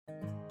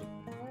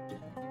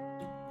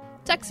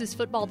Texas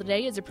Football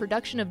Today is a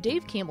production of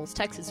Dave Campbell's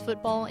Texas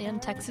Football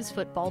and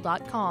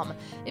TexasFootball.com.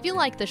 If you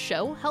like the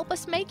show, help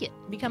us make it.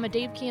 Become a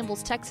Dave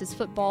Campbell's Texas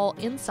Football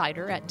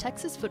insider at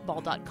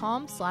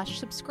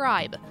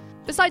TexasFootball.com/subscribe.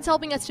 Besides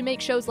helping us to make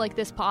shows like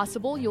this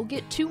possible, you'll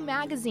get 2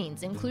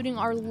 magazines, including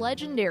our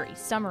legendary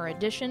summer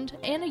edition,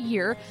 and a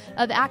year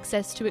of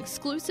access to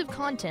exclusive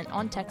content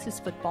on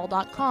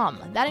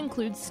TexasFootball.com. That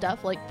includes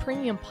stuff like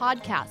premium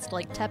podcasts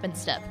like Tep and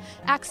Step,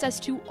 access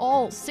to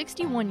all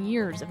 61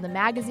 years of the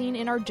magazine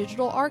in our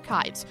digital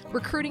archives,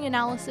 recruiting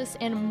analysis,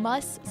 and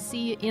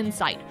must-see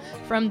insight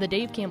from the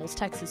Dave Campbell's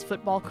Texas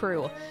Football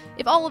crew.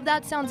 If all of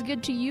that sounds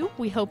good to you,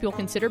 we hope you'll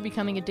consider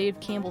becoming a Dave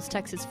Campbell's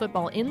Texas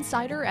Football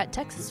insider at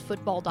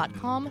TexasFootball.com/subscribe.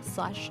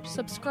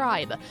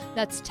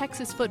 That's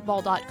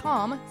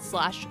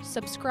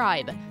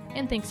TexasFootball.com/subscribe.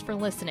 And thanks for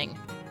listening.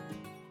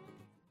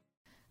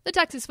 The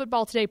Texas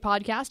Football Today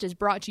podcast is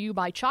brought to you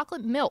by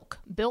Chocolate Milk,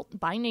 built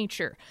by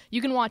nature.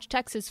 You can watch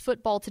Texas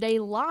Football Today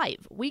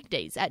live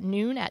weekdays at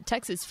noon at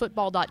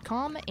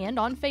TexasFootball.com and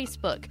on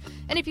Facebook.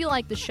 And if you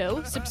like the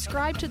show,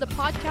 subscribe to the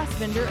podcast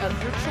vendor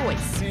of your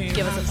choice.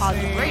 Give us a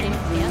positive rating and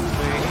tell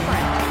a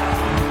friend.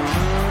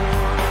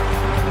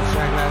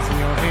 Shot glass in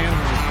your hand.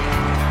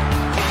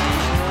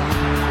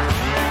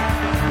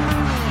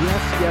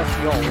 Yes,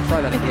 y'all. We'll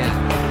try that again.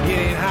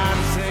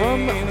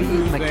 From the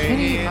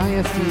McKinney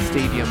ISD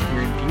Stadium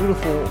here in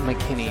beautiful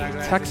McKinney,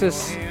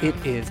 Texas, it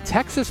is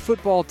Texas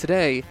Football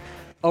Today,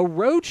 a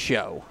road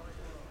show.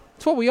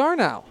 That's what we are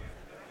now.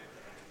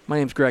 My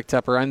name's Greg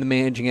Tepper. I'm the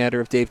managing editor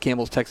of Dave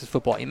Campbell's Texas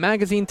Football, a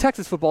magazine,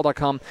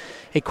 TexasFootball.com,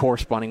 a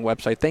corresponding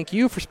website. Thank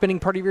you for spending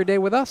part of your day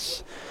with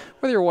us.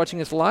 Whether you're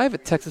watching us live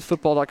at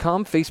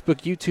TexasFootball.com,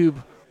 Facebook, YouTube,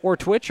 or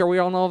Twitch, are we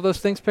on all of those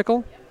things,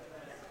 Pickle?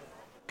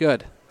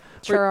 Good.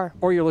 Sure are.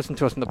 Or you're listening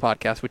to us on the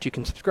podcast, which you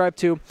can subscribe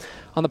to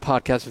on the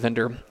podcast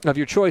vendor of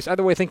your choice.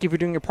 Either way, thank you for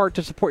doing your part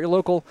to support your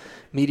local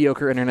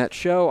mediocre internet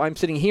show. I'm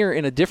sitting here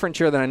in a different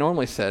chair than I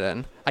normally sit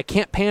in. I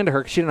can't pan to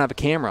her because she doesn't have a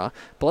camera,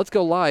 but let's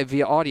go live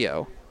via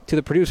audio to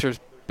the producer's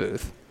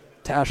booth,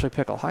 to Ashley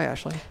Pickle. Hi,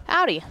 Ashley.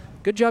 Howdy.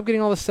 Good job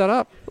getting all this set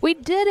up. We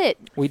did it.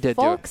 We did,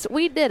 folks.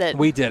 We did it.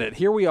 We did it.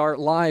 Here we are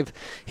live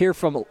here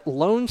from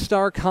Lone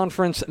Star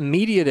Conference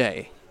Media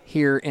Day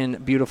here in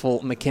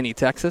beautiful McKinney,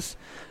 Texas.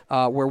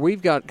 Where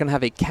we've going to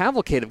have a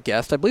cavalcade of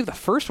guests. I believe the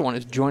first one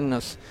is joining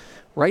us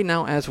right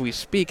now as we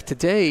speak.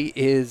 Today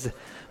is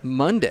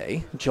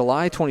Monday,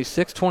 July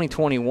 26,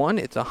 2021.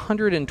 It's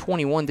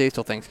 121 days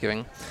till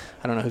Thanksgiving.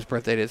 I don't know whose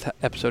birthday it is,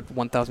 episode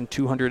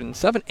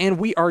 1207. And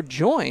we are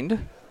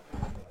joined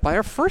by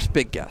our first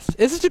big guest.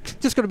 This is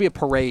just going to be a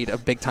parade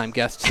of big-time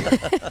guests.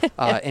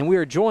 And we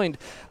are joined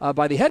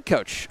by the head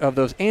coach of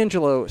those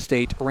Angelo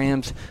State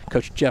Rams,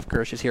 Coach Jeff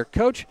Gersh is here.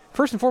 Coach,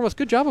 first and foremost,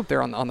 good job up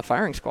there on the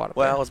firing squad.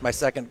 Well, it was my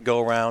second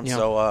go-around,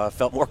 so I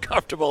felt more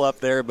comfortable up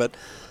there, but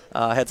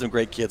I had some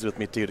great kids with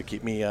me, too, to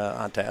keep me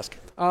on task.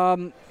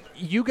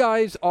 You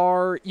guys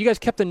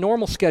kept a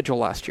normal schedule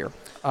last year.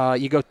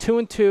 You go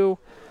 2-2.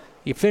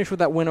 You finish with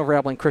that win over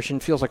Abilene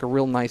Christian. Feels like a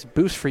real nice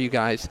boost for you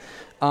guys.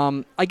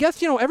 I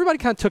guess, everybody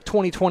kind of took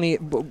 2020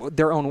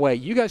 their own way.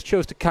 You guys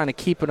chose to kind of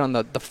keep it on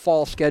the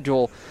fall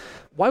schedule.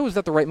 Why was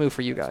that the right move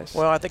for you guys?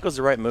 Well, I think it was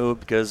the right move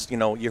because,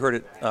 you heard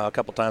it a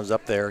couple times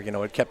up there.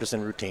 It kept us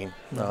in routine.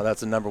 That's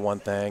the number one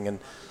thing. And,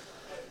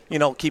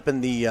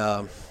 keeping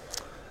the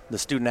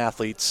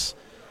student-athletes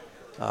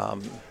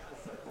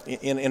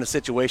in a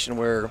situation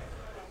where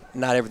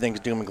not everything's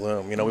doom and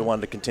gloom. We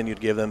wanted to continue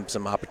to give them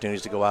some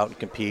opportunities to go out and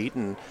compete.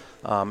 And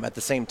at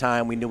the same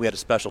time, we knew we had a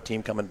special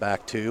team coming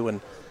back, too.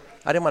 And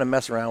I didn't want to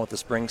mess around with the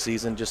spring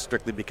season just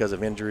strictly because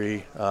of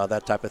injury,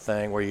 that type of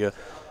thing, where you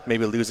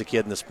maybe lose a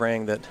kid in the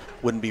spring that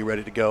wouldn't be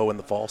ready to go in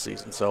the fall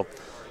season. So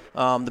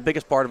the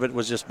biggest part of it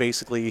was just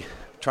basically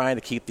trying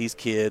to keep these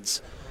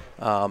kids,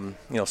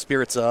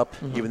 spirits up,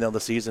 even though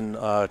the season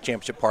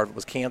championship part of it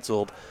was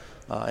canceled,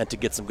 and to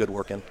get some good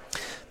work in.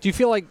 Do you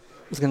feel like,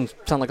 it's going to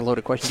sound like a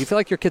loaded question, do you feel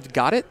like your kids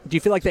got it? Do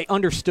you feel like they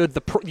understood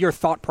your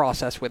thought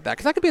process with that?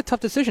 Because that could be a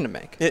tough decision to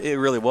make. It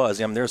really was.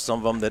 There's some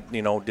of them that,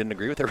 didn't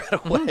agree with it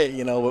right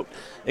away.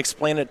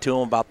 Explain it to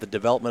them about the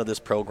development of this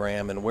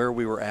program and where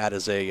we were at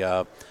as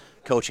a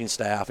coaching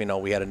staff.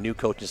 We had a new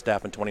coaching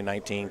staff in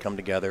 2019 come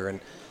together,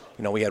 and,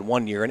 we had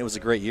 1 year, and it was a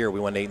great year.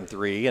 We went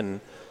 8-3 and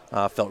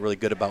felt really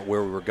good about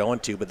where we were going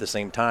to, but at the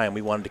same time,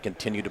 we wanted to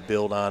continue to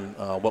build on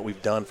what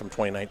we've done from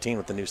 2019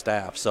 with the new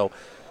staff. So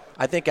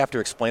I think after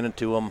explaining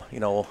to them,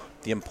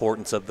 the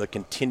importance of the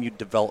continued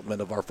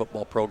development of our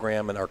football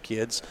program and our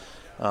kids,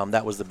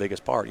 that was the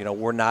biggest part.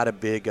 We're not a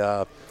big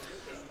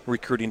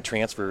recruiting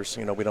transfers.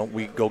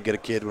 We go get a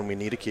kid when we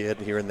need a kid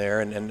here and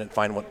there and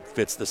find what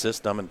fits the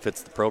system and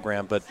fits the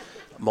program. But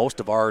most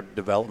of our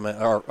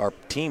development, our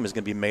team is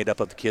going to be made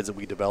up of the kids that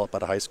we develop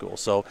out of high school.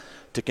 So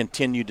to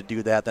continue to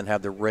do that, then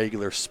have the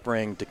regular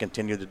spring to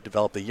continue to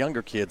develop the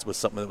younger kids was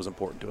something that was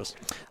important to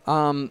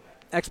us.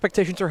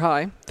 Expectations are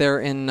high there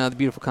in the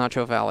beautiful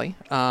Concho Valley.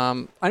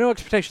 I know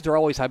expectations are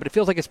always high, but it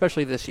feels like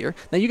especially this year.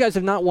 Now, you guys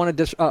have not won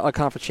a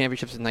conference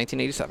championship since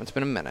 1987. It's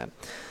been a minute.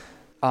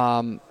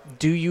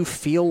 Do you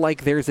feel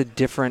like there's a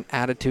different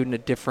attitude and a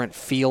different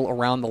feel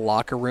around the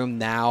locker room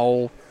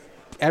now?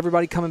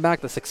 Everybody coming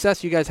back, the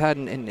success you guys had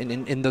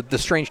in the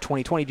strange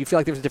 2020, do you feel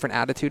like there's a different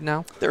attitude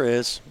now? There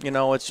is.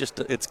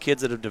 It's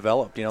kids that have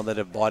developed, that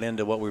have bought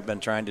into what we've been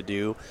trying to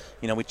do.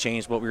 We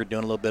changed what we were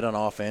doing a little bit on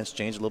offense,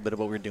 changed a little bit of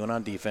what we were doing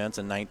on defense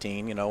in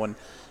 19,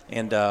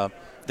 and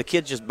the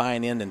kids just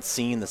buying in and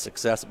seeing the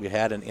success that we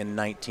had in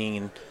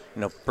 19,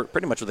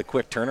 pretty much with a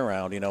quick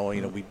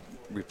turnaround. We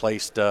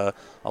replaced a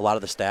lot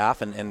of the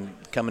staff and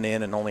coming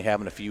in and only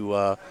having a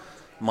few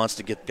months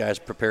to get guys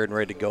prepared and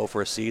ready to go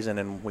for a season,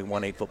 and we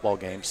won 8 football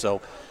games.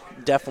 So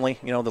definitely,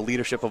 the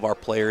leadership of our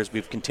players,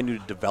 we've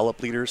continued to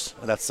develop leaders.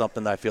 And that's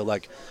something that I feel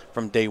like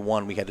from day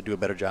one we had to do a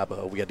better job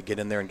of. We had to get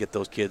in there and get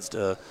those kids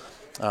to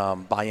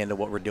buy into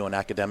what we're doing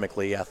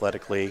academically,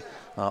 athletically,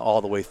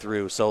 all the way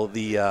through. So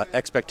the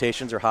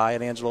expectations are high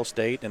at Angelo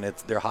State, and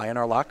they're high in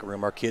our locker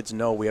room. Our kids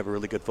know we have a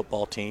really good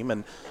football team,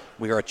 and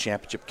we are a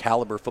championship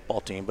caliber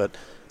football team, but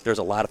there's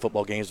a lot of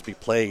football games to be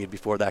played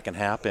before that can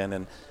happen,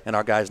 and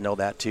our guys know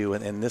that too.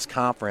 And in this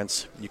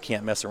conference, you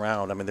can't mess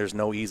around. I mean, there's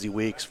no easy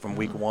weeks from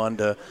week 1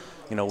 to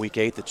week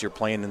 8 that you're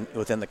playing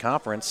within the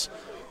conference.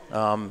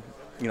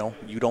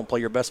 You don't play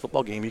your best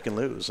football game, you can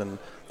lose, and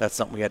that's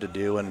something we had to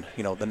do. And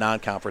the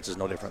non-conference is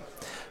no different.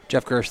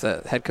 Jeff Gersh,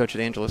 the head coach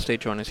at Angelo State,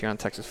 joining us here on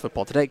Texas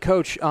Football Today.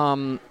 Coach,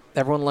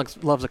 everyone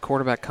loves a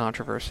quarterback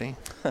controversy.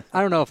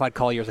 I don't know if I'd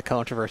call yours a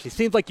controversy.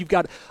 Seems like you've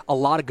got a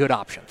lot of good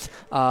options.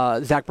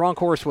 Zach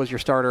Bronkhorst was your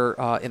starter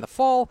in the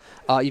fall.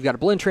 You've got a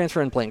Blinn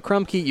transfer in Blaine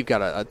Krumke. You've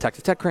got a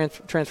Texas Tech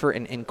transfer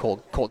in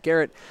Colt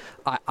Garrett.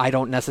 I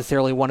don't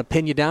necessarily want to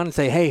pin you down and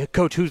say, hey,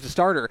 Coach, who's the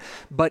starter?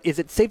 But is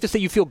it safe to say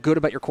you feel good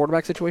about your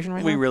quarterback situation right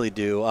now? We really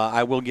do.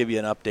 I will give you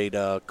an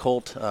update.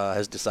 Colt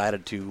has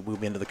decided to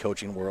move into the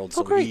coaching world.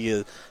 So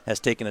he has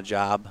taken a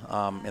job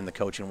in the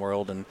coaching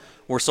world, and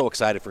we're so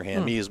excited for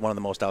him. He is one of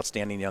the most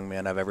outstanding young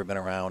men I've ever been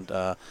around.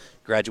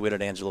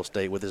 Graduated Angelo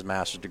State with his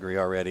master's degree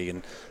already,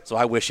 and so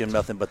I wish him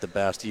nothing but the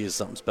best. He is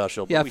something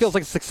special. Yeah, it feels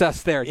like a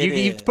success there.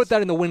 You put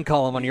that in the win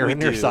column on your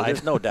side.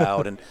 There's no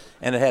doubt, and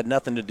it had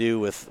nothing to do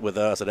with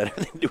us. It had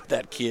everything to do with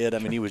that kid. I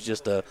mean, he was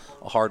just a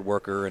hard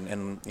worker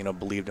and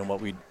believed in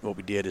what we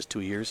did his 2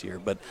 years here.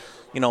 But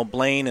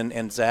Blaine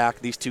and Zach,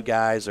 these two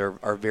guys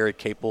are very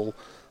capable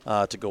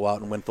to go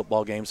out and win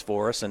football games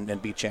for us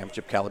and be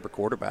championship caliber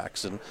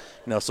quarterbacks.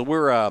 And so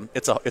we're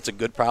it's a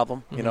good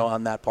problem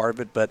on that part of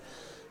it, but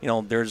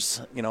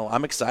there's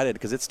I'm excited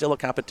because it's still a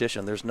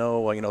competition. There's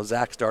no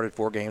Zach started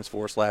 4 games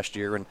for us last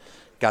year and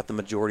got the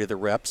majority of the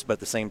reps, but at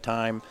the same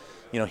time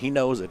he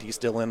knows it. He's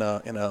still in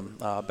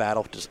a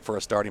battle for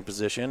a starting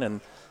position,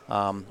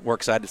 and we're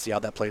excited to see how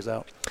that plays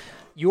out.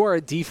 You are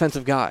a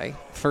defensive guy,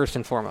 first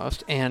and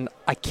foremost, and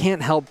I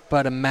can't help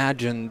but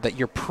imagine that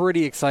you're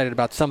pretty excited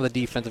about some of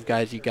the defensive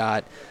guys you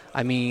got.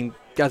 I mean,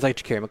 guys like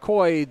Ja'Carry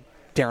McCoy,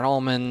 Darren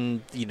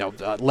Allman,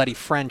 Letty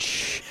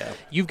French.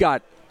 Yeah.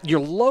 You're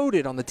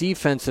loaded on the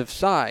defensive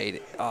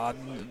side.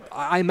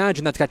 I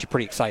imagine that's got you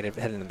pretty excited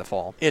heading into the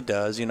fall. It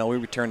does. We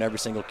returned every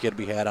single kid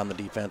we had on the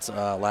defense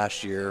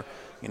last year.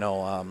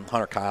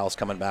 Hunter Kyle's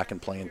coming back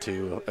and playing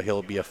too.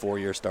 He'll be a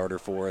 4-year starter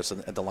for us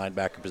at the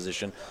linebacker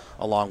position,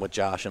 along with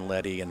Josh and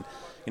Letty. And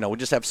we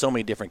just have so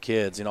many different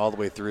kids. All the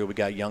way through. We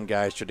got young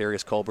guys.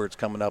 Tredarius Colbert's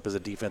coming up as a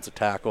defensive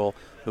tackle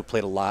who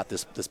played a lot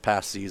this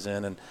past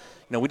season.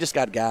 And we just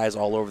got guys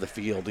all over the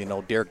field.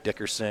 Derek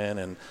Dickerson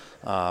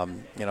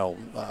and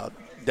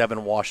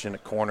Devin Washington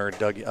at corner,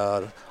 Doug.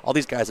 All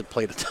these guys have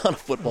played a ton of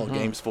football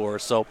games for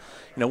us. So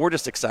we're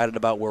just excited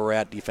about where we're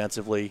at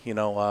defensively.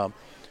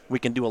 We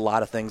can do a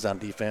lot of things on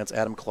defense.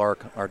 Adam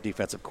Clark, our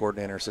defensive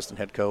coordinator, assistant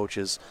head coach,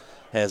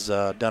 has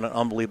done an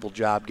unbelievable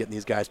job getting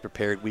these guys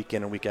prepared week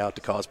in and week out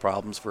to cause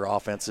problems for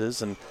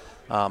offenses. And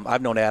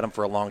I've known Adam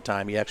for a long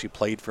time. He actually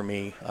played for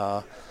me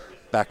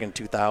back in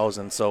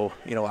 2000. So,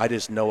 I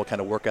just know what kind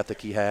of work ethic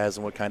he has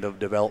and what kind of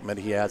development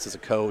he has as a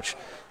coach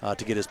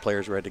to get his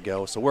players ready to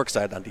go. So we're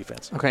excited on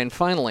defense. Okay, and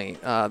finally,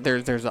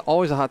 there's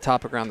always a hot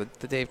topic around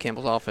the Dave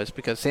Campbell's office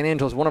because San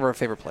Angelo is one of our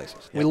favorite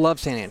places. Yep. We love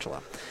San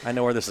Angelo. I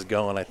know where this is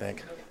going, I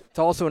think. It's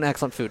also an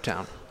excellent food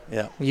town.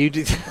 Yeah.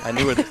 I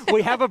knew it.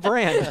 We have a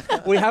brand.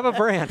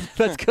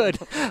 That's good.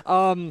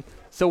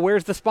 So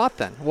where's the spot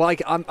then? Well,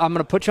 I'm going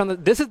to put you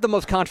on this is the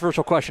most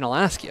controversial question I'll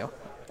ask you.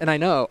 And I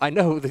know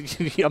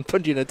that I'm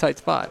putting you in a tight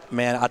spot.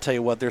 Man, I'll tell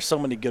you what, there's so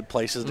many good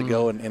places to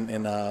go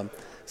in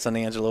San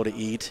Angelo to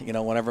eat.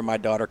 Whenever my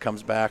daughter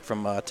comes back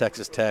from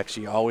Texas Tech,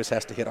 she always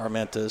has to hit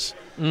Armenta's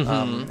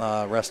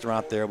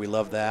restaurant there. We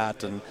love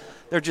that. And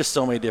there are just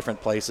so many different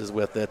places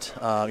with it.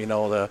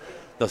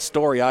 The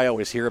story I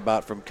always hear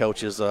about from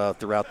coaches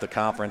throughout the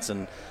conference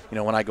and,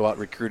 when I go out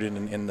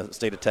recruiting in the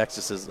state of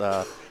Texas is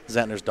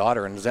Zentner's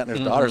daughter. And Zentner's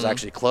daughter is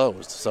actually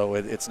closed, so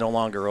it's no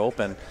longer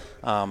open.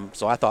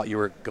 So I thought you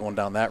were going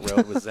down that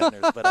road with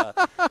Zentner's.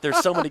 But there's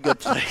so many good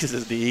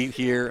places to eat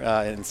here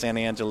in San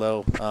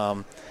Angelo.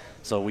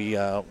 So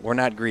we're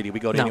not greedy. We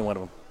go to any one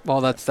of them. Well,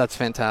 that's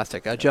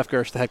fantastic. Jeff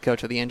Gersh, the head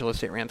coach of the Angelo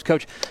State Rams.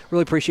 Coach,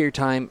 really appreciate your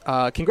time.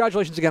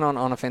 Congratulations again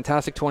on a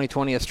fantastic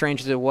 2020. As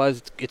strange as it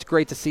was, it's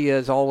great to see you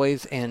as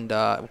always, and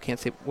we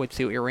can't wait to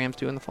see what your Rams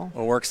do in the fall.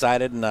 Well, we're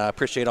excited, and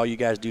appreciate all you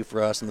guys do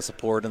for us and the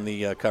support and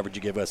the coverage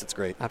you give us. It's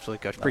great.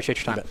 Absolutely, Coach.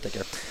 Appreciate your time. Take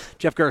care.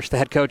 Jeff Gersh, the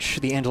head coach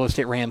of the Angelo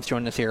State Rams,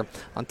 joining us here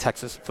on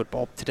Texas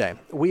Football Today.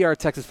 We are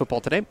Texas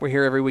Football Today. We're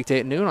here every weekday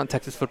at noon on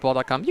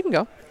TexasFootball.com. You can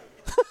go.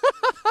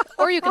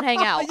 Or you can hang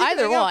out.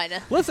 Either one.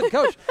 Listen,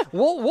 Coach,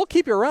 we'll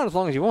keep you around as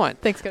long as you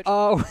want. Thanks, Coach.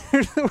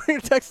 We're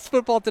Texas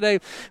Football Today.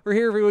 We're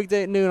here every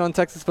weekday at noon on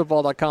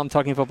TexasFootball.com,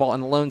 talking football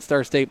in the Lone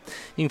Star State.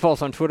 You can follow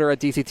us on Twitter at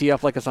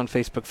DCTF, like us on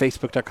Facebook,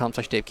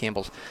 Facebook.com/Dave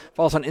Campbell's.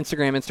 Follow us on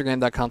Instagram,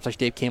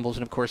 Instagram.com/Dave Campbell's,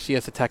 and of course, see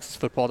us at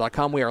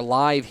TexasFootball.com. We are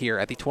live here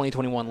at the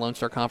 2021 Lone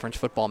Star Conference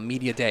Football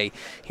Media Day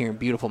here in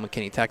beautiful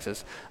McKinney,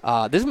 Texas.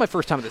 This is my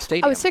first time at the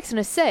stadium. I was fixing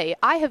to say,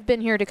 I have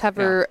been here to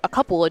cover a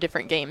couple of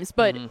different games,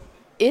 but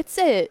it's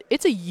a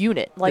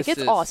unit. Like,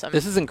 it's awesome.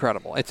 This is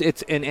incredible.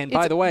 It's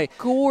by the way,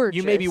 gorgeous.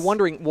 You may be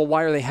wondering, well,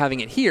 why are they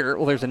having it here?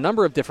 Well, there's a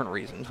number of different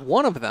reasons.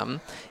 One of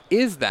them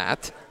is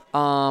that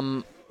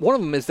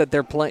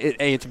they're playing.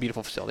 A, it's a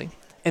beautiful facility,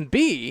 and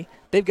B,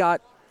 they've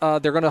got.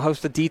 They're going to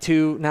host the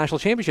D2 National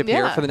Championship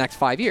here for the next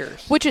 5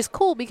 years. Which is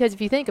cool because if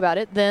you think about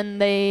it, then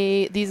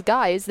these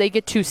guys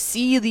get to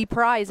see the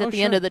prize at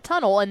the end of the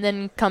tunnel and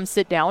then come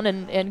sit down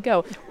and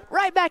go.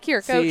 Right back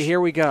here, Coach. See,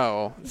 here we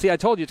go. See, I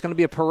told you it's going to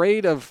be a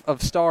parade of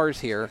stars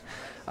here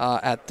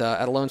at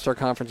Lone Star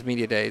Conference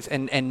Media Days.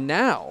 And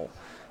now,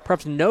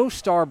 perhaps no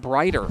star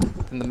brighter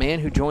than the man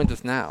who joins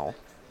us now,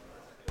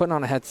 putting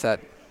on a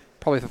headset,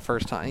 probably for the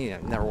first time. He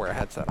never wear a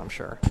headset, I'm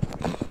sure.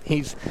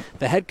 He's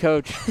the head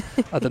coach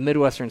of the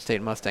Midwestern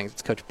State Mustangs.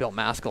 It's Coach Bill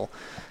Maskell.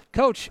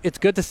 Coach, it's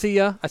good to see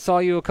you. I saw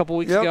you a couple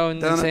weeks ago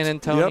in San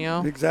Antonio.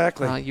 Yep,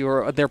 exactly. You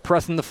were there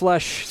pressing the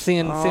flesh,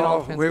 seeing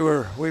all. We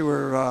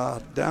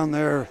were down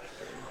there.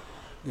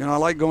 I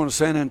like going to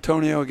San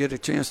Antonio, get a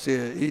chance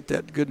to eat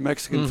that good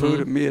Mexican food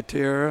at Mia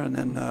Tierra, and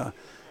then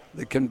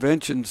the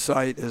convention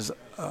site is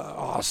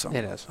awesome.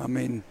 It is. I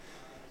mean,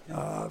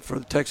 for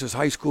the Texas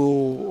high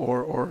school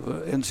or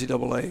the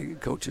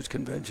NCAA coaches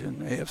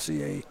convention,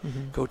 AFCA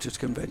coaches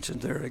convention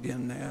there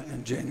again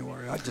in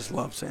January. I just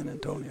love San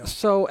Antonio.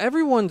 So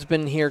everyone's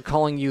been here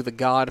calling you the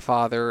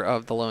godfather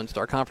of the Lone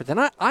Star Conference,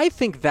 and I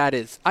think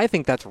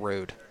that's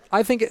rude.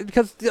 I think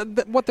because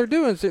what they're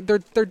doing is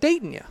they're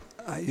dating you.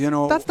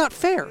 That's not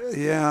fair.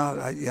 Yeah,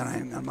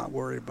 I'm not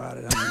worried about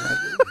it. I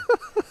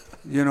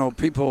mean,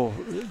 people,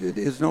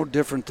 it's no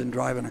different than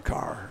driving a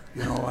car.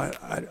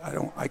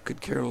 I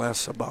could care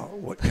less about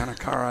what kind of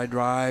car I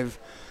drive,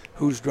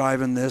 who's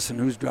driving this and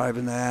who's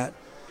driving that.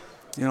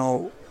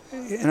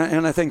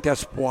 And I think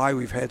that's why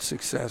we've had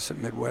success at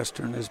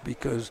Midwestern, is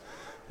because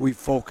we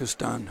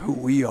focused on who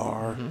we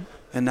are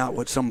and not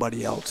what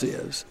somebody else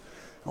is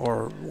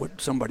or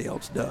what somebody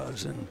else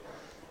does. And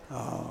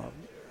I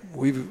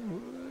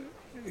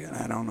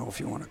don't know if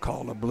you want to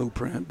call it a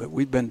blueprint, but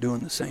we've been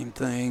doing the same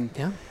thing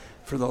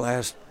for the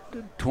last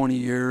 20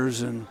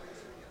 years, and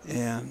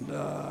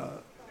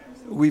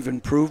we've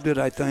improved it,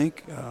 I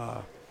think.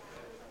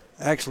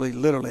 Actually,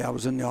 literally, I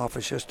was in the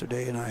office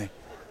yesterday, and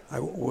I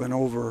went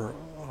over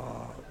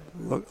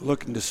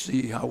looking to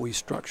see how we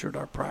structured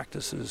our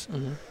practices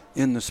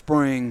in the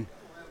spring,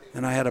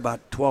 and I had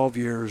about 12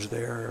 years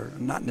there,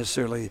 not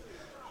necessarily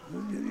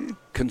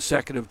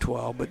consecutive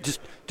 12, but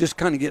just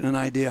kind of getting an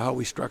idea how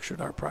we structured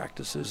our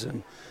practices.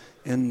 And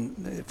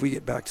if we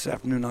get back this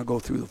afternoon, I'll go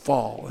through the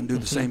fall and do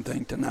the same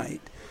thing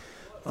tonight.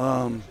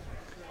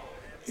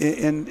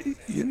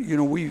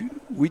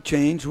 We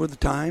change with the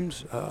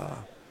times.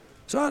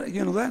 So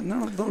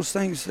none of those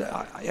things.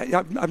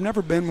 I've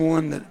never been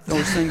one that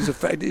those things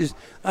affect.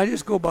 I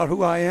just go about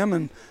who I am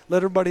and let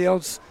everybody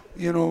else.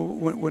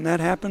 When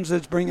that happens,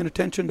 it's bringing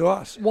attention to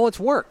us. Well, it's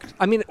worked.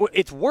 I mean,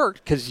 it's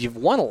worked because you've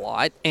won a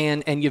lot,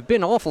 and you've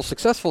been awful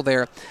successful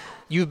there.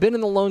 You've been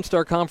in the Lone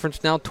Star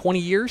Conference now 20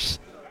 years,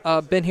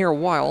 been here a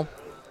while.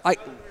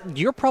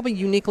 You're probably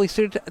uniquely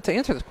suited to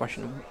answer this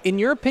question. In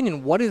your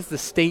opinion, what is the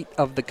state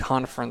of the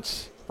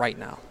conference right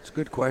now? It's a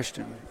good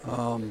question.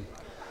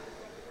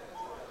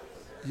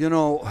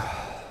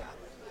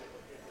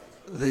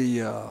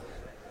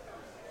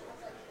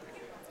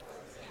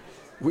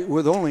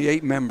 With only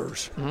 8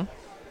 members,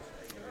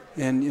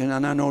 and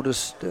I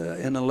noticed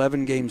an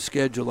 11-game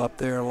schedule up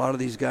there. A lot of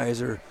these guys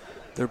they're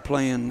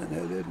playing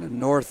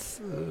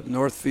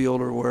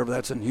Northfield or wherever,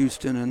 that's in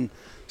Houston, and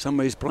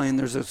somebody's playing.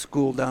 There's a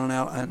school down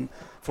out in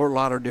Fort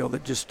Lauderdale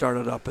that just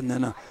started up, and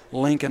then a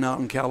Lincoln out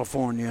in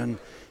California,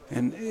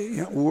 and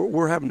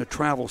we're having to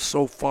travel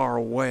so far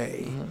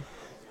away.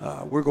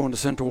 We're going to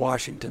Central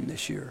Washington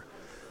this year.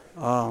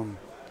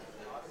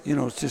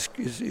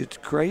 It's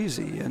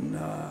crazy, and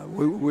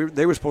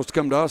they were supposed to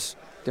come to us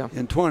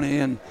in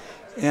 20,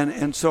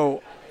 and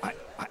so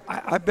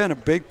I've been a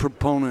big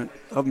proponent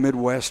of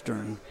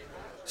Midwestern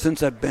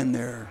since I've been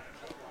there.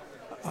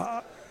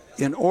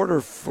 In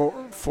order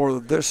for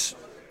this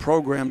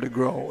program to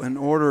grow, in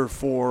order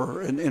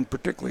for, and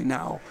particularly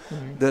now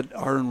that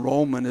our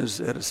enrollment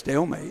is at a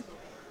stalemate,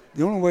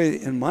 the only way,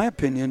 in my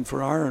opinion,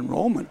 for our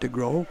enrollment to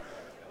grow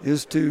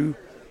is to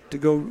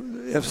go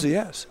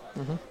FCS.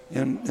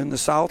 And the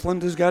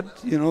Southland has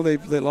got,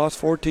 they lost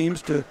 4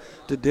 teams to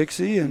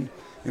Dixie, and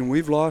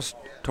we've lost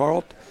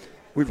Tarleton.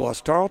 We've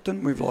lost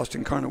Tarleton, we've lost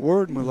Incarnate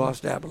Word, and we've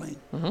lost Abilene.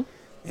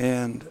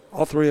 And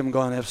all 3 of them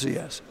gone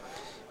FCS.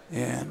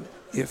 And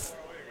if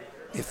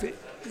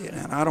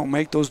and I don't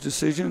make those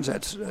decisions,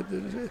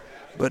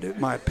 but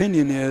my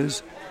opinion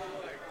is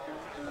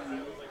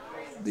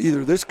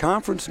either this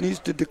conference needs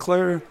to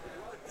declare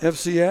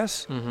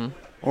FCS,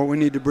 or we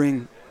need to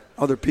bring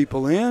other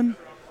people in,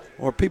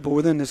 or people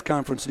within this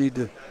conference need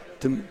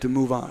to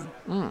move on.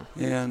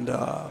 And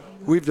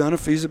we've done a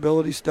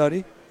feasibility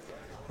study.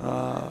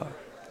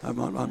 I've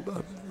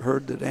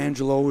heard that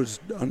Angelo is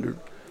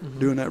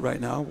doing that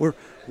right now.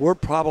 We're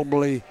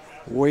probably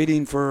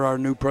waiting for our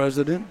new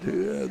president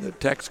that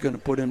Tech's going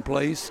to put in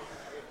place.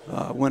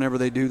 Whenever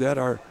they do that,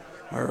 our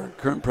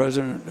current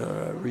president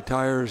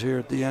retires here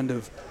at the end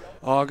of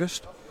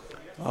August.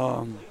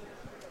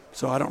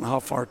 So I don't know how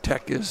far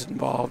Tech is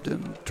involved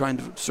in trying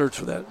to search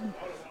for that,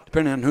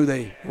 depending on who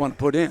they want to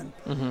put in,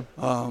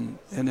 and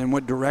in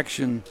what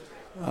direction,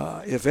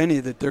 if any,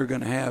 that they're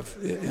going to have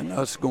in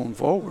us going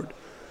forward.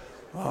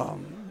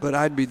 But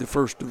I'd be the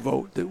first to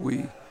vote that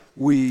we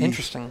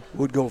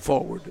would go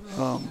forward.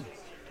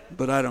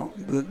 But I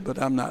don't. But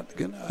I'm not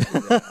gonna.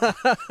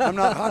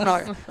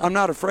 I'm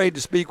not afraid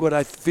to speak what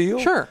I feel.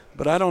 Sure.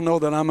 But I don't know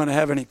that I'm going to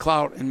have any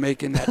clout in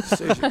making that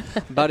decision.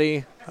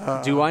 Buddy,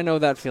 do I know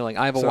that feeling?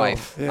 I have a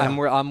wife. Yeah. I'm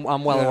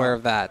well aware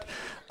of that.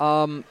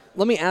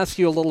 Let me ask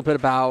you a little bit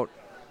about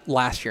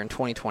last year in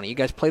 2020. You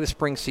guys play the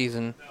spring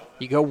season.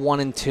 You go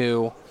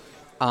 1-2,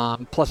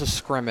 plus a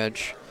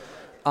scrimmage.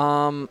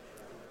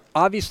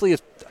 Obviously,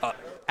 it's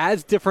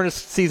as different a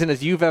season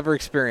as you've ever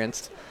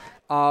experienced.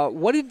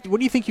 What do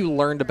you think you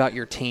learned about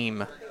your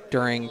team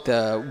during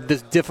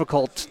this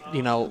difficult,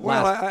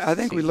 Well, I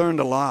think we learned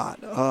a lot.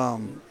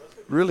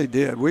 Really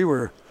did.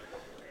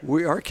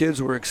 Our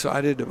kids were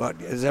excited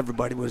about, as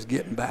everybody was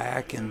getting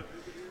back, and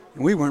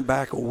we weren't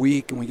back a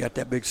week, and we got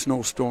that big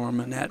snowstorm,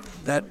 and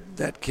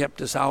that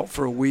kept us out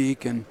for a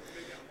week, and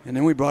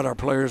then we brought our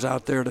players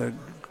out there to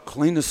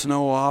clean the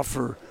snow off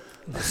for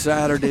a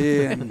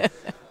Saturday, and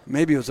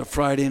maybe it was a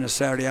Friday and a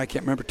Saturday. I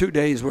can't remember. 2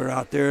 days we were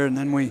out there, and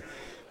then we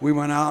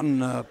went out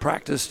and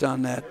practiced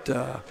on that,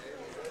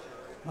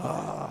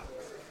 I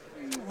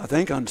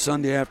think on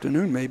Sunday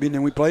afternoon maybe, and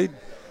then we played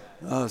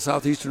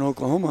Southeastern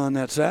Oklahoma on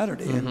that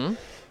Saturday. And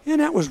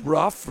that was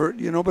rough,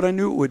 but I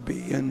knew it would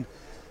be. And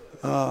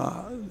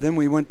then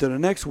we went to the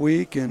next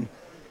week, and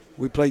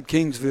we played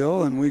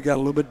Kingsville, and we got a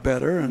little bit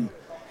better. And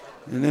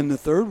then the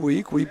third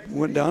week we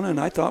went down, and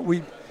I thought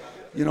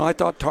I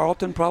thought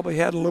Tarleton probably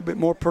had a little bit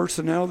more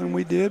personnel than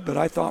we did, but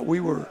I thought we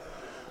were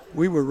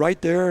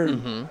right there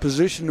in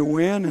position to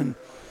win,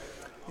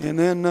 and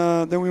then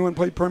we went and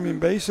played Permian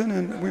Basin,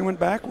 and we went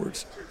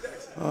backwards.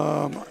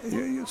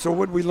 So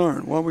what did we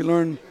learn? Well, we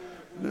learned,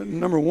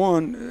 number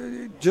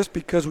one, just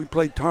because we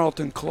played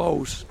Tarleton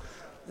close,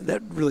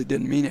 that really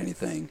didn't mean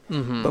anything.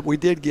 But we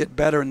did get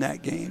better in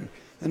that game.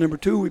 And number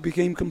two, we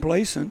became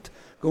complacent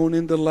going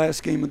into the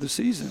last game of the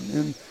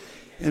season.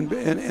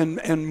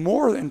 And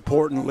more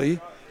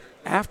importantly,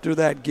 after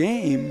that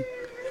game,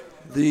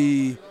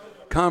 the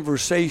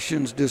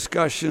conversations,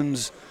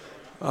 discussions,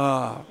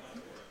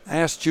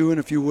 asked you, and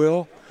if you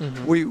will,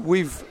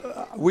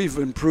 we've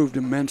improved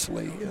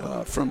immensely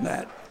from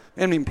that.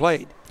 I haven't even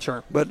played.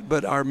 Sure.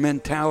 But our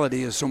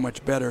mentality is so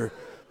much better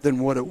than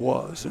what it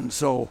was, and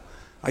so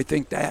I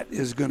think that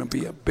is going to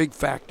be a big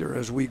factor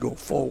as we go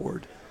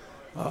forward.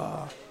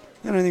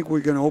 And I think we're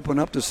going to open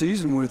up the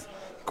season with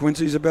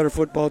Quincy's a better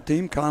football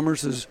team.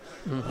 Commerce is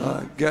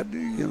got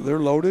they're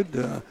loaded.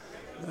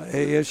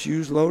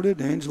 ASU's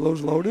loaded.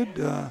 Angelo's loaded.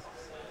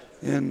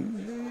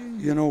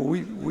 And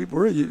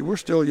we're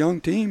still a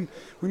young team.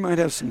 We might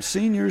have some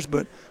seniors,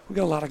 but we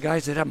got a lot of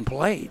guys that haven't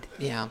played.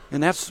 Yeah.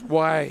 And that's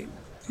why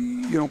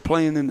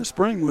playing in the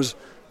spring was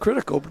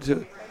critical.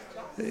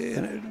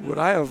 Would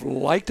I have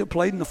liked to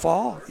play in the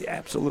fall? Yeah,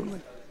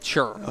 absolutely.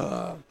 Sure.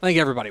 I think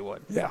everybody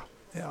would. Yeah.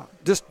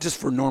 Just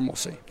for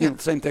normalcy.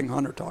 Same thing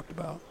Hunter talked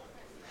about.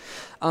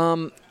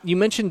 You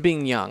mentioned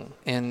being young,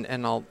 and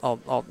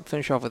I'll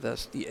finish off with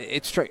this.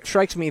 It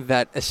strikes me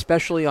that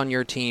especially on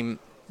your team,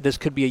 this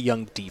could be a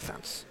young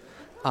defense.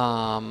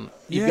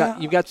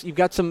 You've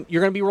got some.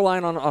 You're going to be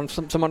relying on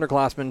some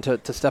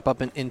underclassmen to step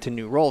up into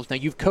new roles. Now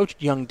you've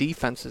coached young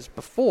defenses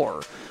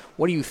before.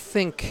 What do you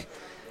think?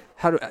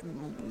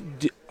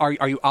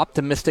 Are you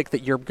optimistic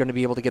that you're going to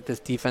be able to get this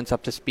defense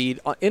up to speed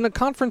in a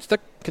conference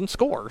that can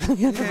score?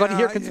 Everybody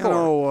here can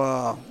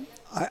score.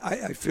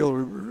 I feel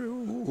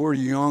we're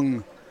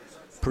young,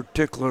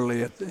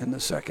 particularly in the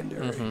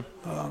secondary,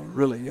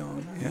 really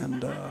young.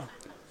 And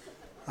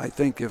I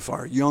think if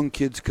our young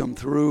kids come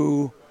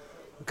through,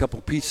 a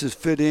couple pieces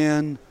fit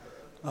in,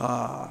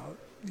 I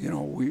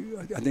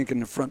think in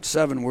the front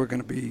seven we're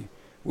going to be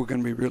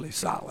really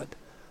solid.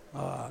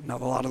 Now, a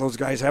lot of those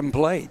guys haven't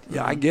played.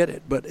 Yeah, I get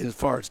it. But as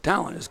far as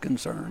talent is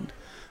concerned,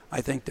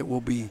 I think that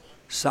we'll be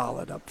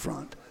solid up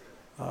front.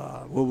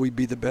 Will we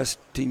be the best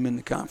team in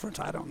the conference?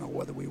 I don't know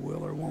whether we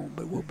will or won't,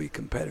 but we'll be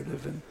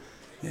competitive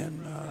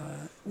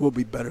and we'll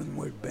be better than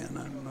we've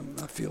been.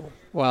 I feel.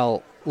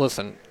 Well,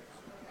 listen,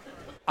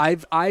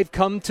 I've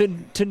come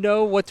to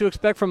know what to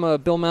expect from a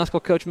Bill Maskell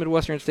coach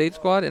Midwestern State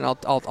squad, and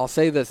I'll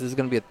say this is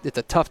going to be it's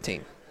a tough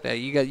team. Yeah,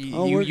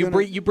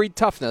 you breed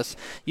toughness.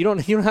 You don't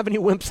have any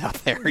wimps out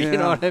there. Yeah. You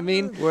know what I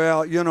mean?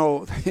 Well,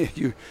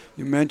 you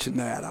mentioned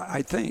that.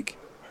 I think,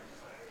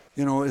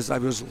 as I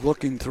was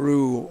looking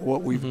through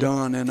what we've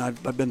done, and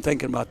I've been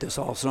thinking about this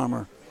all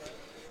summer.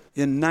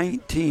 In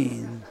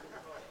 19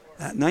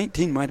 might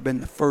have been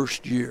the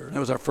first year. That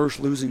was our first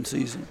losing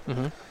season.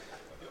 Mm-hmm.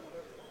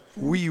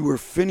 We were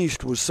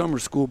finished with summer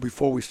school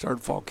before we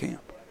started fall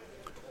camp.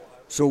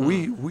 So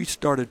we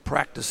started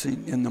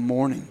practicing in the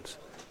mornings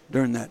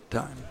during that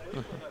time.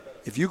 Mm-hmm.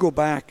 If you go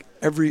back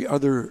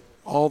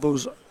all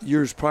those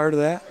years prior to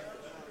that,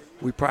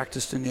 we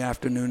practiced in the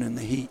afternoon in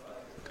the heat.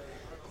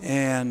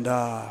 And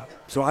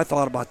so I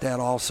thought about that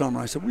all summer.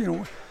 I said,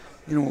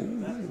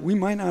 we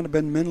might not have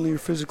been mentally or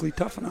physically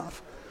tough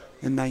enough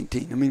in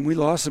 19. I mean, we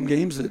lost some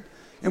games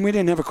and we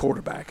didn't have a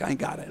quarterback. I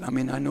got it. I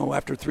mean, I know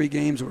after 3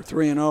 games we're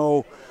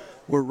 3-0,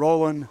 we're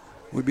rolling.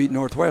 We beat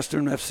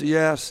Northwestern,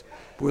 FCS,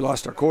 but we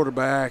lost our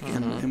quarterback,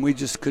 and we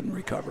just couldn't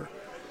recover.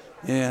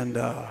 And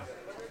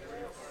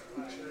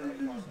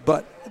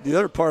but the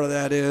other part of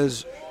that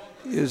is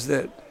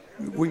that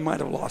we might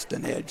have lost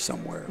an edge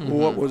somewhere. Mm-hmm.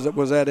 What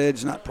was that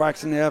edge? Not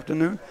practicing in the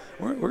afternoon.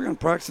 We're going to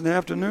practice in the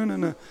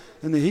afternoon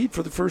in the heat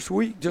for the first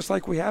week, just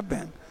like we have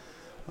been.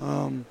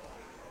 And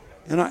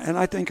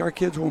I think our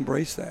kids will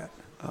embrace that.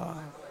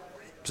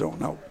 So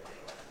no,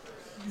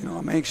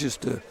 I'm anxious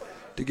to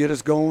get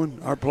us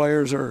going. Our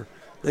players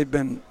they've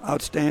been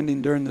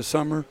outstanding during the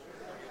summer.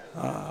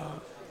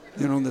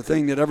 The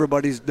thing that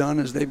everybody's done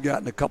is they've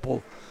gotten a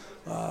couple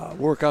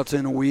workouts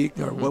in a week,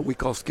 or what we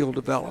call skill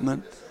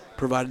development,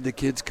 provided the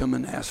kids come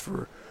and ask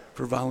for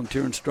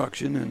volunteer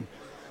instruction, and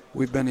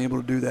we've been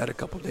able to do that a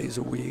couple days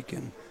a week.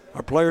 And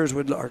our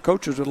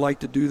coaches would like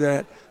to do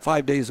that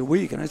 5 days a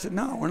week. And I said,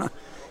 no, we're not.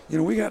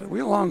 We got a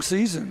long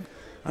season.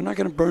 I'm not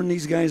going to burn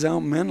these guys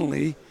out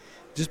mentally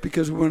just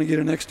because we want to get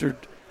an extra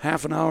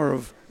half an hour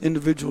of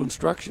individual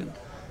instruction.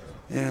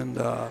 And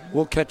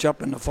we'll catch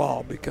up in the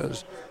fall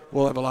because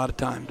we'll have a lot of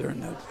time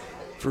during the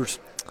first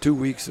 2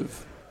 weeks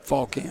of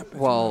fall camp.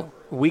 Well,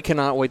 we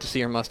cannot wait to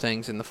see our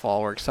Mustangs in the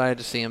fall. We're excited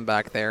to see them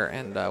back there,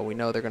 and we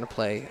know they're going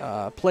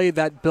to play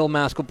that Bill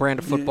Maskell brand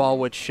of football,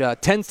 which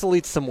tends to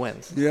lead to some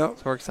wins. Yeah,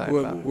 so we're excited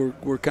about it.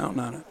 We're counting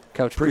on it.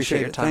 Coach,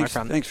 appreciate your time, my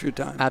friend. Thanks for your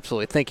time.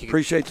 Absolutely. Thank you.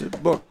 Appreciate the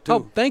book, too.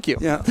 Oh, thank you.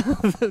 Yeah.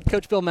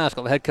 Coach Bill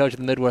Maskell, the head coach of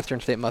the Midwestern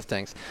State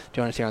Mustangs,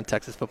 join us here on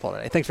Texas Football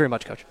Today. Thanks very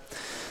much, Coach.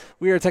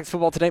 We are Texas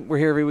Football Today. We're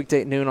here every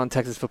weekday at noon on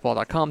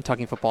TexasFootball.com,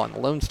 talking football in the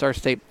Lone Star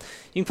State.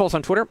 You can follow us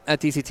on Twitter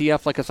at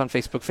DCTF, like us on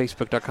Facebook,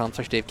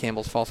 Facebook.com/Dave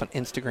Campbell's. Follow us on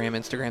Instagram,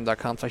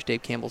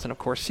 Instagram.com/Dave Campbell's. And, of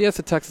course, see us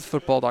at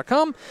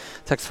TexasFootball.com,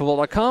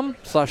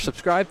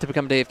 TexasFootball.com/subscribe to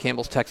become Dave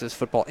Campbell's Texas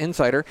Football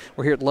Insider.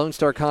 We're here at Lone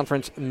Star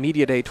Conference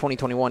Media Day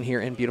 2021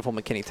 here in beautiful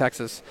McKinney,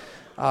 Texas.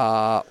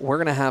 We're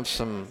going to have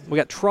we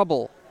got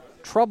trouble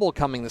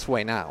coming this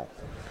way now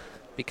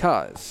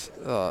because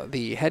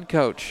the head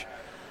coach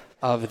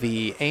of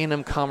the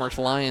A&M Commerce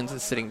Lions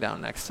is sitting down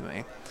next to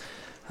me.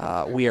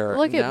 We are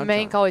Look at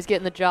Mank always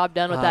getting the job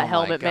done with that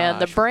helmet, man.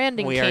 The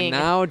branding king. We are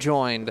now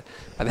joined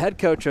by the head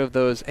coach of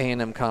those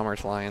A&M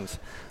Commerce Lions.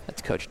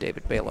 That's Coach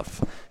David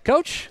Bailiff.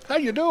 Coach, how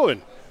you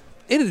doing?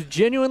 It is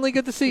genuinely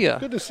good to see you.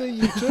 Good to see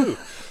you too.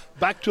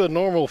 Back to a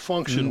normal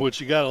function,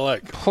 which you gotta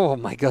like. Oh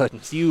my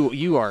goodness,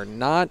 you are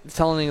not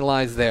telling any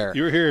lies there.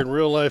 You're here in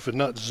real life and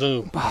not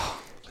Zoom.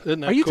 Isn't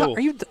that cool?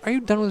 Are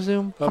you done with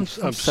Zoom? I'm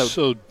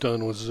so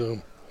done with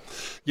Zoom.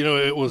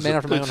 It was man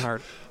after my own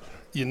heart.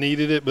 You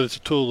needed it, but it's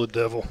a tool of the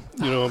devil.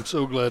 I'm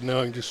so glad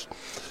now I can just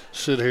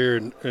sit here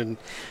and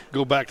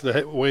go back to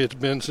the way it's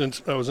been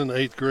since I was in the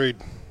 8th grade.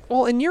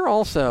 Well, and you're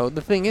also,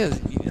 the thing is,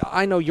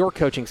 I know your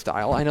coaching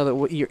style. I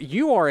know that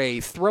you are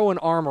a throw an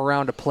arm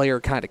around a player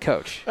kind of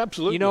coach.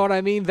 Absolutely. You know what I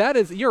mean?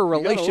 You're a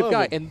relationship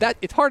guy, and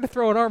it's hard to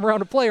throw an arm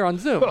around a player on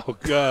Zoom. Oh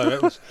God,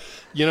 that was,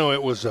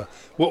 it was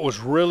what was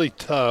really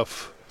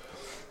tough.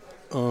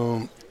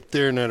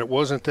 There and that it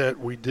wasn't that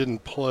we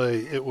didn't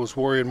play; it was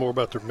worrying more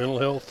about their mental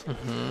health,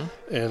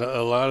 and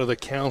a lot of the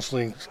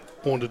counseling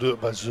wanted to do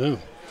it by Zoom.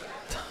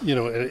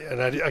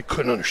 And I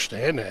couldn't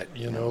understand that.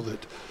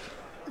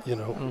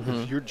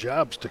 If your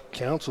job's to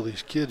counsel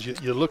these kids,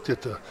 you looked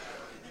at the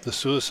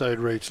suicide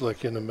rates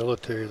like in the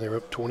military, they're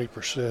up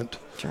 20%.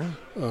 Sure.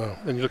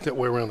 And you look that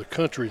way around the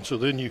country, and so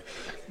then you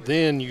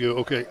go,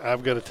 okay,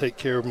 I've got to take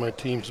care of my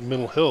team's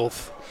mental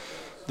health.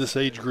 This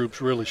age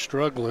group's really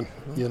struggling,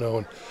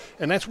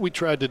 and that's what we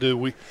tried to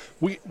do.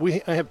 I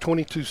have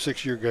 22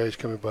 6-year guys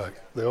coming back.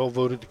 They all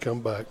voted to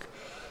come back.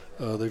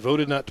 They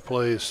voted not to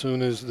play as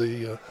soon as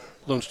the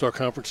Lone Star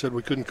Conference said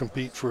we couldn't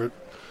compete for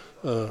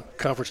a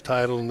conference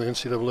title, and the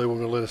NCAA wasn't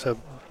going to let us have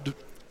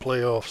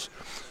playoffs.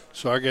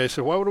 So our guys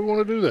said, why would we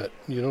want to do that?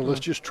 Let's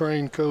just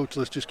train, coach.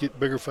 Let's just get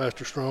bigger,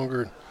 faster,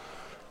 stronger.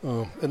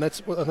 And that's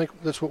what I think.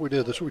 That's what we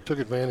did. That's what we took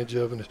advantage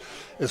of. And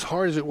as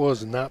hard as it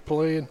was not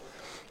playing,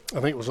 I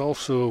think it was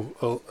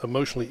also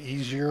emotionally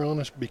easier on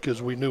us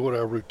because we knew what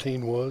our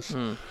routine was.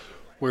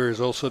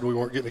 Whereas all of a sudden we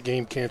weren't getting a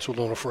game canceled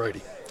on a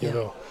Friday.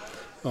 You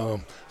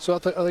know. So I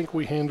think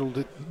we handled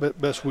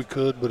it best we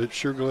could. But it's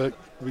sure glad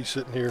to be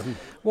sitting here.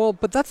 Well,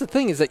 but that's the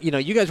thing is that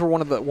you guys were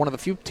one of the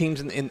few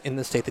teams in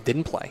the state that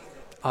didn't play.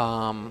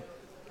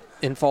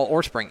 In fall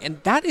or spring.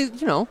 And that is,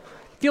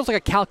 feels like a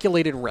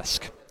calculated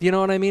risk. You know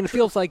what I mean? It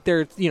feels like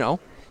there's,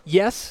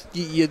 yes,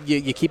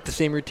 you keep the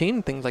same routine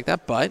and things like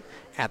that, but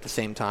at the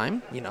same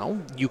time,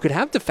 you could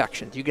have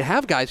defections. You could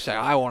have guys say,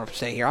 I want to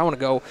stay here. I want to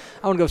go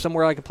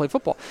somewhere I can play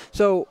football.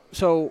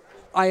 So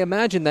I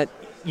imagine that,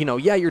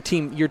 your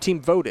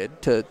team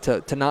voted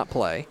to not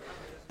play.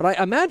 But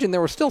I imagine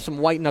there were still some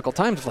white-knuckle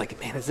times. It's like,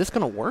 man, is this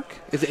going to work?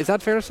 Is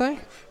that fair to say?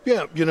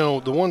 Yeah,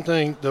 the one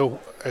thing, though,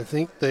 I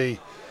think they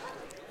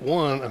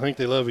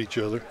love each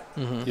other.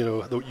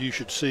 You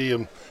should see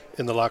them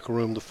in the locker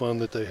room, the fun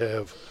that they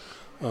have.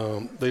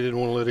 They didn't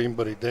want to let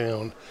anybody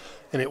down.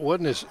 And it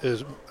wasn't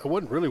I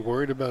wasn't really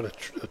worried about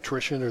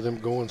attrition or them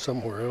going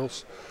somewhere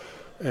else.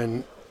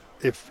 And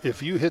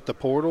if you hit the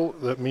portal,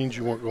 that means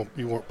you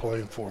weren't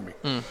playing for me.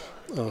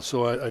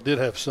 So I did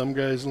have some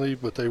guys leave,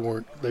 but they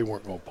weren't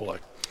going to play.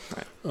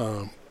 Right.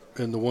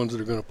 And the ones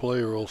that are going to play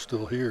are all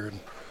still here.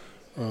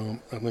 And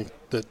I think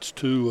that's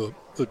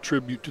a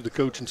tribute to the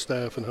coaching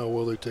staff and how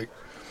well they take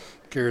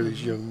care of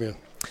these young men.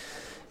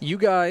 You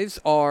guys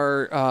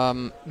are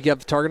you have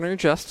the target on your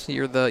chest.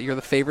 You're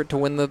the favorite to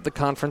win the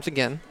conference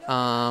again.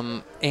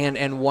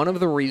 And one of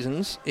the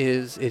reasons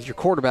is your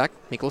quarterback,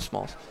 Miklo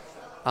Smalls.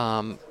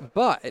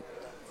 But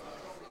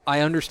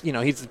I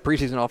understand, he's the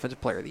preseason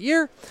offensive player of the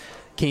year.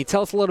 Can you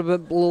tell us a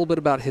little bit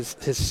about his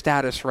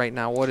status right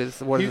now? What is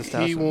the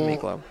status of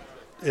Miklo?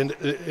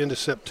 Into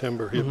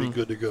September, he'll be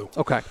good to go.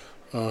 Okay.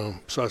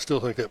 So I still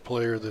think that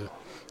player, the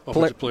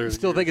offensive player,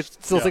 think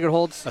it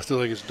holds. I still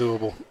think it's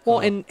doable. Well,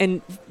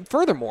 and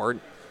furthermore,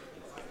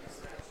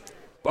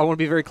 I want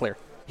to be very clear.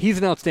 He's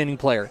an outstanding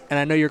player, and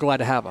I know you're glad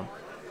to have him.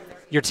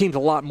 Your team's a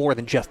lot more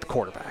than just the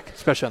quarterback,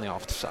 especially on the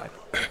offensive side.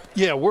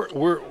 Yeah,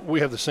 we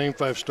have the same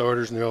 5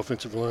 starters in the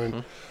offensive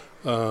line.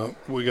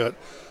 We got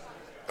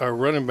our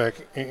running back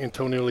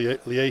Antonio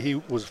Leahy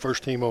was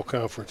first team all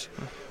conference.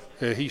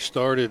 He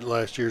started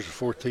last year as a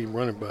 4th-team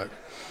running back.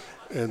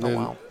 And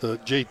then the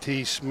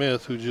J.T.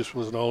 Smith, who just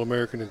was an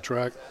All-American in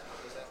track,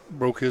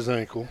 broke his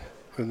ankle.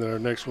 And then our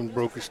next one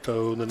broke his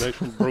toe. And the next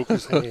one broke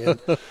his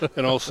hand.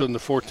 And all of a sudden the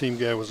 4th-team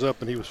guy was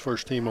up, and he was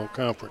first-team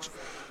all-conference.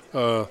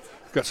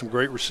 Got some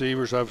great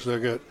receivers. Obviously, I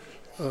got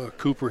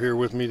Cooper here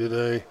with me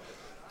today.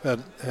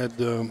 Got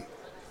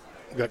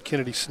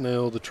Kennedy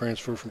Snell, the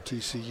transfer from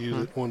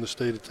TCU that won the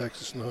state of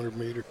Texas in the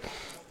 100-meter.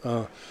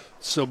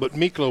 But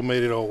Miklo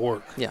made it all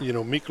work. Yeah.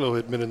 Miklo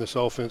had been in this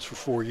offense for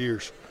 4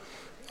 years.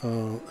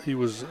 He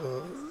was,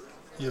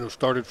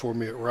 started for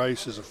me at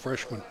Rice as a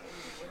freshman.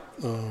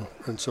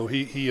 And so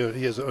he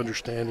has an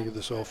understanding of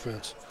this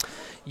offense.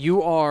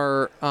 You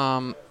are,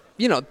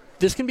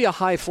 this can be a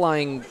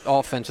high-flying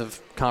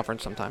offensive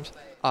conference sometimes.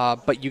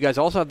 But you guys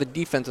also have the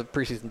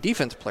preseason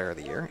defense player of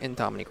the year in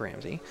Dominique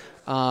Ramsey.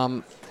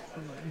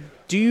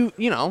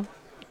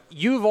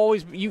 You've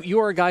always you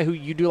are a guy who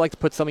you do like to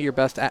put some of your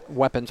best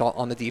weapons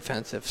on the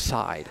defensive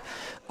side.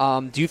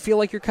 Do you feel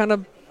like you're kind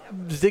of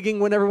zigging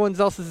when everyone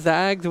else is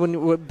zagged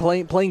when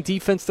playing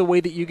defense the way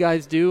that you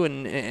guys do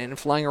and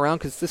flying around?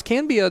 Because this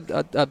can be a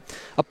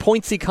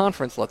pointsy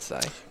conference, let's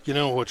say.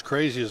 What's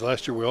crazy is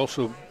last year we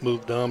also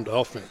moved Dom to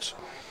offense.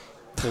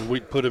 And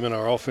we'd put him in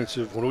our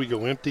offensive. When we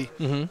go empty,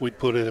 we'd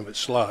put him at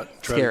slot,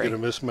 try to get a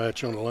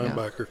mismatch on the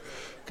linebacker.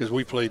 Because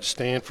we played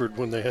Stanford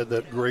when they had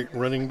that great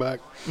running back,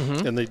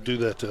 and they'd do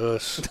that to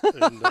us.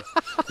 And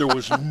there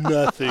was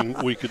nothing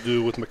we could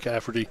do with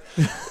McCafferty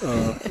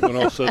when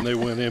all of a sudden they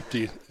went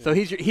empty. So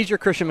he's your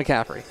Christian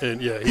McCaffrey.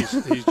 And yeah,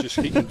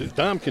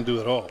 Dom can do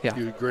it all. Yeah.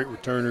 He's a great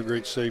returner,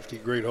 great safety,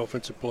 great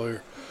offensive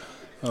player.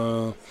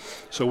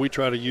 So we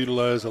try to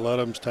utilize a lot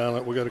of them's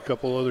talent. We got a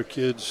couple other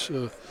kids.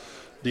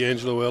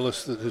 D'Angelo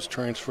Ellis that has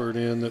transferred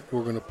in that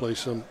we're going to play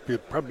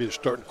probably a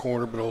starting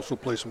corner, but also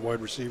play some wide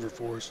receiver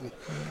for us. And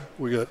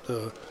we got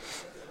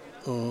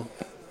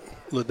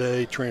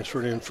Lede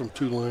transferred in from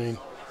Tulane,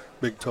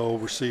 big, tall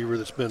receiver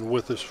that's been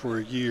with us for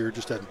a year,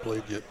 just hadn't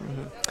played yet.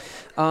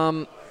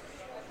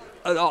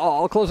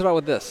 I'll close it out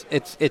with this.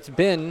 It's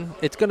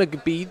going to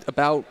be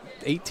about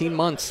 18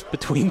 months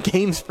between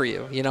games for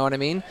you. You know what I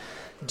mean?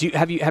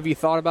 Have you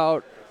thought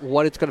about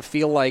what it's going to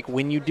feel like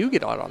when you do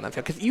get out on that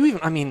field? Because you even,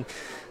 I mean,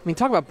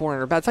 talk about born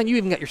under a bad sign. You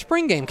even got your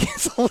spring game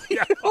canceled. You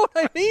know what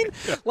I mean?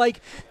 Yeah. Like,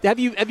 have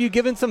you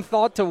given some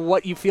thought to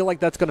what you feel like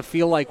that's going to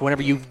feel like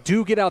whenever you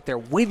do get out there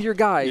with your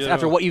guys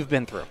after what you've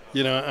been through?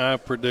 I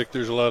predict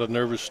there's a lot of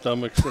nervous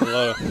stomachs and a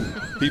lot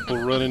of people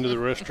run into the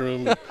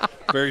restroom.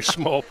 Very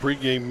small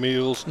pregame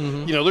meals.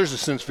 There's a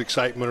sense of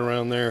excitement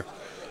around there.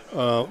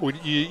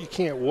 You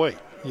can't wait.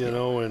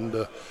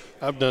 And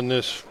I've done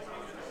this.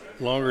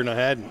 longer than I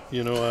hadn't.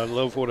 You know, I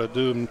love what I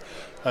do, and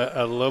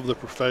I love the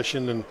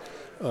profession, and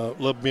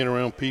love being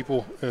around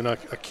people. And I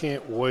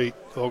can't wait.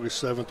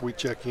 August 7th, we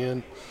check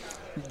in.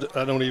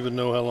 I don't even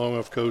know how long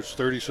I've coached,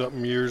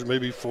 30-something years,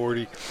 maybe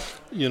 40,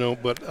 you know,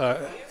 but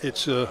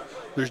it's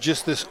there's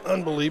just this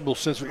unbelievable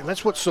sense of, and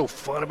that's what's so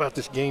fun about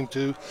this game,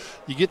 too.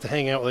 You get to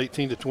hang out with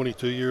 18 to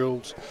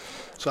 22-year-olds.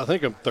 So I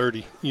think I'm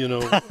 30, you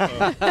know.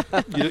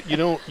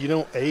 You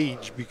don't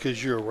age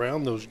because you're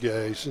around those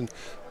guys. And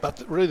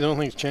really the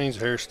only thing's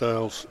changed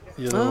hairstyles,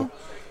 you know.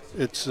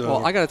 It's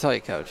well, I got to tell you,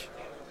 Coach,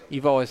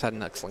 you've always had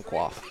an excellent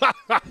coif.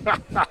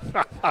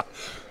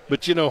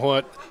 But you know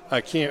what?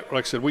 I can't,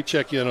 like I said, we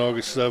check in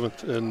August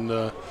 7th,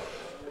 and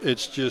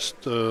it's just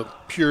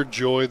pure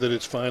joy that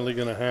it's finally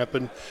going to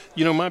happen.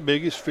 You know, my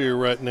biggest fear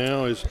right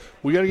now is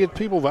we got to get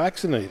people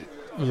vaccinated.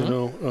 Mm-hmm. You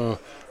know,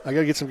 I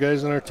got to get some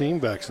guys on our team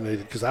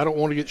vaccinated because I don't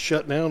want to get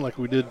shut down like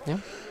we did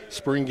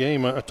spring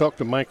game. I talked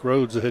to Mike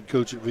Rhodes, the head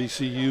coach at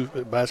VCU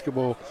at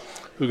basketball,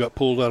 who got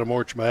pulled out of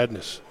March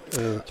Madness.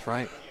 That's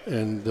right.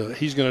 And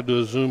he's going to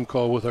do a Zoom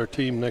call with our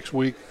team next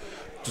week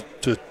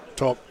to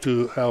talk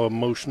to how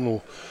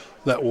emotional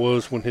that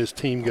was when his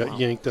team got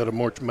yanked out of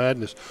March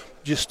Madness.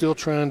 Just still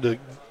trying to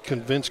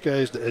convince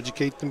guys to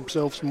educate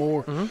themselves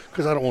more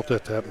because I don't want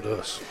that to happen to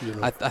us. You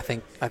know? I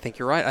think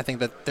you're right. I think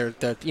that they're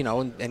you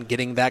know, and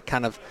getting that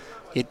kind of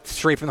it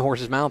straight from the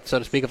horse's mouth, so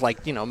to speak, of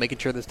like, you know, making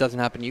sure this doesn't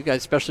happen to you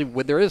guys, especially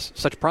when there is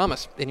such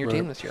promise in your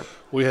team this year.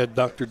 We had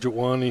Dr.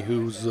 Jawani,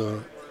 who's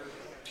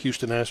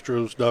Houston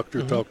Astros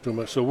doctor, talk to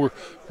him. So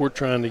we're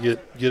trying to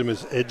get him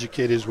as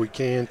educated as we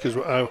can because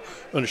I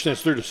understand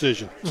it's their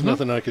decision. It's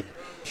nothing I could,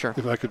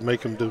 if I could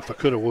make them do. If I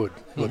could, I would.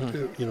 But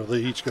you know, they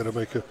each got to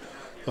make a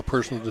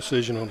personal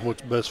decision on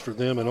what's best for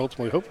them and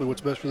ultimately, hopefully,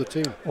 what's best for the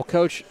team. Well,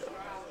 Coach,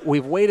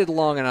 we've waited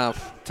long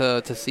enough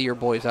to see your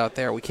boys out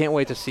there. We can't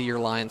wait to see your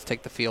Lions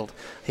take the field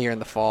here in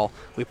the fall.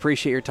 We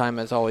appreciate your time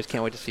as always.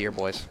 Can't wait to see your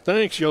boys.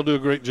 Thanks. Y'all do a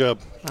great job.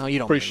 Oh, you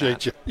don't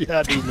appreciate you. Yeah,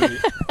 I do mean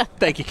it.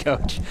 Thank you,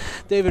 Coach.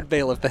 David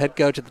Bailiff, the head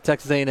coach of the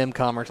Texas A&M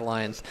Commerce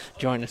Lions,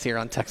 joined us here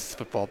on Texas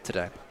Football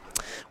Today.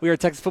 We are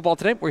Texas Football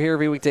Today. We're here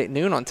every weekday at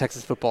noon on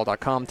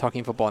TexasFootball.com,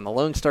 talking football in the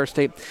Lone Star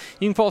State.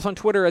 You can follow us on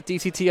Twitter at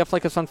DCTF,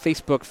 like us on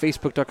Facebook,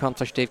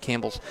 Facebook.com/Dave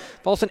Campbell's.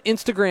 Follow us on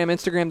Instagram,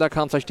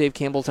 Instagram.com/Dave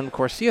Campbell's, and of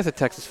course, see us at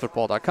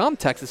TexasFootball.com.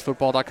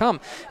 TexasFootball.com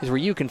is where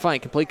you can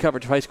find complete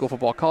coverage of high school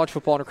football, college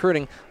football, and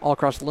recruiting all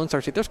across the Lone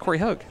Star State. There's Corey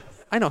Hogue.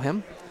 I know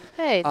him.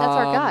 Hey, that's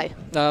our guy.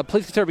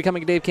 Please consider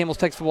becoming a Dave Campbell's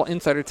Texas Football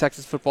Insider,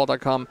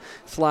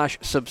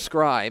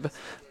 TexasFootball.com/subscribe.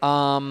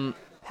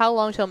 How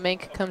long till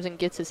Mink comes and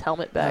gets his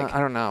helmet back? I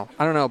don't know,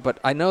 but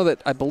I know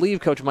that I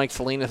believe Coach Mike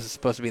Salinas is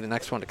supposed to be the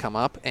next one to come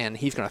up, and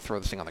he's going to throw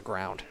this thing on the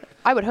ground.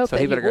 I would hope so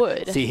that he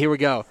would. See, here we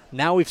go.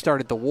 Now we've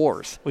started the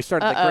wars. We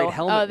started the great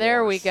helmet wars. Oh,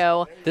 there we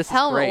go. This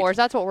helmet is great. wars,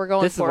 that's what we're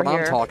going this for here. This is what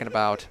here. I'm talking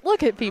about.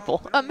 Look at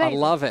people. Amazing. I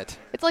love it.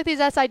 It's like these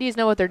SIDs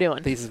know what they're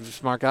doing. These are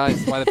smart guys.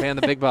 That's why they're paying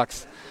the big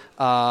bucks.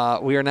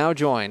 We are now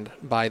joined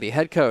by the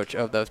head coach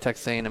of those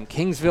Texas A&M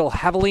Kingsville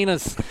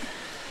Javelinas.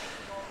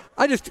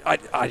 I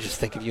just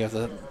think of you as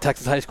a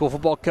Texas high school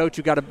football coach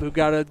who got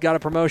a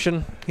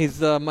promotion. He's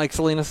Mike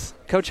Salinas.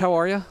 Coach, how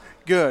are you?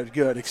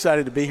 Good.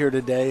 Excited to be here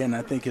today, and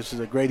I think this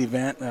is a great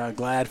event.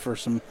 Glad for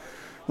some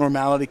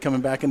normality coming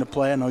back into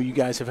play. I know you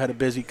guys have had a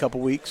busy couple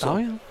weeks. So. Oh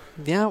yeah.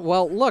 Yeah.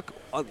 Well, look,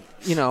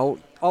 you know,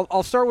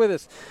 I'll start with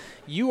this.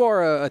 You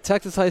are a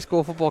Texas high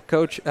school football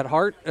coach at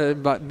heart,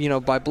 but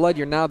by blood.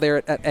 You're now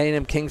there at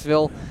A&M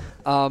Kingsville.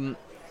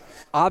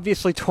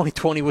 Obviously,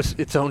 2020 was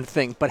its own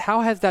thing, but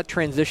how has that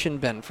transition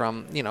been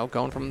from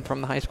going from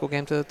the high school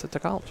game to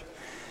college?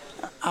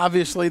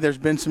 Obviously, there's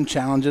been some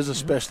challenges,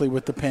 especially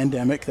with the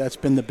pandemic. That's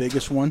been the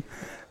biggest one.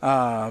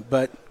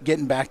 But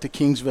getting back to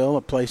Kingsville,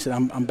 a place that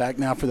I'm back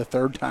now for the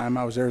third time.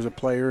 I was there as a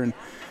player and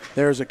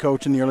there as a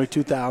coach in the early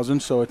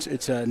 2000s, so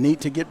it's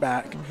neat to get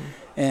back.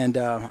 And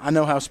I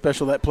know how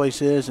special that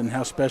place is and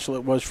how special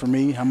it was for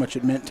me, how much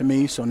it meant to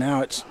me. So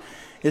now it's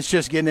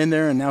just getting in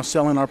there and now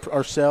selling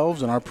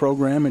ourselves and our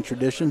program and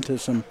tradition to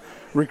some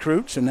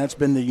recruits, and that's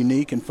been the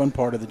unique and fun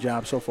part of the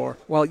job so far.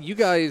 Well, you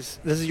guys,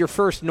 this is your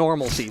first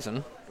normal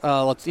season.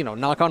 Let's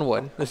knock on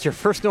wood. This is your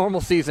first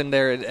normal season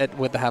there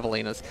with the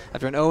Javelinas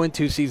after an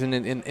 0-2 season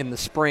in the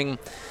spring.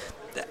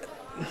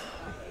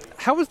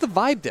 How is the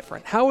vibe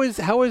different? How is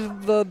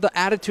the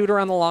attitude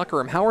around the locker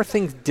room? How are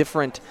things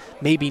different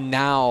maybe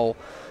now?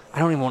 I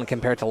don't even want to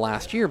compare it to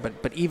last year, but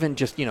even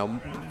just,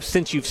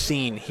 since you've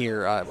seen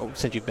here,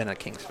 since you've been at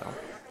Kingsville.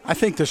 I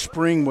think the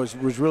spring was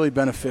really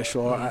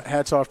beneficial.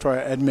 Hats off to our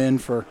admin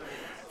for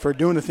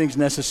doing the things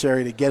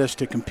necessary to get us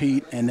to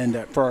compete and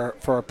then for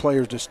our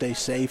players to stay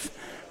safe.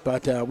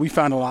 But we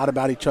found a lot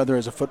about each other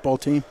as a football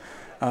team.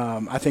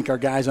 I think our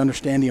guys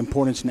understand the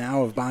importance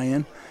now of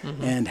buy-in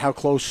and how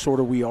close sort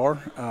of we are.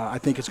 I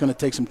think it's going to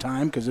take some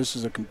time because this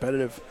is a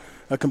competitive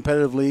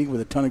league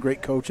with a ton of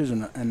great coaches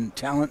and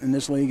talent in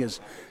this league has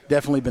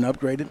definitely been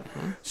upgraded.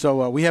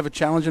 So we have a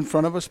challenge in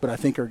front of us, but I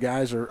think our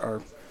guys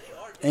are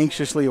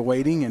anxiously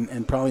awaiting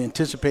and probably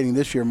anticipating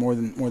this year more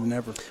than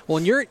ever. Well,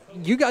 and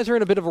you guys are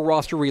in a bit of a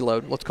roster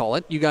reload, let's call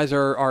it. You guys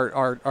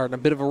are in a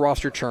bit of a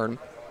roster churn.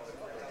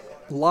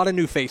 A lot of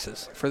new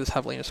faces for this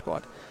Javelina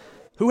squad.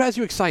 Who has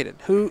you excited?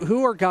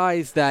 Who are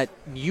guys that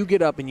you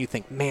get up and you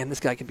think, man, this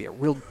guy can be a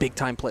real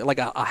big-time player, like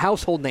a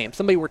household name,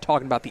 somebody we're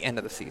talking about the end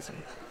of the season?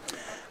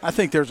 I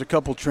think there's a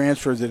couple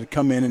transfers that had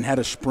come in and had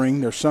a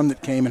spring. There's some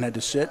that came and had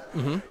to sit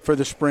for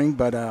the spring.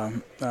 But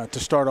to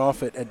start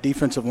off at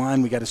defensive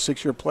line, we got a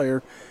 6-year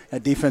player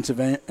at defensive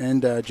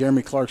end,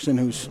 Jeremy Clarkson,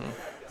 who's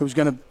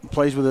going to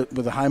plays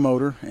with a high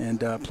motor and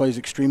plays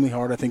extremely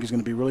hard. I think is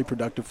going to be really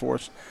productive for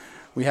us.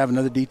 We have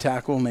another D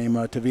tackle named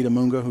Tavita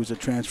Munga, who's a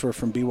transfer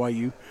from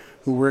BYU,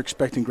 who we're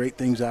expecting great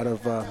things out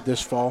of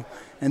this fall.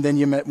 And then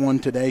you met one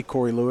today,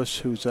 Corey Lewis,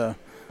 who's a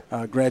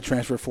grad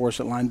transfer for us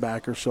at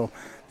linebacker. So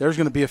there's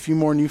going to be a few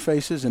more new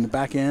faces in the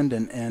back end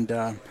and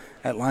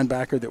at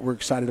linebacker that we're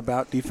excited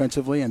about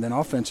defensively. And then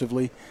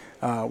offensively,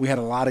 we had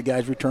a lot of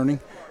guys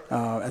returning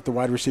at the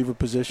wide receiver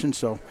position.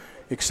 So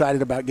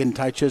excited about getting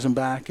Ty Chisholm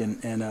back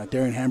and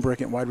Darian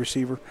Hambrick at wide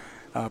receiver,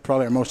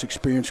 probably our most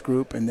experienced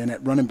group. And then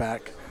at running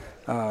back,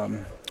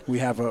 we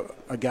have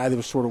a guy that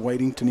was sort of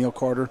waiting, Tennille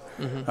Carter,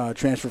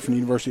 transfer from the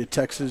University of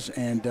Texas,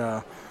 and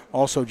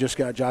also just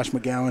got Josh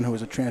McGowan, who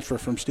was a transfer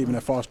from Stephen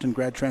F. Austin,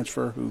 grad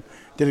transfer, who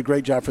did a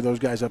great job for those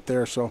guys up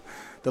there. So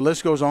the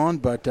list goes on,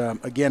 but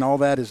again, all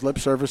that is lip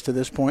service to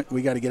this point.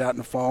 We got to get out in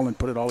the fall and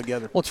put it all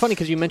together. Well, it's funny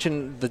because you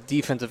mentioned the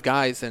defensive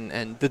guys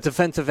and the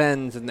defensive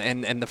ends and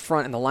the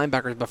front and the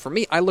linebackers, but for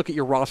me, I look at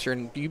your roster,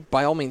 and you,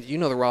 by all means, you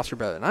know the roster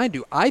better than I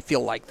do. I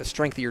feel like the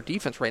strength of your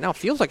defense right now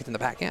feels like it's in the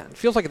back end. It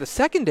feels like at the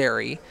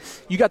secondary,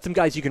 you got some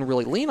guys you can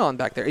really lean on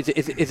back there. Is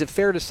it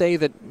fair to say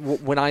that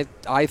when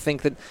I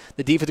think that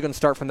the defense is going to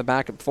start from the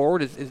back and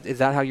forward, is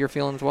that how you're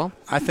feeling as well?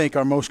 I think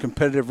our most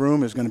competitive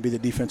room is going to be the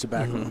defensive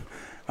back room.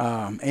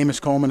 Amos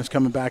Coleman is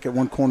coming back at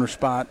one corner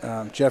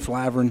spot. Jeff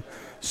Laverne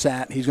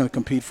sat. He's going to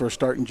compete for a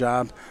starting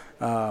job.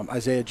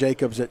 Isaiah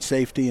Jacobs at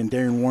safety and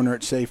Darren Warner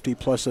at safety,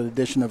 plus an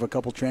addition of a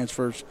couple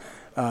transfers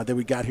that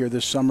we got here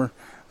this summer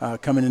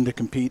coming in to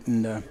compete.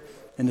 And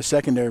in the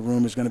secondary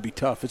room is going to be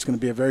tough. It's going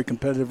to be a very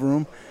competitive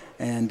room,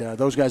 and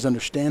those guys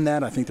understand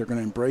that. I think they're going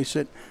to embrace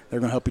it. They're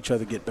going to help each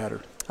other get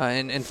better.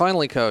 And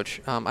finally, Coach,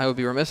 I would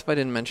be remiss if I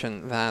didn't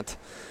mention that,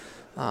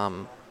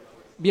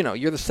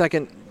 you're the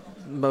second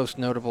most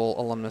notable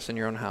alumnus in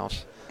your own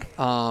house,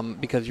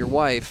 because your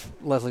wife,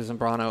 Leslie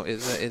Zambrano,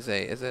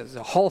 is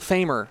a Hall of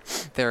Famer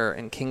there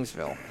in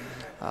Kingsville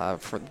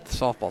for the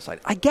softball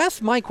side. I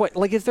guess my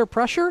question, is there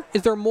pressure?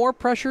 Is there more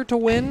pressure to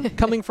win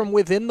coming from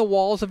within the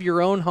walls of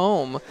your own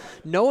home,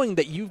 knowing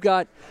that you've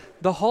got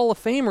the Hall of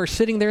Famer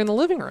sitting there in the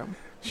living room?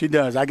 She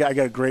does. I got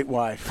a great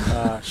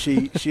wife.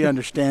 She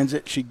understands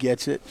it. She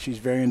gets it. She's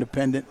very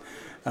independent.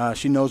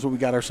 She knows what we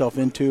got ourselves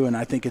into, and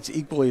I think it's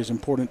equally as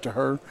important to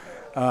her,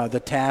 the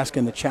task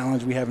and the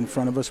challenge we have in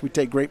front of us. We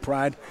take great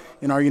pride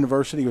in our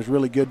university. It was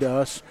really good to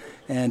us,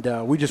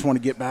 and we just want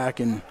to get back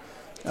and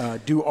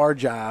do our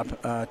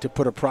job to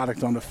put a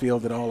product on the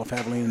field that all of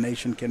Javelina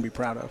Nation can be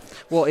proud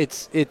of. Well,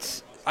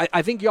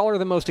 I think y'all are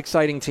the most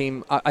exciting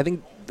team. I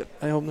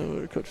hope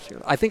no coaches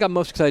here. I think I'm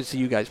most excited to see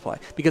you guys play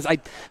because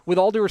with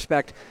all due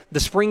respect, the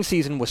spring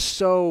season was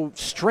so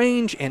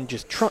strange and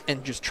just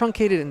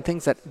truncated and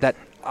things that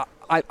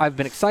I've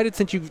been excited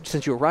since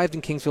you arrived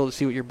in Kingsville to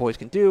see what your boys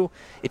can do.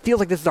 It feels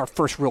like this is our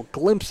first real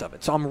glimpse of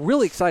it. So I'm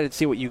really excited to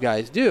see what you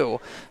guys do,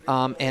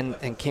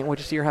 and can't wait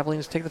to see your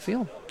Javelinas take the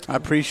field. I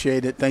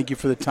appreciate it. Thank you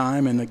for the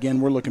time. And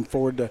again, we're looking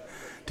forward to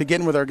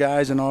getting with our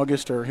guys in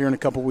August or here in a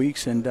couple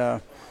weeks,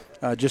 and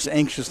just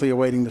anxiously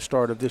awaiting the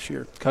start of this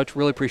year. Coach,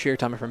 really appreciate your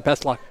time, my friend.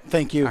 Best luck.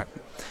 Thank you. Right.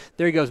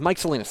 There he goes, Mike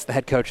Salinas, the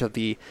head coach of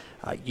the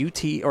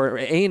UT or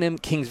A&M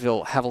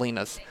Kingsville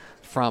Javelinas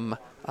from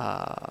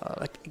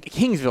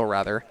Kingsville,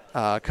 rather.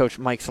 Coach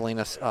Mike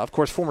Salinas, of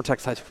course, former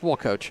Texas high school football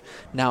coach,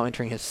 now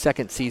entering his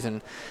second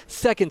season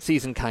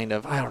kind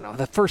of. I don't know.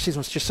 The first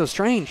season was just so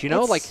strange,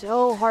 It's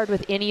so hard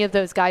with any of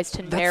those guys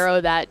to narrow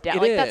that down.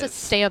 That's a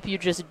stamp you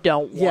just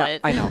don't want. Yeah,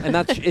 I know, and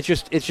it's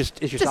just it's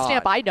a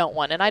stamp I don't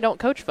want, and I don't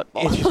coach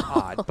football. It's just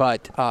odd,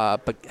 but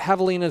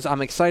Javelinas,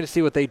 I'm excited to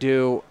see what they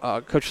do.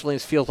 Coach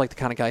Salinas feels like the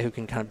kind of guy who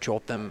can kind of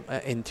jolt them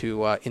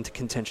into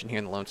contention here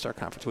in the Lone Star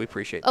Conference. We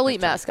appreciate elite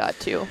mascot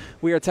too.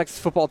 We are Texas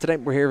Football Today.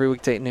 We're here every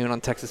weekday at noon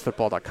on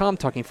TexasFootball.com,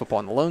 talking football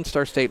in the Lone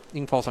Star State. You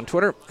can follow us on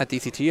Twitter at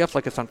DCTF,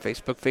 like us on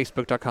Facebook,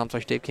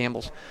 Facebook.com/Dave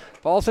Campbell's.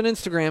 Follow us on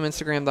Instagram,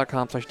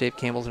 Instagram.com/Dave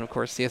Campbell's, and of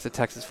course, see us at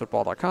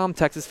TexasFootball.com,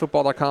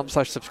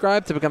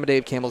 TexasFootball.com/subscribe to become a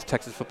Dave Campbell's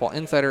Texas Football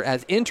Insider.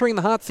 As entering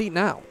the hot seat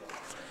now,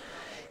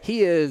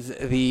 he is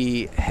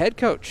the head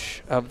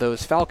coach of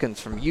those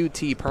Falcons from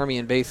UT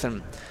Permian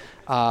Basin,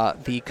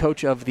 the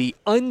coach of the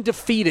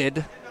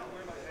undefeated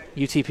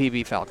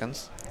UTPB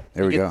Falcons.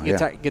 There we go.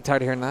 Get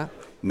tired of hearing that?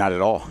 Not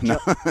at all. No.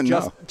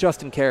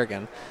 Justin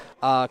Kerrigan.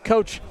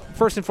 Coach,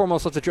 first and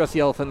foremost, let's address the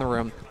elephant in the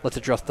room. Let's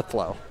address the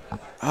flow.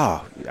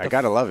 Oh, I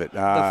got to love it.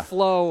 The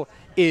flow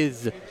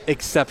is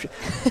exceptional.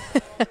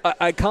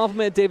 I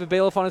compliment David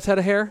Bailiff on his head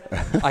of hair.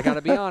 I got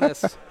to be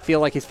honest. Feel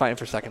like he's fighting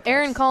for second place.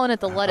 Aaron calling it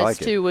the lettuce,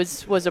 too,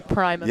 was a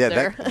prime up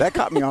there. Yeah, that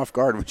caught me off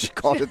guard when she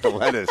called it the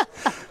lettuce.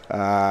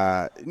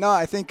 No,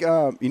 I think,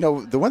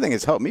 the one thing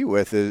it's helped me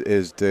with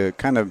is to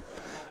kind of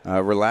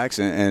relax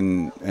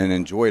and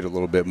enjoy it a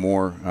little bit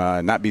more,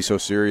 not be so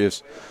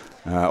serious.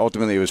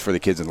 Ultimately, it was for the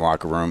kids in the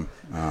locker room.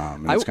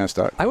 And it's kind of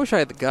stuck. I wish I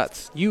had the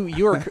guts.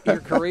 You're a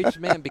courageous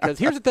man, because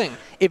here's the thing.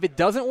 If it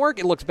doesn't work,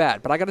 it looks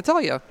bad. But I got to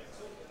tell you,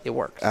 it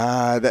works.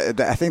 I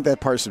think that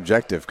part's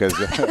subjective, because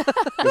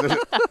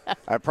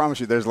I promise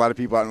you there's a lot of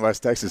people out in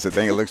West Texas that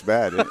think it looks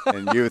bad.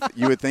 And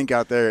you would think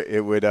out there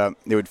it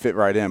would fit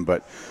right in.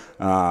 But,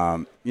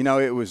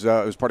 it was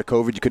part of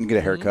COVID. You couldn't get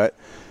a haircut.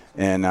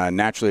 And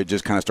naturally, it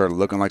just kind of started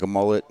looking like a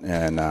mullet.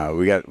 And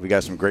we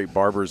got some great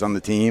barbers on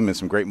the team and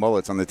some great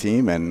mullets on the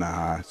team. And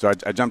so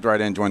I jumped right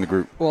in, joined the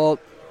group. Well,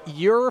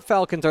 your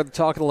Falcons are the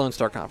talk of the Lone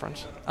Star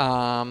Conference.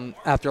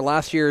 After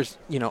last year's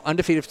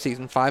undefeated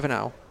season,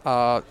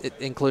 5-0,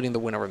 including the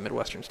win over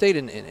Midwestern State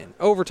in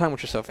overtime,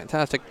 which was so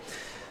fantastic.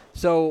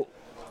 So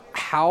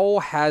how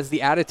has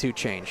the attitude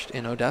changed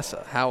in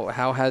Odessa?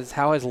 How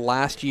has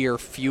last year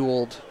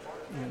fueled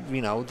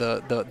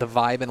the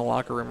vibe in the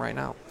locker room right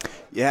now?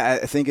 Yeah,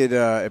 I think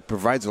it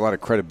provides a lot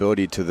of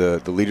credibility to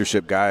the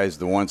leadership guys,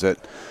 the ones that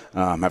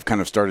have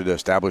kind of started to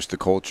establish the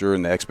culture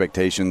and the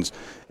expectations,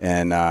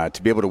 and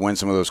to be able to win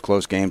some of those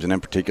close games, and in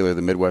particular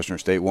the Midwestern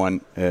State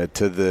one,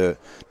 to the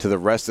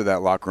rest of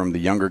that locker room, the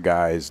younger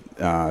guys,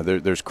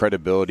 there's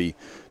credibility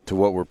to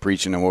what we're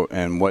preaching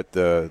and what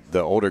the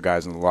older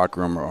guys in the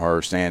locker room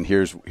are saying.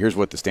 Here's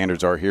what the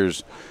standards are.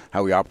 Here's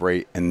how we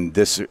operate, and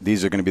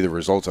these are going to be the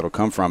results that'll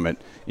come from it.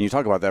 And you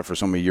talk about that for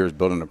so many years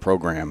building a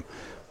program.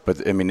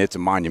 But, I mean, it's a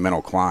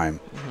monumental climb.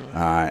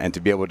 And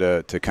to be able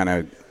to kind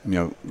of,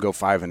 go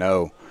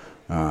 5-0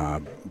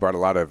 brought a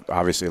lot of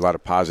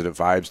positive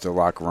vibes to the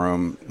locker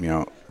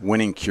room.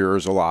 Winning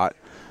cures a lot.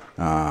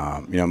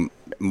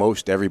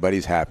 Most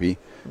everybody's happy.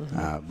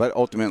 But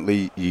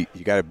ultimately, you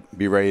got to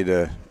be ready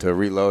to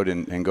reload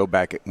and go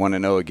back at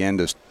 1-0 again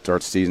to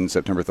start the season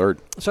September 3rd.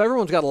 So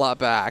everyone's got a lot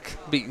back,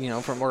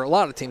 or a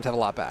lot of teams have a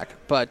lot back.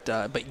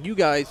 But you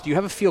guys, do you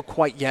have a feel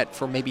quite yet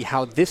for maybe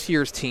how this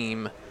year's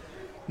team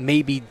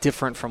may be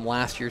different from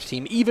last year's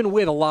team, even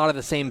with a lot of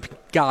the same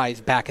guys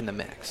back in the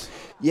mix?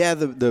 Yeah,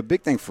 the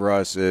big thing for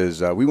us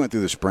is we went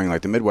through the spring,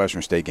 like the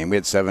Midwestern State game. We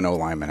had 7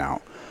 linemen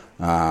out.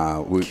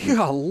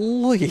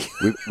 Golly.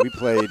 We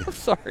played.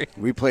 Sorry.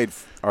 We played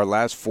our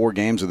last 4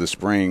 games of the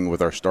spring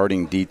with our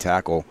starting D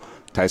tackle.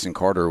 Tyson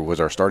Carter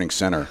was our starting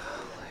center.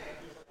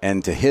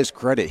 And to his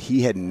credit,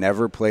 he had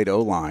never played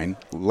O-line,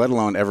 let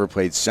alone ever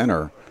played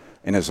center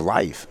in his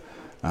life.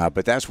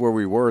 But that's where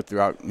we were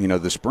throughout,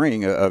 the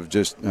spring of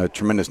just a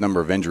tremendous number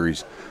of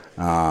injuries.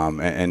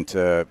 And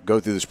to go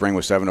through the spring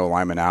with 7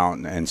 linemen out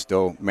and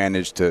still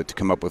manage to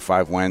come up with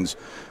 5 wins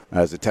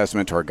as a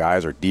testament to our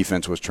guys. Our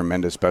defense was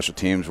tremendous. Special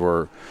teams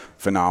were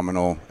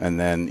phenomenal. And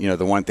then,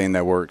 the one thing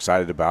that we're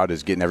excited about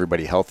is getting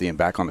everybody healthy and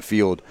back on the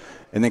field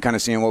and then kind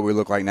of seeing what we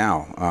look like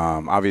now.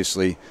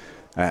 Obviously,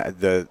 I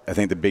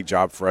think the big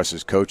job for us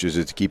as coaches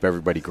is to keep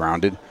everybody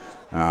grounded.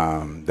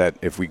 That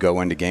if we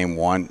go into game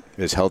 1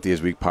 as healthy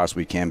as we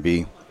possibly can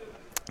be,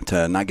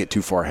 to not get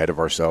too far ahead of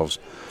ourselves,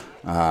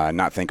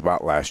 not think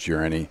about last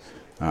year any,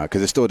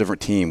 because it's still a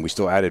different team. We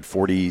still added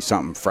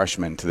 40-something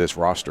freshmen to this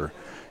roster.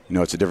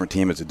 It's a different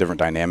team, it's a different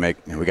dynamic,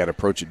 and we got to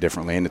approach it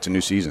differently, and it's a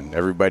new season.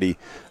 Everybody,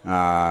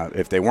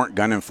 if they weren't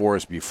gunning for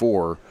us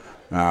before,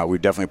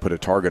 we've definitely put a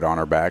target on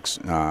our backs,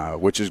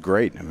 which is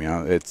great. I mean,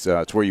 it's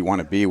where you want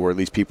to be, where at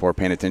least people are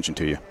paying attention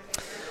to you.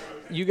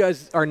 You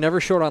guys are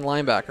never short on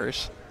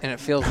linebackers, and it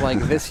feels like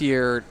this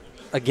year,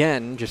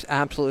 again, just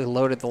absolutely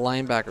loaded the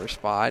linebacker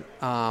spot.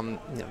 John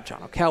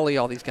O'Kelly,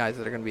 all these guys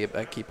that are going to be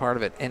a key part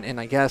of it. And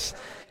I guess,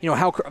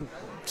 how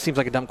seems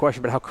like a dumb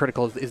question, but how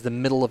critical is the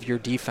middle of your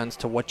defense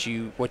to what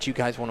you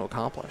guys want to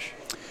accomplish?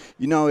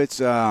 It's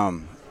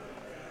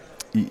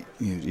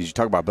you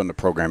talk about building a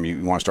program,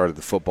 you want to start at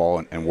the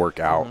football and work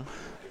out.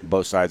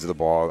 Both sides of the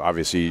ball.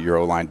 Obviously, your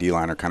O-line,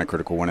 D-line are kind of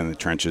critical when in the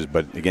trenches.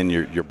 But, again,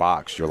 your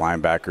box, your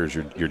linebackers,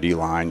 your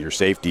D-line, your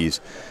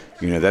safeties,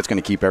 that's going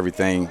to keep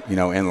everything,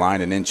 in line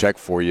and in check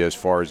for you as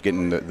far as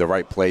getting the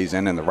right plays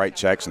in and the right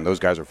checks. And those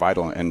guys are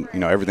vital in,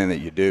 everything that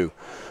you do.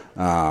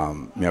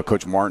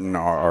 Coach Martin,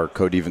 our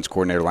co-defense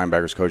coordinator,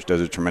 linebackers coach,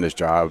 does a tremendous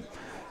job.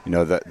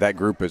 That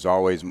group is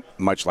always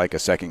much like a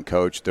second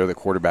coach. They're the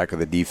quarterback of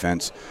the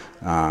defense.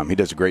 He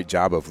does a great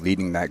job of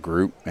leading that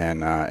group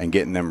and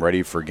getting them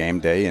ready for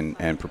game day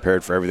and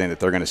prepared for everything that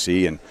they're going to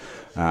see. And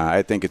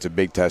I think it's a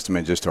big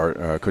testament just to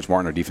our Coach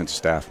Martin, our defensive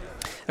staff.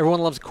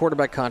 Everyone loves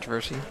quarterback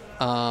controversy.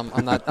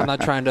 I'm not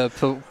trying to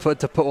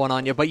put one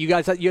on you, but you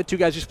had 2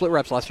 guys who split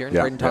reps last year,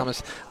 Braden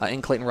Thomas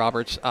and Clayton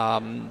Roberts.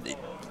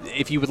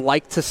 If you would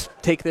like to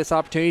take this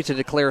opportunity to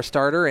declare a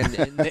starter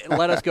and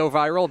let us go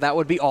viral, that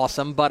would be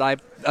awesome. But I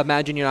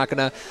imagine you're not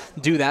going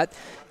to do that.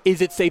 Is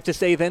it safe to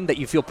say then that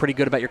you feel pretty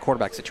good about your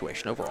quarterback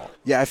situation overall?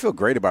 Yeah, I feel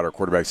great about our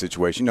quarterback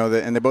situation.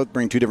 And they both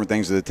bring 2 different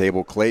things to the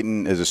table.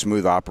 Clayton is a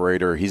smooth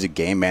operator. He's a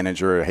game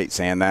manager. I hate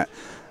saying that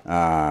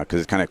because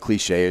it's kind of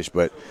cliche-ish,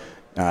 but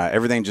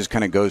everything just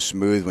kind of goes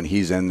smooth when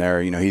he's in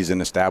there. He's an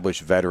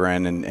established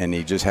veteran, and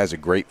he just has a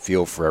great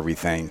feel for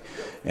everything.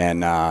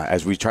 And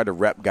as we try to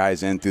rep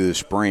guys in through the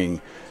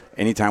spring,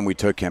 anytime we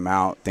took him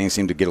out, things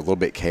seemed to get a little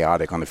bit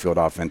chaotic on the field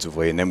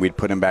offensively, and then we'd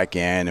put him back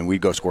in, and we'd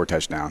go score a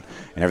touchdown,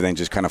 and everything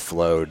just kind of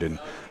flowed. And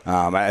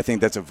I think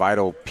that's a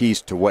vital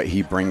piece to what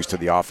he brings to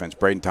the offense.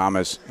 Braden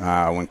Thomas,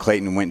 when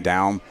Clayton went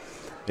down,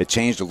 it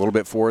changed a little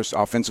bit for us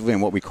offensively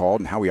and what we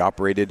called and how we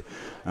operated.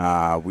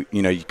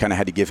 You kind of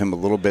had to give him a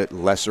little bit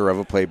lesser of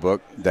a playbook,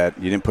 that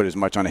you didn't put as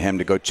much on him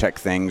to go check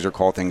things or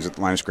call things at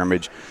the line of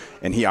scrimmage,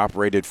 and he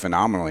operated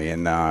phenomenally.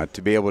 And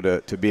to be able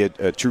to be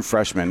a true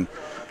freshman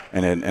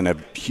and a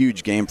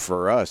huge game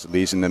for us, at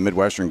least in the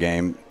Midwestern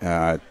game,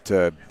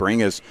 to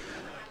bring us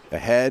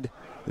ahead,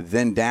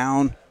 then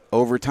down,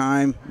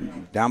 overtime,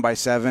 down by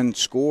 7,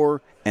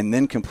 score, and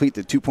then complete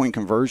the 2-point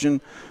conversion.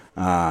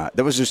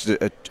 That was just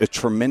a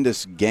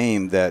tremendous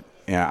game that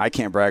I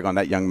can't brag on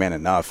that young man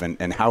enough,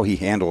 and how he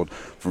handled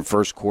from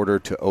first quarter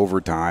to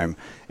overtime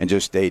and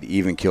just stayed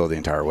even keel the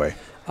entire way.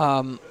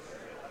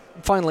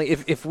 Finally,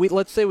 if we,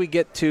 let's say we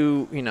get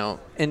to,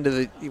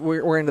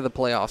 we're into the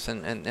playoffs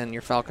and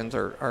your Falcons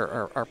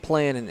are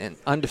playing and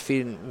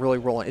undefeated and really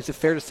rolling, is it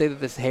fair to say that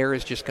this hair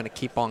is just going to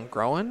keep on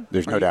growing?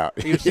 There's no doubt.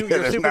 You're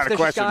a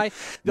superstitious guy?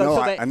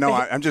 No,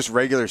 I'm just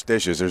regular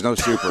stitches. There's no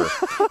super.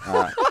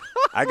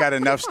 I got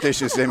enough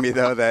stitches in me,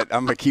 though, that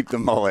I'm going to keep the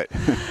mullet.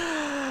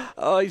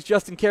 Oh, he's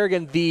Justin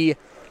Kerrigan, the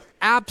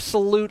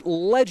absolute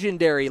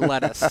legendary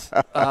lettuce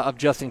of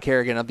Justin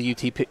Kerrigan of the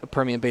UT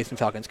Permian Basin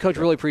Falcons. Coach,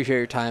 really appreciate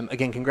your time.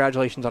 Again,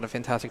 congratulations on a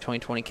fantastic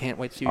 2020. Can't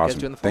wait to see you guys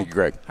doing the fall. Thank you,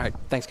 Greg. All right,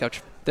 thanks,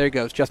 Coach. There he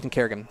goes, Justin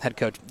Kerrigan, head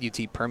coach,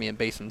 UT Permian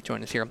Basin,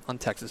 join us here on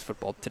Texas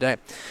Football Today.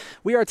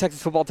 We are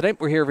Texas Football Today.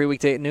 We're here every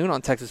weekday at noon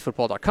on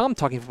TexasFootball.com,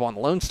 talking football in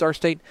the Lone Star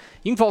State.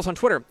 You can follow us on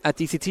Twitter at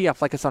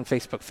DCTF, like us on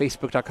Facebook,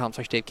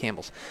 Facebook.com/Dave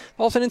Campbells.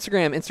 Follow us on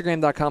Instagram,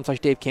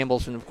 Instagram.com/Dave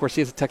Campbells, and of course,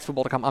 see us at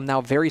TexasFootball.com. I'm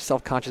now very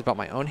self-conscious about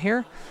my own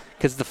hair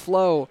because the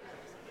flow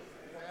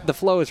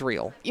is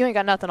real. You ain't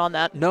got nothing on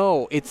that.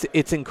 No,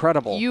 it's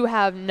incredible. You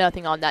have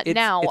nothing on that.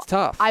 It's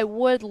tough. I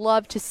would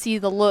love to see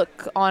the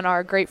look on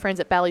our great friends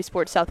at Bally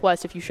Sports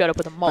Southwest if you showed up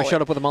with a mullet. I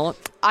showed up with a mullet?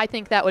 I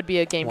think that would be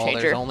a game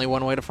changer. There's only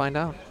one way to find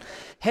out.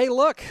 Hey,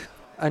 look,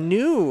 a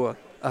new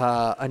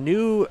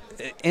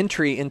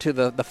entry into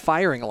the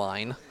firing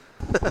line.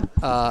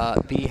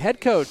 The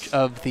head coach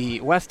of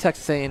the West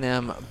Texas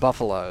A&M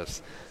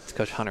Buffaloes.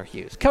 Coach Hunter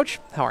Hughes. Coach,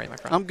 how are you, my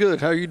friend? I'm good.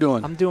 How are you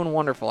doing? I'm doing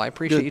wonderful. I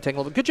appreciate you taking a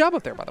little bit. Good job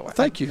up there, by the way.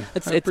 Thank you.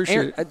 I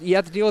appreciate it. You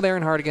have to deal with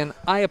Aaron Hardigan.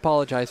 I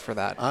apologize for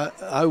that.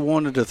 I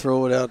wanted to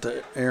throw it out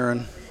to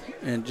Aaron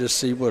and just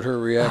see what her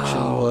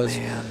reaction was,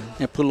 man.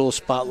 And put a little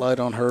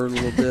spotlight on her a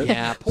little bit.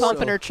 Yeah,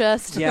 pumping her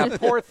chest. Yeah,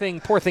 poor thing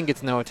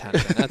gets no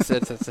attention. That's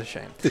a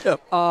shame.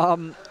 Yep.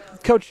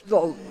 Coach,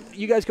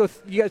 you guys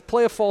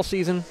play a fall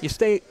season. You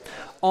stay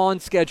on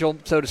schedule,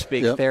 so to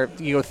speak. Yep. There,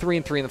 you go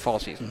 3-3 in the fall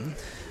season. Mm-hmm.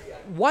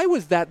 Why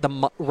was that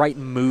the right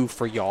move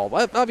for y'all?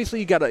 Obviously,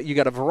 you got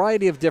a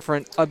variety of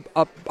different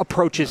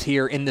approaches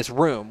here in this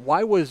room.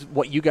 Why was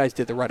what you guys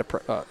did the right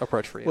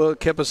approach for you? Well, it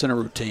kept us in a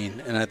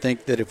routine, and I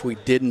think that if we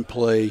didn't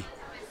play,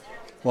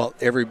 well,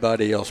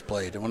 everybody else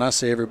played. And when I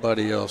say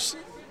everybody else,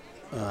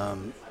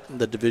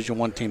 the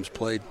Division I teams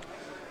played,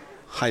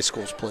 high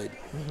schools played.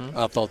 Mm-hmm.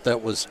 I thought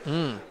that was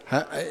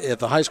if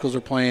the high schools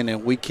are playing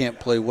and we can't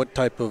play, what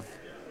type of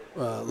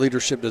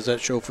leadership does that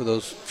show for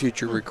those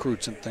future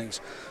recruits and things?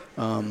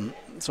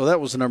 So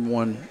that was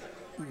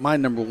my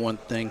number one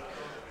thing.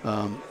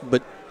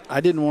 But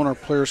I didn't want our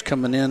players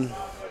coming in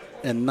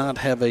and not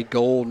have a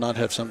goal, not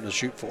have something to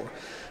shoot for.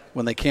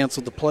 When they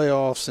canceled the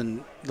playoffs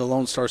and the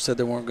Lone Star said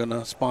they weren't going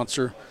to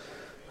sponsor,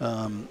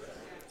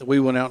 we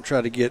went out and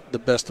tried to get the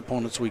best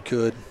opponents we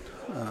could.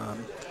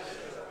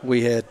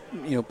 We had,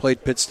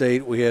 played Pitt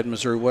State. We had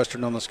Missouri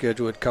Western on the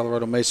schedule. We had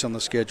Colorado Mesa on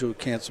the schedule.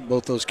 Canceled.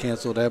 Both those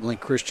canceled. Abilene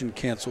Christian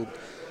canceled.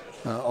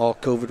 All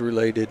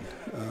COVID-related.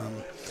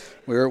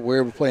 We were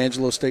able to play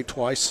Angelo State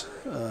twice,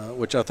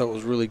 which I thought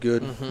was really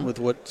good with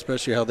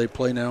especially how they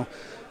play now.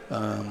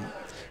 And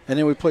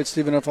then we played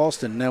Stephen F.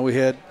 Austin. Now we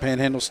had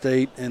Panhandle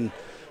State and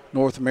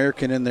North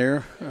American in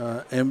there.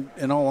 And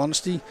in all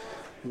honesty,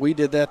 we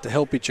did that to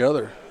help each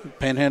other.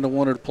 Panhandle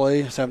wanted to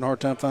play. Was having a hard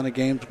time finding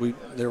games.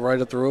 They're right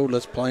up the road.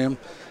 Let's play them.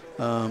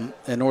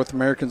 And North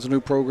American's a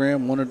new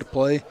program, wanted to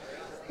play.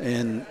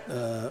 And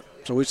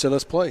so we said,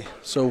 let's play.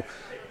 So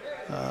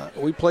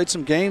we played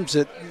some games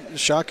that,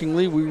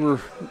 shockingly,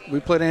 we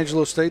played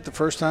Angelo State the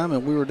first time,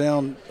 and we were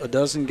down a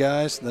dozen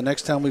guys. The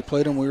next time we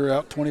played them, we were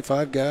out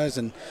 25 guys.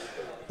 And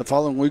the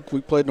following week,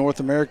 we played North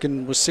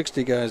American with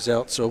 60 guys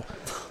out. So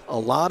a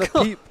lot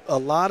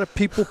of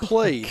people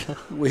played.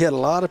 We had a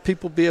lot of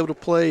people be able to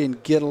play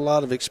and get a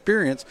lot of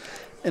experience.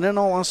 And in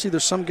all honesty,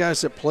 there's some guys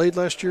that played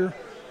last year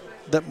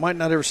that might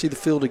not ever see the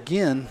field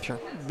again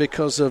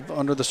because of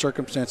under the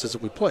circumstances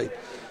that we played.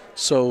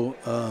 So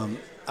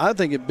I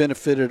think it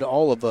benefited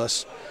all of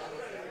us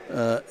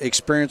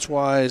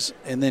experience-wise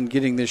and then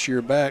getting this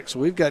year back. So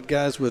we've got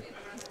guys with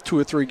 2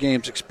 or 3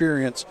 games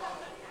experience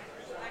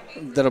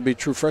that'll be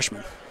true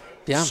freshmen.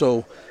 Yeah.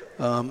 So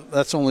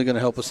that's only going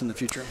to help us in the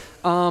future.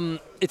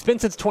 It's been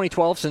since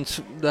 2012 since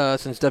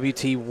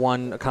WT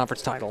won a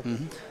conference title.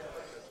 Mm-hmm.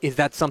 Is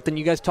that something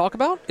you guys talk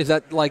about? Is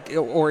that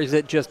or is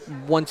it just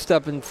one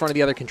step in front of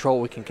the other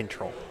control we can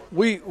control?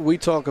 We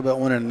talk about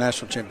winning a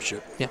national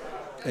championship. Yeah.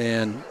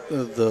 And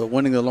the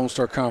winning the Lone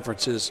Star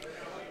Conference is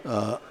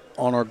on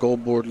our goal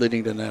board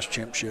leading to a national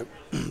championship.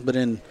 But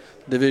in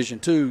Division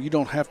II, you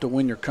don't have to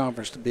win your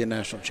conference to be a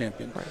national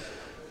champion. Right.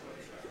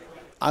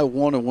 I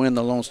want to win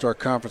the Lone Star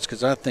Conference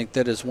because I think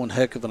that is one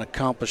heck of an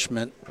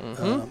accomplishment.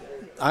 Mm-hmm.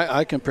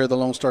 I compare the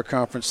Lone Star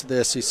Conference to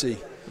the SEC.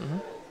 Mm-hmm.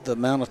 The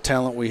amount of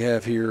talent we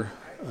have here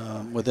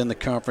within the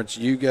conference,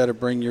 you got to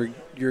bring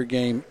your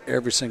game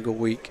every single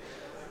week.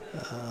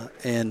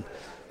 And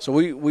so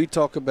we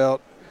talk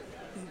about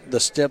the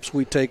steps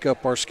we take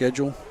up our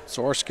schedule.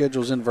 So our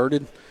schedule is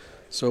inverted.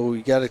 So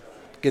you got to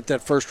get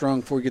that first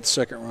rung before you get the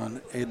second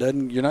run.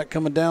 You're not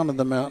coming down to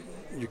the mountain.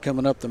 You're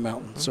coming up the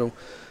mountain. So,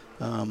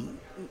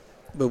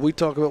 but we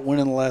talk about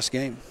winning the last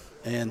game.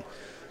 And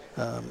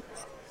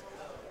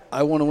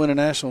I want to win a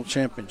national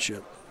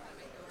championship.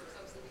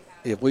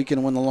 If we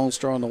can win the Lone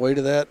Star on the way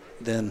to that,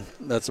 then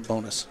that's a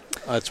bonus.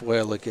 That's the way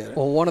I look at it.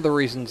 Well, one of the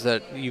reasons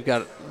that you've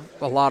got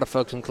a lot of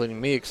folks,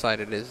 including me,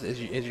 excited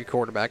is your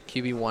quarterback,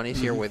 QB1. He's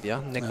here with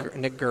you,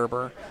 Nick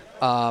Gerber.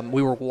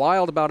 We were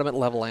wild about him at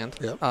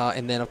Levelland. Yep.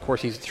 And then, of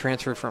course, he's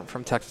transferred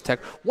from Texas Tech.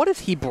 What has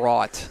he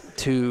brought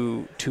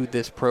to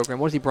this program?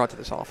 What has he brought to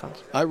this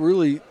offense? I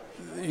really,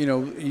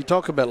 you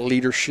talk about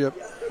leadership,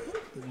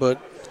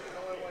 but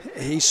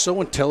he's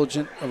so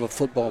intelligent of a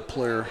football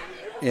player.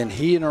 And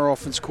he and our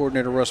offense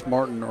coordinator, Russ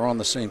Martin, are on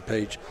the same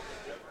page.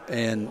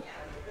 And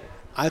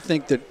I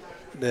think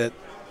that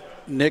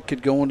Nick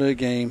could go into a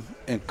game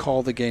and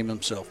call the game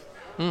himself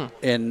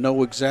and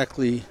know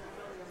exactly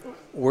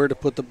where to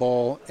put the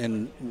ball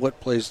and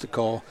what plays to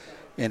call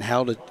and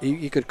how to –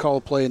 he could call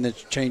a play and then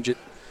change it.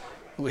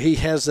 He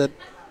has that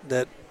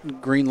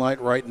green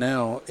light right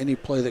now. Any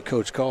play that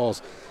coach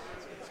calls,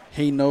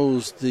 he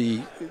knows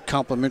the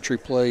complementary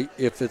play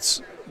if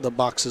it's the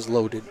box is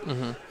loaded.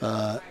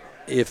 Mm-hmm.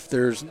 If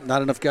there's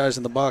not enough guys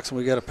in the box and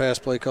we got a pass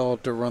play call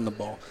to run the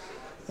ball.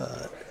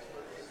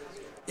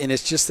 And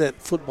it's just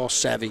that football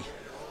savvy.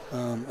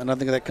 And I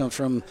think that comes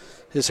from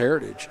his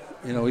heritage.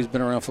 He's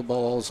been around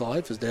football all his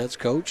life. His dad's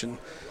coach. And,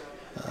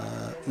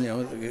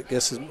 I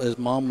guess his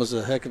mom was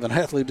a heck of an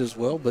athlete as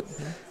well. But,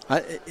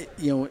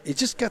 it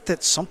just got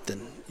that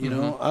something.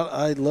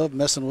 I love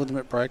messing with him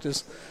at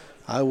practice.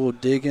 I will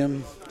dig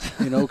him,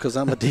 because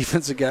I'm a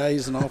defensive guy.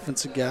 He's an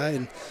offensive guy.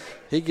 And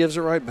he gives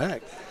it right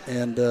back.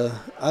 And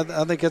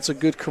I think that's a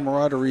good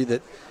camaraderie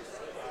that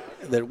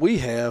we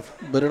have,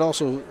 but it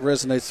also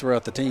resonates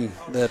throughout the team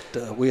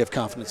that we have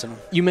confidence in him.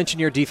 You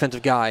mentioned you're a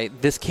defensive guy.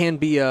 This can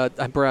be I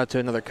brought out to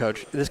another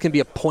coach. This can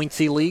be a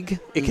pointsy league.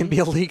 It can be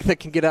a league that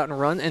can get out and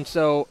run. And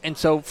so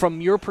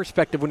from your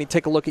perspective, when you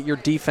take a look at your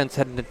defense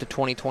heading into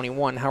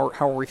 2021, how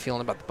are we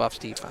feeling about the Buffs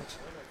defense?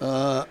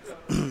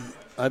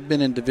 I've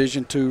been in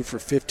Division II for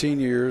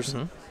 15 years.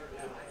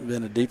 Mm-hmm.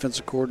 Been a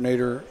defensive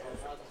coordinator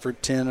for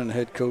 10 and a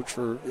head coach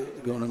for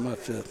going in my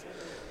 5th.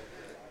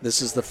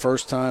 This is the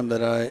first time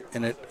that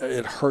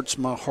it hurts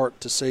my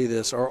heart to say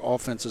this, our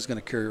offense is going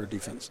to carry our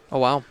defense. Oh,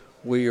 wow.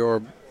 We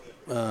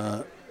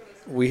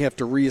have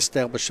to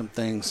reestablish some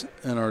things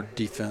in our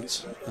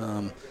defense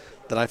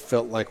that I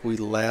felt like we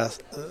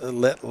let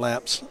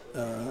lapse,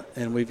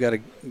 and we've got to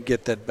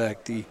get that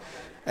back. The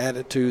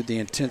attitude, the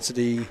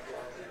intensity.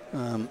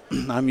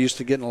 I'm used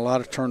to getting a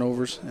lot of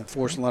turnovers and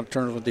forcing a lot of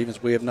turnovers on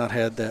defense. We have not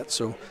had that,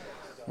 so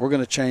we're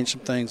going to change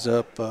some things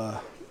up,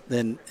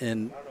 and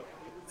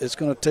it's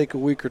going to take a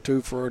week or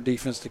two for our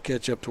defense to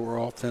catch up to our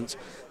offense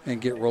and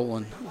get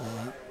rolling.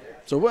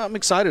 So I'm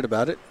excited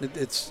about it.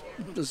 It's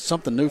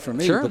something new for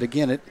me, sure. But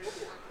again, it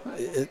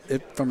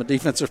from a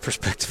defensive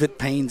perspective, it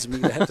pains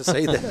me to have to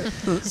say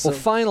that. Well,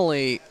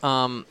 finally,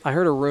 I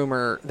heard a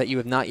rumor that you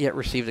have not yet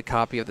received a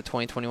copy of the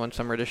 2021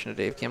 summer edition of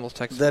Dave Campbell's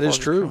Texas. That is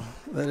true.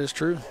 That is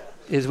true.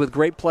 It is with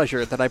great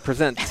pleasure that I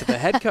present to the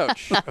head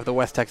coach of the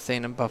West Texas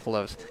A&M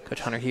Buffaloes, Coach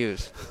Hunter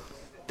Hughes,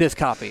 this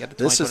copy of the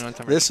 2021 summer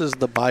edition. This is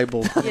the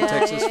Bible of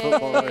Texas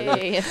football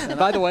right here. And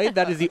by the way,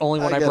 that is the only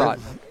one I brought.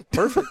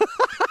 Perfect.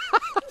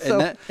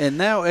 And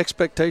now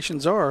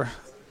expectations are,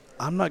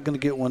 I'm not going to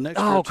get one next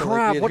year. Oh,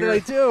 crap. What did I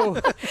do?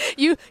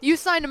 You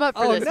signed him up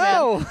for this,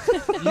 man.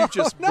 You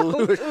just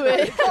blew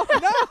it.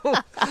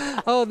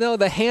 Oh, no.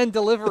 The hand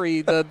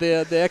delivery,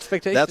 the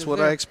expectations. That's what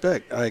I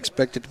expect. I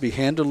expect it to be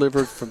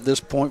hand-delivered from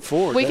this point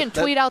forward. We can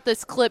tweet out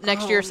this clip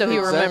next year so he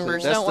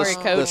remembers. Don't worry,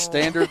 Coach. The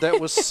standard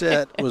that was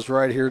set was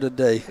right here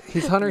today.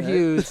 He's Hunter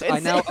Hughes. I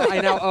now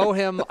owe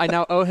him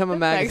a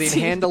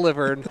magazine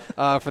hand-delivered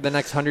for the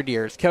next 100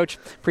 years. Coach,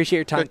 appreciate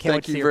your time. Can't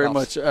wait to see you very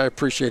much. I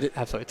appreciate it.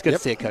 Absolutely. It's good to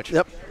see you, Coach.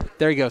 Yep.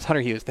 There he goes, Hunter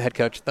Hughes, the head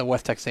coach of the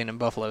West Texas A&M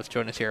Buffaloes,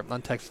 joining us here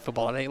on Texas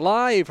Football Today,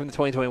 live from the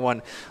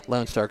 2021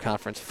 Lone Star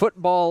Conference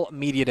Football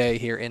Media Day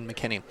here in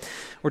McKinney.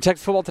 We're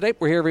Texas Football Today.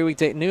 We're here every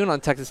weekday at noon on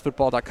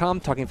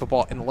TexasFootball.com, talking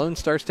football in the Lone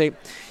Star State.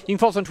 You can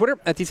follow us on Twitter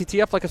at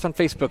TCTF, like us on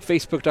Facebook,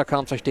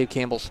 Facebook.com/Dave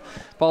Campbell's.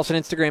 Follow us on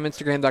Instagram,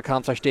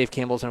 Instagram.com/Dave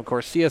Campbell's, and of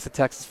course, see us at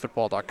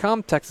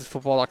TexasFootball.com.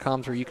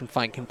 TexasFootball.com is where you can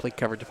find complete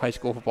coverage of high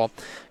school football,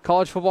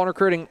 college football, and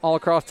recruiting all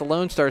across the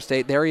Lone Star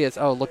State. There he is.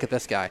 Oh, look at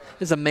this guy.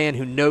 This is a man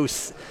who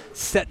knows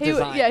set design.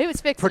 Yeah, he was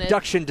fixing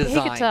production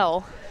design. He could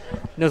tell.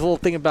 Knows a little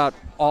thing about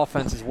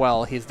offense as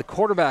well. He's the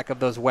quarterback of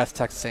those West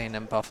Texas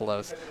A&M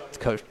Buffaloes.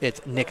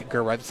 It's Nick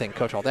Gerber. I've been saying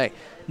coach all day.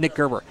 Nick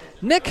Gerber.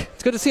 Nick,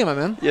 it's good to see you, my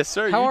man. Yes,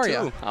 sir. How are too.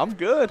 you? I'm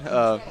good.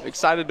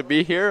 Excited to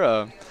be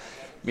here.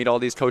 Meet all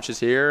these coaches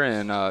here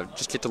and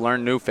just get to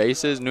learn new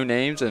faces, new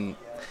names, and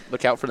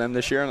look out for them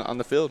this year on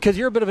the field. Because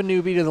you're a bit of a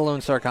newbie to the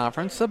Lone Star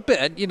Conference, a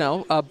bit,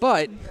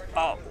 but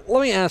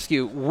let me ask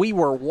you, we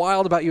were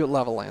wild about you at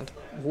Levelland.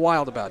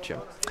 Wild about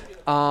you.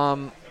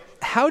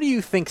 How do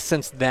you think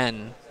since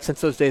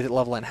those days at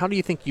Levelland, how do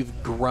you think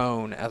you've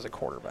grown as a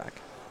quarterback?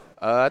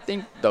 I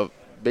think the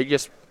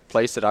biggest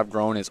place that I've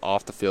grown is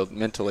off the field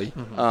mentally.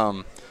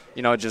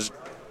 Mm-hmm. Just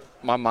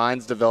my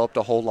mind's developed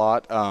a whole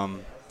lot.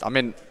 I'm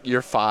in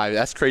year 5.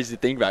 That's crazy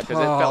to think about because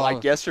it felt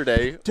like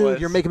yesterday. Dude,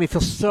 you're making me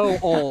feel so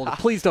old.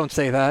 Please don't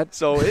say that.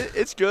 So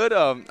it's good.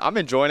 I'm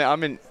enjoying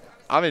it.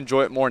 I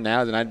enjoy it more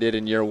now than I did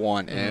in year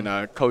 1. Mm-hmm.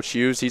 And Coach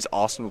Hughes, he's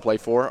awesome to play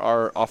for.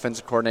 Our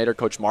offensive coordinator,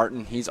 Coach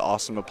Martin, he's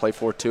awesome to play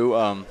for too.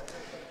 And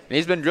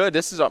he's been good.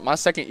 This is my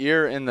second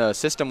year in the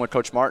system with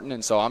Coach Martin,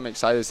 and so I'm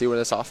excited to see where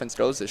this offense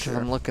goes this year.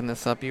 I'm looking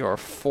this up. You are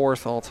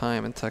 4th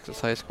all-time in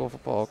Texas high school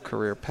football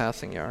career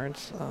passing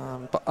yards,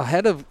 but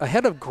ahead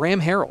of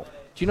Graham Harrell.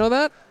 Do you know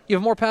that? You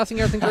have more passing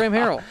yards than Graham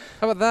Harrell.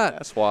 How about that?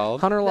 That's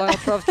wild. Hunter Lyle,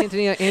 Travis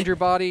Quintanilla, Andrew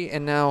Body,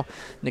 and now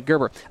Nick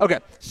Gerber. Okay,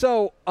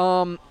 so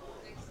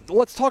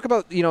let's talk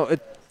about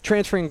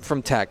transferring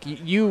from Tech.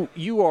 You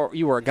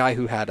are a guy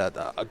who had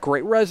a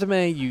great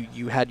resume.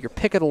 You had your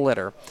pick of the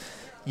litter.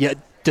 You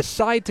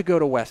decide to go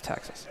to West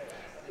Texas.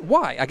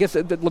 Why? I guess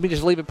let me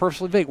just leave it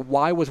personally vague.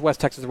 Why was West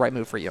Texas the right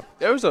move for you?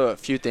 There was a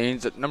few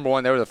things. Number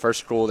one, they were the first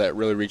school that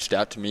really reached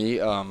out to me.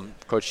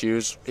 Coach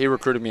Hughes, he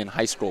recruited me in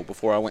high school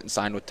before I went and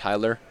signed with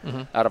Tyler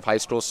out of high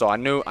school. So I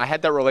knew I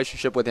had that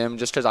relationship with him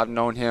just because I've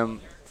known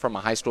him from my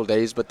high school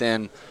days. But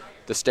then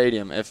the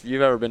stadium, if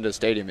you've ever been to the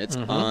stadium, it's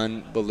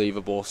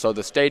unbelievable. So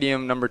the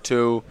stadium, number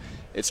 2,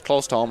 it's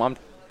close to home. I'm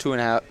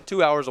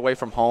 2 hours away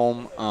from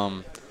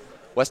home.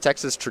 West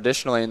Texas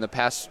traditionally in the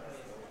past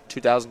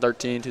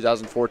 2013,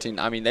 2014,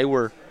 I mean, they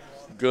were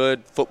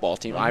good football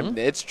team.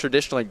 It's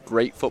traditionally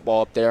great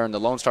football up there, and the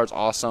Lone Star's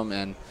awesome.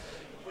 And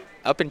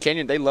up in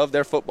Canyon, they love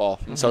their football.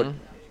 And so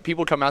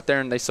people come out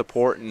there and they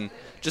support, and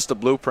just the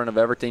blueprint of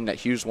everything that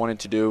Hughes wanted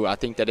to do, I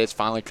think that it's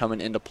finally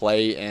coming into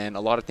play, and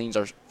a lot of things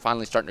are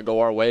finally starting to go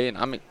our way. And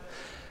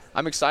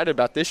I'm excited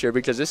about this year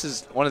because this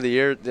is one of the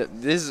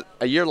years –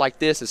 a year like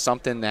this is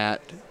something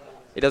that –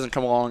 it doesn't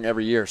come along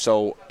every year.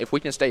 So if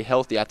we can stay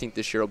healthy, I think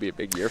this year will be a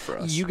big year for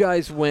us. You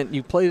guys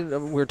you played,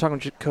 we were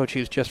talking to Coach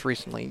Hughes just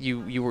recently.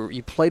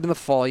 You played in the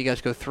fall. You guys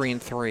go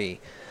 3-3.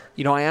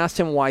 I asked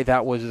him why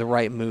that was the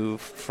right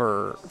move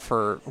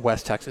for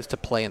West Texas to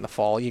play in the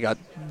fall. You got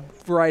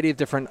a variety of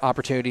different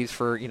opportunities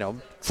for,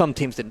 some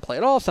teams didn't play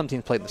at all. Some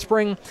teams played in the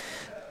spring.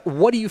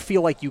 What do you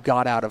feel like you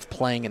got out of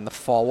playing in the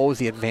fall? What was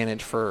the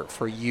advantage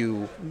for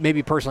you,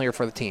 maybe personally or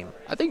for the team?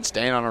 I think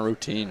staying on a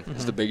routine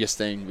is the biggest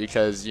thing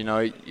because,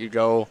 you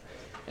go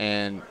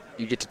and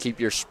you get to keep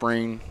your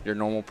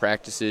normal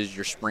practices,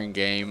 your spring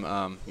game.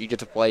 You get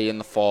to play in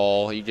the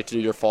fall. You get to do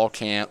your fall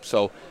camp.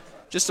 So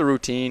just the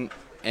routine,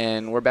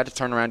 and we're about to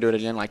turn around and do it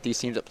again like these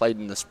teams that played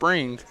in the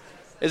spring.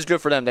 It's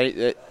good for them.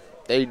 They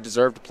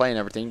deserve to play and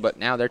everything, but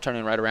now they're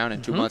turning right around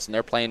in 2 months and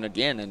they're playing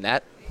again, and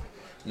that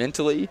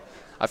mentally –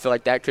 I feel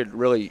like that could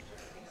really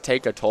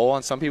take a toll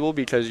on some people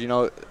because,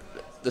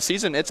 the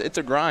season, it's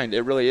a grind.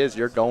 It really is.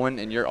 You're going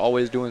and you're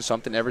always doing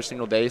something every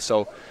single day.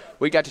 So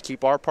we got to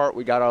keep our part.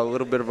 We got a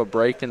little bit of a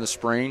break in the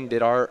spring,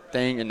 did our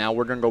thing, and now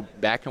we're going to go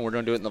back and we're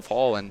going to do it in the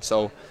fall. And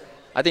so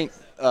I think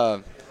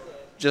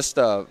just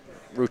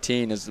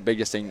routine is the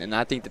biggest thing, and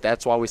I think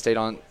that's why we stayed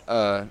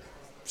on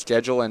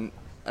schedule. And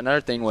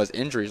another thing was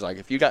injuries. Like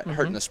if you got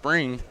hurt in the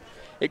spring,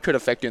 it could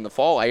affect you in the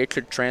fall. It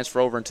could transfer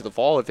over into the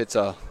fall if it's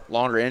a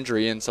longer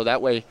injury. And so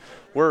that way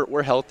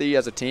we're healthy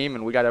as a team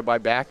and we got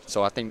everybody back.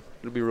 So I think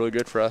it'll be really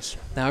good for us.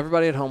 Now,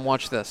 everybody at home,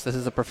 watch this. This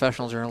is a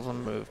professional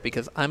journalism move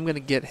because I'm going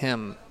to get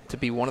him to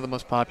be one of the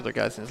most popular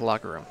guys in his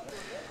locker room.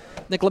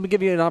 Nick, let me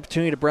give you an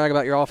opportunity to brag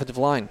about your offensive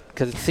line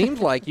because it seems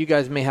like you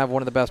guys may have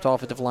one of the best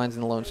offensive lines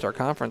in the Lone Star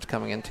Conference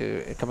coming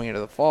into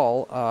the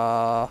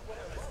fall.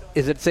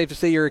 Is it safe to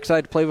say you're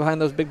excited to play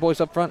behind those big boys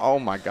up front? Oh,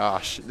 my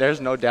gosh.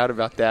 There's no doubt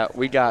about that.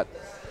 We got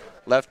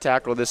left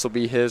tackle, this will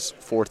be his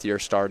 4th year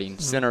starting.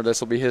 Center,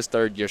 this will be his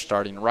 3rd year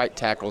starting. Right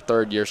tackle,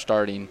 3rd year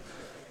starting.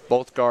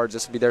 Both guards,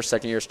 this will be their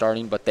 2nd year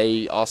starting, but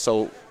they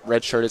also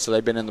redshirted, so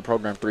they've been in the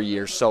program 3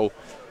 years. So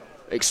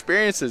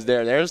experience is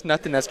there. There's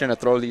nothing that's going to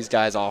throw these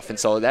guys off. And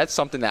so that's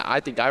something that I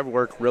think I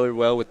work really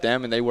well with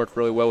them, and they work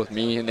really well with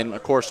me. And then,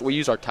 of course, we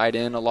use our tight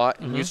end a lot.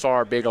 And you saw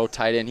our big old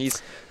tight end.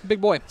 He's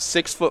big boy,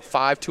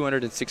 6'5",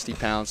 260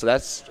 pounds. So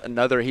that's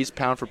another. He's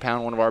pound for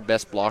pound one of our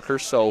best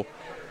blockers. So,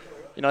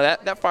 you know,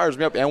 that fires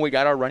me up. And we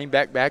got our running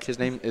back. His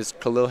name is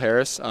Khalil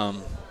Harris.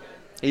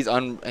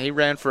 He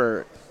ran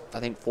for, I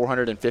think,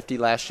 450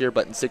 last year,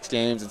 but in 6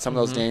 games. And some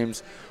of those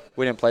games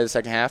we didn't play the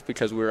second half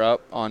because we were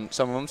up on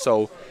some of them.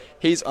 So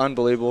he's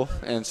unbelievable.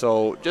 And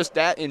so just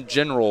that in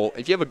general,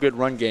 if you have a good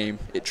run game,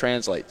 it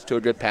translates to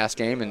a good pass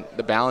game, and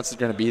the balance is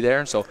going to be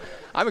there. So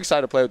I'm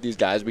excited to play with these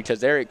guys because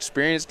they're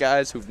experienced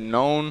guys who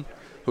know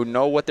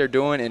what they're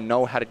doing and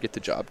know how to get the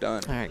job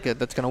done. All right, good.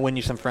 That's going to win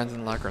you some friends in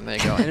the locker room. There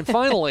you go. And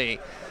finally,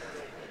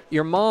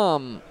 your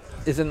mom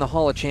is in the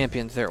Hall of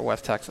Champions there at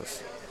West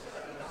Texas.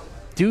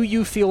 Do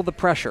you feel the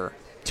pressure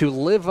to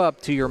live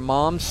up to your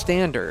mom's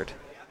standard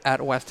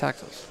at West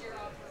Texas?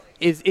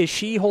 Is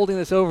she holding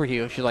this over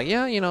you? She's like,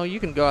 yeah, you know, you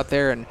can go out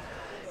there and,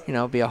 you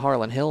know, be a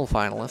Harlan Hill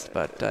finalist,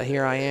 but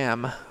here I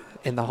am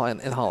in the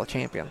Hall of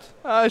Champions.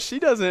 She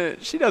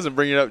doesn't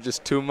bring it up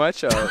just too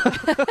much.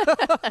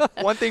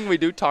 One thing we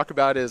do talk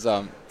about is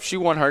she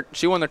won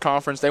the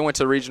conference. They went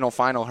to the regional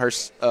final her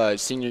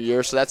senior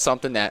year, so that's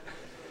something that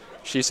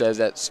she says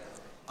that's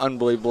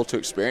unbelievable to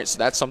experience. So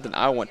that's something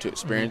I want to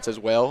experience as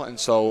well, and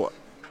so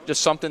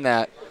just something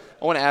that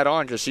I want to add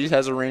on because she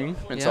has a ring,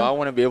 and so I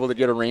want to be able to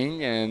get a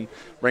ring and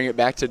bring it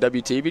back to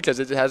WT because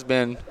it has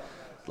been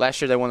 –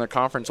 last year they won their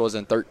conference was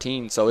in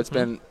 2013, so it's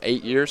been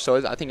 8 years.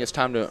 So I think it's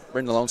time to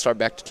bring the Lone Star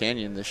back to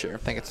Canyon this year. I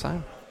think it's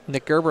time.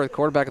 Nick Gerber, the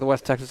quarterback of the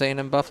West Texas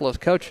A&M Buffaloes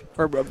coach.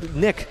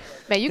 Nick.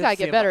 Man, you got to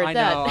get better at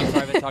that. I know. I'm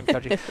sorry, I've been talking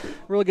coachy.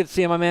 Really good to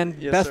see you, my man.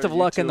 Yes, Best sir, of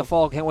luck you in the too.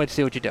 fall. Can't wait to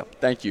see what you do.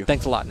 Thank you.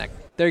 Thanks a lot, Nick.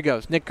 There he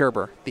goes, Nick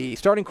Gerber, the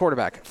starting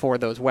quarterback for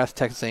those West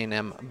Texas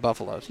A&M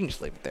Buffaloes. You can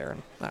just leave it there,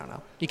 and I don't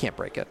know. You can't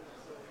break it.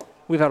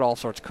 We've had all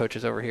sorts of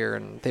coaches over here,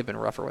 and they've been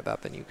rougher with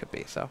that than you could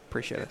be, so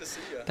appreciate it.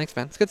 Thanks,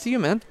 man. It's good to see you,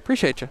 man.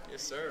 Appreciate you.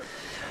 Yes, sir.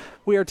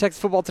 We are Texas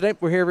Football Today.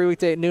 We're here every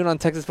weekday at noon on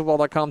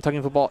TexasFootball.com,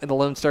 talking football in the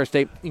Lone Star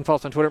State. You can follow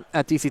us on Twitter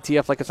at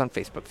DCTF, like us on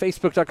Facebook,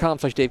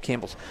 Facebook.com/Dave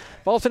Campbell's.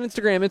 Follow us on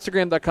Instagram,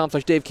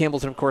 Instagram.com/Dave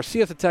Campbell's, and of course,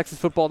 see us at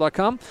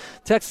TexasFootball.com.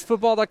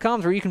 TexasFootball.com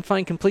is where you can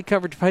find complete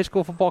coverage of high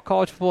school football,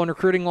 college football, and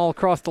recruiting all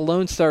across the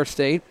Lone Star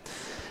State.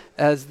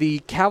 As the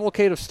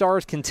cavalcade of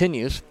stars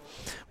continues,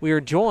 we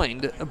are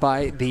joined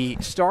by the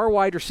star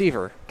wide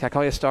receiver. Can I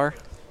call you a star?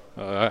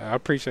 I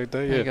appreciate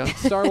that, There you go.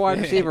 Star wide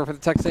receiver for the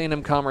Texas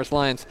A&M Commerce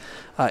Lions.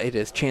 It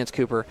is Chance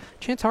Cooper.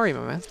 Chance, how are you,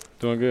 my man?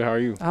 Doing good. How are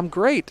you? I'm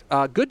great.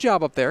 Good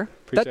job up there.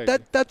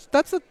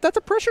 That's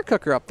a pressure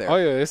cooker up there. Oh,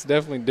 yeah. It's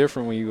definitely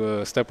different when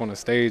you step on the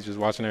stage just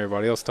watching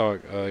everybody else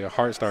talk. Your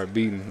heart starts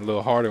beating a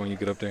little harder when you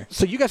get up there.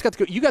 So you guys got to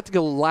go. You got to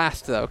go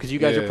last, though, because you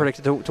guys are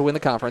predicted to win the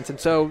conference. And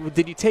so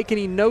did you take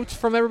any notes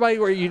from everybody,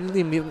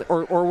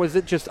 or was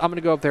it just I'm going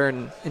to go up there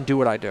and do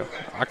what I do?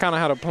 I kind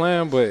of had a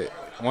plan, but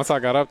once I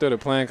got up there, the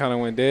plan kind of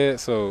went dead.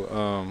 So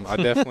I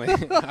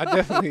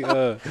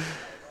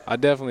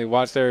definitely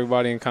watched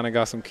everybody and kind of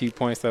got some key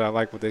points that I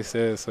like what they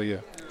said. So yeah.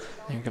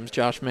 Here comes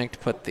Josh Mink to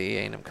put the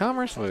A&M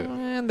Commerce,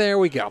 and there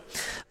we go.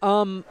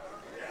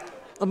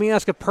 Let me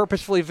ask a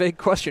purposefully vague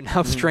question.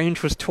 How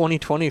strange was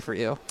 2020 for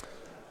you?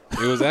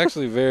 It was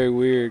actually very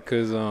weird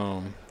because,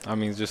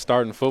 just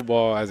starting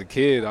football as a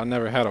kid, I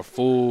never had a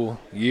full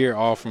year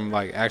off from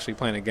like actually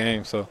playing a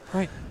game. So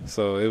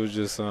it was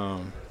just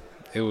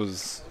it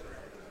was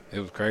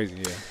crazy.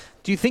 Yeah.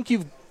 Do you think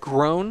you've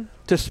grown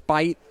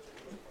despite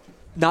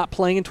not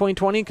playing in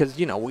 2020? Because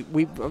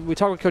we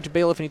talked with Coach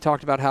Bailiff and he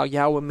talked about how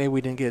maybe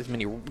we didn't get as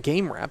many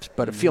game reps,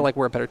 but I feel like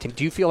we're a better team.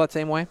 Do you feel that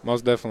same way?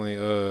 Most definitely.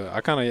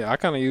 I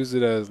kind of used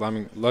it as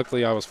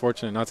luckily I was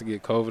fortunate not to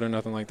get COVID or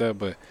nothing like that,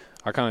 but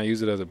I kind of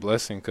used it as a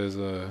blessing because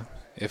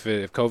if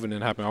COVID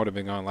didn't happen, I would have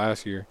been gone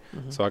last year.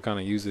 So I kind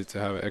of used it to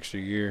have an extra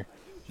year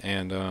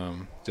and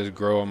just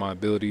grow on my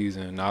abilities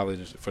and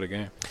knowledge for the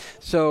game.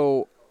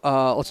 So.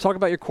 Let's talk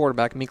about your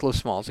quarterback, Miklos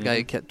Smalls, the guy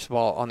who catches the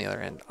ball on the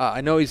other end. I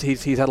know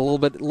he's had a little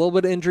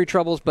bit of injury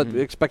troubles, but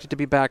expected to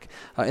be back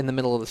in the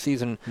middle of the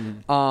season.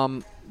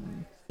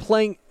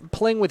 Playing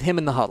with him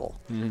in the huddle,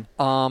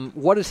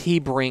 what does he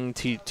bring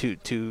to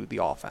the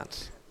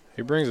offense?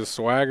 He brings a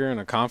swagger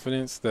and a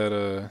confidence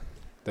that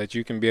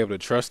you can be able to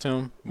trust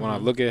him. When I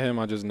look at him,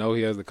 I just know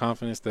he has the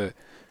confidence that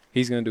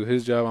he's going to do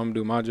his job, I'm going to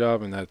do my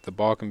job, and that the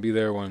ball can be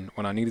there when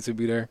I need it to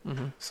be there.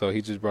 So he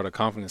just brought a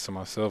confidence to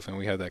myself, and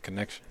we had that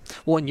connection.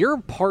 Well, and you're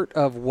part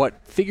of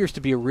what figures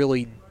to be a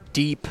really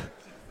deep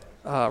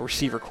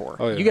receiver core.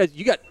 Oh, yeah.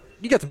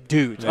 You got some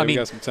dudes. Yeah, we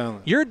got some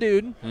talent. You're a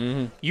dude.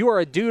 You are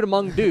a dude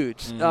among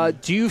dudes.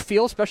 Do you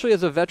feel, especially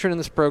as a veteran in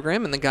this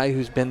program and the guy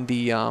who's been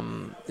the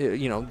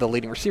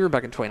leading receiver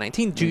back in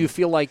 2019, do you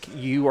feel like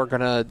you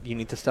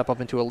need to step up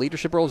into a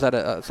leadership role? Is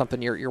that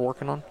something you're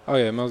working on? Oh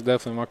yeah, most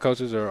definitely. My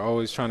coaches are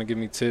always trying to give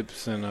me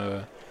tips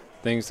and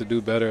things to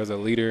do better as a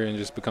leader and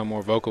just become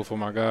more vocal for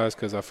my guys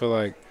because I feel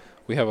like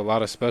we have a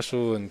lot of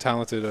special and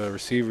talented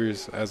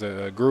receivers as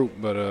a group,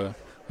 but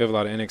we have a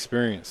lot of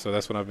inexperience, so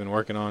that's what I've been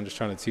working on, just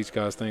trying to teach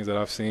guys things that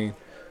I've seen.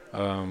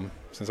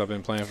 since I've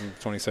been playing from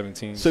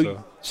 2017.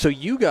 So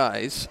you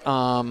guys,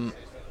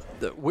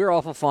 we're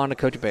awful fond of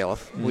Coach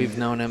Bailiff. We've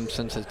known him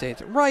since his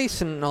days at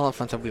Rice and all the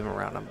fun stuff we've been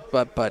around him.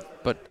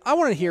 But I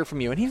want to hear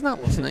from you, and he's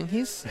not listening.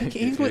 He's out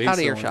of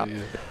earshot.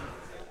 Yeah.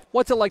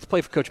 What's it like to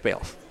play for Coach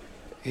Bailiff?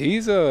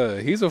 He's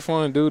a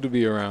fun dude to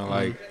be around.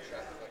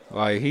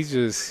 Like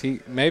he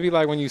maybe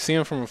like when you see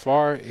him from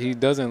afar, he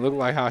doesn't look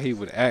like how he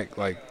would act.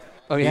 Like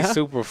he's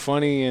super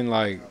funny and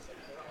like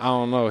I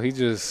don't know. He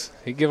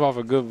give off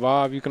a good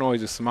vibe. You can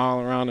always just smile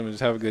around him and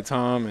just have a good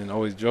time and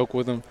always joke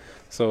with him.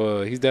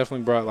 So he's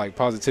definitely brought like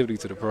positivity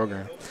to the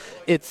program.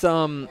 It's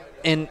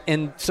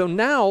and so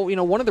now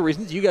one of the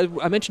reasons you guys,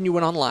 I mentioned you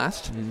went on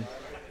last. Mm-hmm.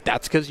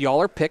 That's because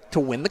y'all are picked to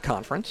win the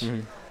conference.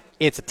 Mm-hmm.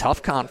 It's a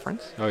tough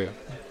conference. Oh yeah.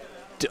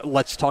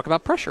 Let's talk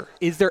about pressure.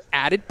 Is there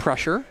added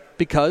pressure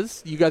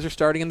because you guys are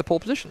starting in the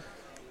pole position?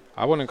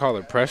 I wouldn't call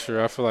it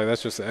pressure. I feel like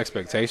that's just an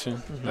expectation.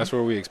 Mm-hmm. That's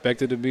where we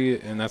expect it to be,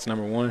 and that's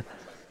number one.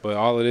 But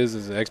all it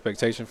is an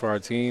expectation for our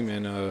team,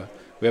 and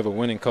we have a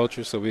winning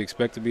culture, so we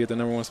expect to be at the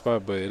number one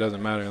spot, but it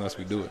doesn't matter unless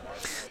we do it.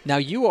 Now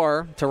you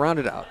are, to round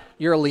it out,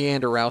 you're a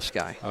Leander Rouse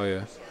guy. Oh, yeah.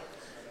 Did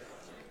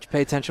you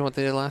pay attention to what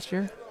they did last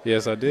year?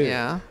 Yes, I did.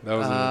 Yeah.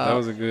 That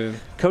was a good.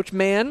 Coach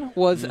Mann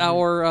was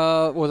our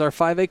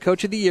 5A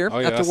Coach of the Year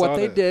after what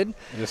they did.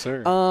 Yes,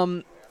 sir.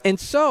 And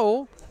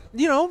so,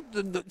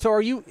 so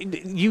are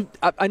you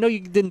I know you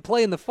didn't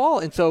play in the fall,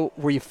 and so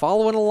were you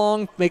following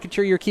along, making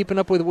sure you're keeping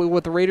up with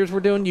what the Raiders were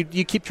doing?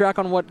 You keep track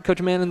on what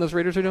Coach Mann and those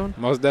Raiders are doing?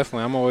 Most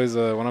definitely. I'm always,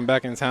 when I'm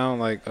back in town,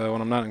 like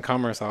when I'm not in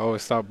Commerce, I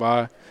always stop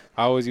by.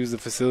 I always use the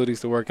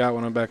facilities to work out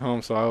when I'm back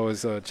home, so I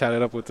always chat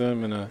it up with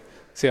them and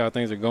see how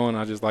things are going.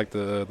 I just like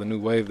the new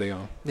wave they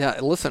on. Yeah,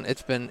 listen,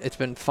 it's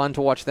been fun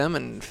to watch them,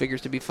 and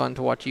figures to be fun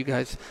to watch you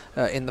guys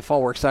in the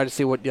fall. We're excited to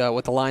see what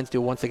the Lions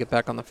do once they get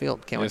back on the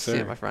field. Can't wait to see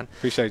it, my friend.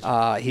 Appreciate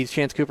you. He's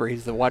Chance Cooper.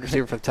 He's the wide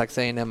receiver for the Texas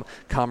A&M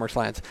Commerce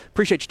Lions.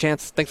 Appreciate you,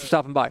 Chance. Thanks for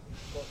stopping by.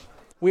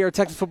 We are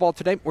Texas Football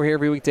Today. We're here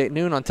every weekday at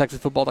noon on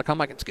TexasFootball.com.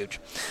 Mike and Scooch.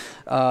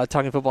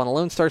 Talking football on the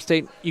Lone Star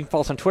State. You can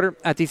follow us on Twitter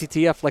at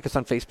DCTF. Like us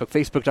on Facebook,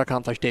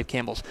 Facebook.com/Dave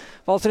Campbell's.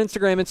 Follow us on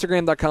Instagram,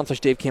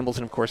 Instagram.com/Dave Campbell's.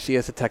 And, of course, see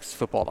us at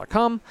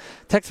TexasFootball.com.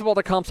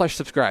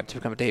 TexasFootball.com/subscribe to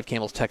become a Dave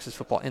Campbell's Texas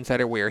Football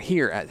Insider. We are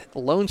here at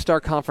Lone Star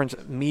Conference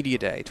Media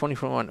Day,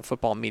 2021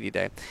 Football Media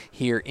Day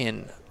here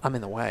I'm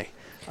in the way.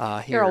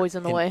 You're always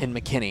in the way. In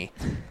McKinney.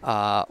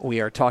 We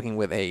are talking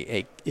with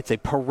it's a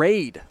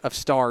parade of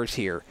stars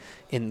here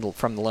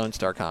from the Lone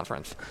Star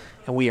Conference.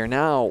 And we are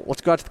now, let's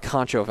go out to the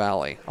Concho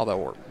Valley,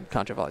 although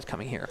Concho Valley's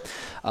coming here,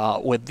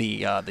 with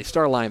the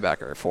star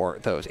linebacker for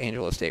those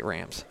Angelo State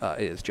Rams.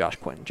 It is Josh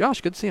Quinn. Josh,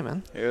 good to see you,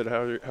 man. Good.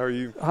 How are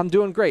you? I'm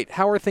doing great.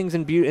 How are things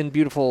in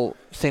beautiful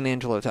San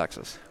Angelo,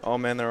 Texas? Oh,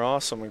 man, they're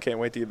awesome. I can't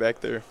wait to get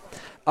back there.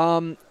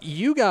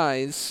 You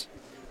guys...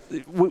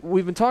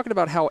 We've been talking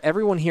about how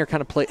everyone here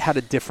kind of had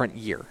a different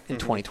year in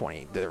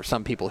 2020. There were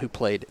some people who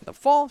played in the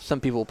fall, some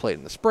people who played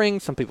in the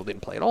spring, some people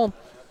didn't play at all.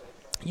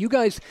 You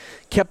guys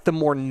kept the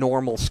more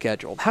normal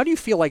schedule. How do you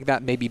feel like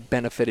that maybe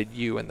benefited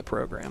you in the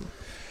program?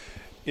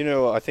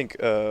 I think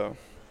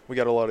we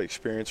got a lot of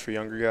experience for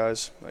younger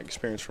guys, like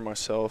experience for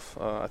myself.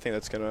 I think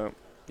that's going to,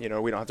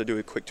 we don't have to do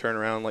a quick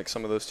turnaround like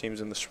some of those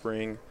teams in the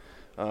spring.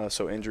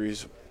 So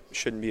injuries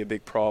shouldn't be a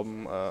big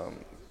problem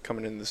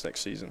coming into this next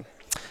season.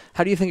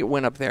 How do you think it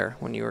went up there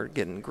when you were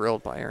getting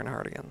grilled by Erin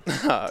Hardigan?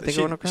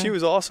 She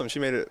was awesome. She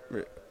made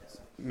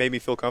me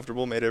feel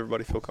comfortable, made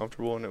everybody feel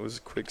comfortable, and it was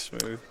quick,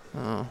 smooth.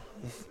 Oh,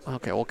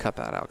 okay. We'll cut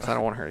that out because I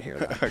don't want her to hear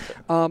that. Okay.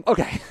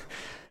 Okay.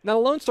 Now, the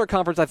Lone Star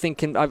Conference, I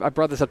think, I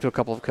brought this up to a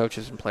couple of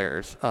coaches and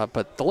players,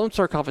 but the Lone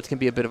Star Conference can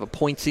be a bit of a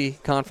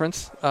pointsy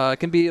conference. It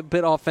can be a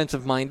bit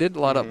offensive-minded,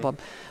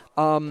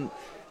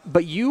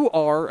 but you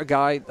are a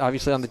guy,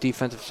 obviously, on the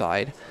defensive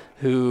side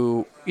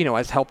who,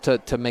 has helped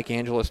to make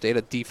Angelo State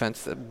a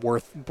defense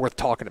worth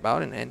talking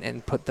about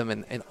and put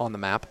them on the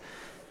map.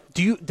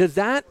 Do you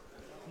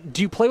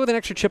play with an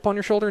extra chip on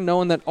your shoulder,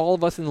 knowing that all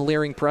of us in the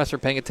Leering press are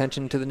paying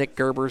attention to the Nick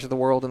Gerbers of the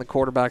world and the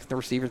quarterbacks and the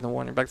receivers and the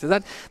running backs? Does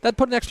that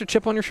put an extra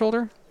chip on your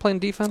shoulder playing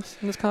defense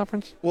in this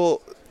conference?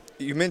 Well,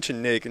 you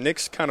mentioned Nick.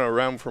 Nick's kind of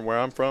around from where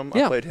I'm from.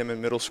 Yeah. I played him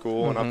in middle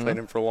school, and I've played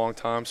him for a long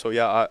time. So,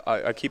 yeah,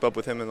 I keep up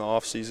with him in the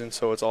off season.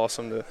 So it's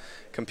awesome to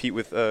compete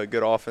with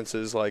good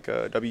offenses like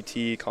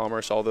WT,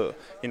 Commerce, all the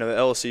the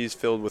LSC is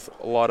filled with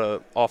a lot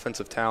of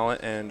offensive talent.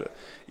 And,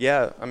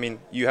 yeah, I mean,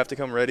 you have to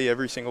come ready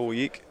every single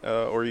week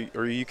or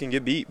you can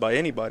get beat by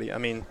anybody. I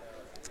mean,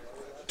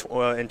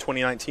 in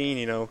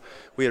 2019,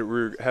 we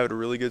had a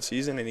really good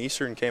season, and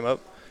Eastern came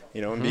up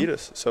and beat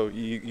us. So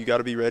you got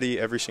to be ready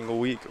every single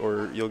week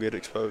or you'll get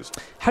exposed.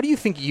 How do you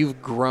think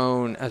you've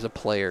grown as a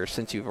player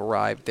since you've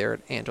arrived there at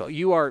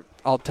Angelo?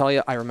 I'll tell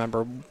you, I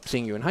remember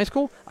seeing you in high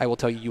school. I will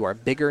tell you are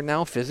bigger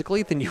now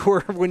physically than you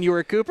were when you were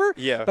at Cooper.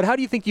 Yeah. But how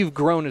do you think you've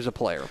grown as a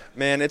player?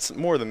 Man, it's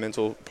more the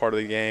mental part of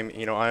the game.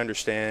 I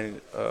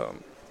understand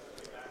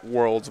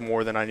worlds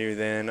more than I knew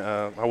then.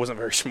 I wasn't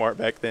very smart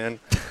back then.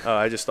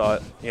 I just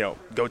thought,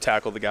 go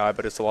tackle the guy,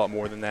 but it's a lot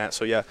more than that.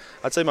 So, yeah,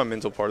 I'd say my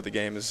mental part of the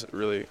game has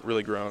really,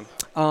 really grown.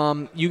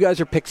 You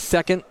guys are picked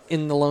second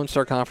in the Lone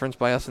Star Conference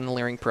by us in the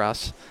Leering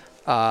Press.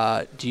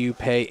 Do you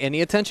pay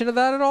any attention to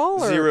that at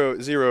all?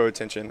 Or? Zero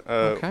attention.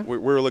 Okay.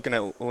 We're looking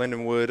at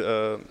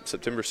Lindenwood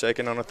September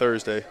 2nd on a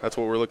Thursday. That's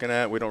what we're looking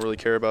at. We don't really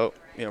care about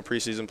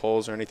preseason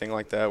polls or anything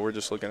like that. We're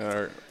just looking at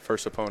our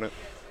first opponent.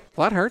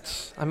 Well, that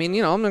hurts. I mean,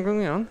 I'm not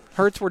going.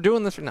 Hurts. We're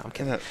doing this. No, I'm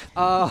kidding.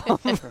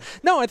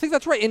 No, I think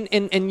that's right.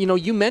 And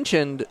you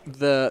mentioned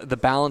the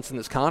balance in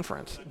this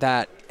conference,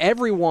 that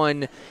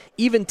everyone,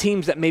 even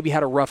teams that maybe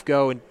had a rough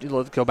go, and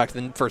let's go back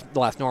to the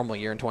last normal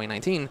year in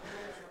 2019,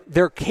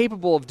 they're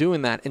capable of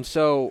doing that. And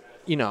so,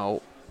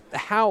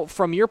 how,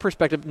 from your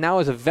perspective, now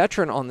as a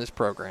veteran on this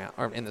program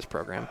or in this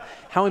program,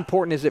 how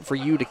important is it for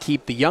you to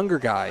keep the younger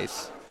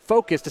guys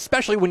focused,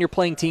 especially when you're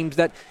playing teams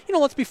that,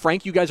 let's be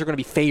frank, you guys are going to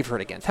be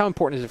favored against? How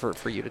important is it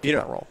for you to take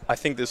that role? I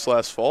think this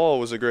last fall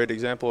was a great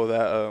example of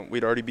that.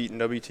 We'd already beaten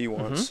WT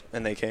once,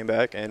 and they came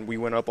back, and we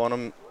went up on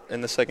them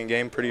in the second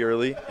game pretty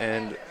early.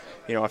 And,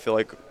 I feel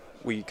like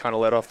we kind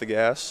of let off the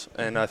gas,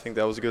 and I think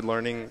that was a good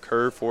learning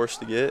curve for us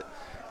to get.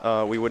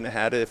 We wouldn't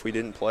have had it if we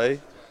didn't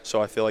play. So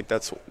I feel like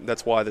that's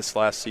why this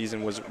last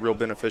season was real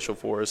beneficial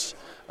for us.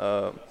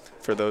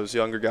 For those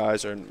younger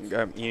guys, or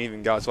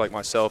even guys like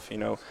myself,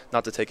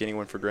 not to take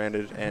anyone for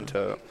granted, and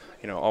to,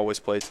 always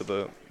play to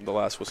the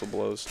last whistle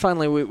blows.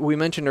 Finally, we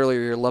mentioned earlier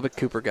you're a Lubbock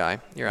Cooper guy.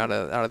 You're out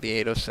of the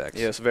 806.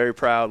 Yes, very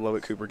proud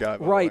Lubbock Cooper guy.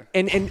 Right,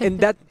 and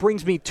that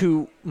brings me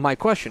to my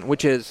question,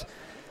 which is,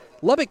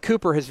 Lubbock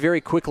Cooper has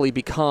very quickly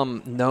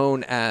become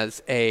known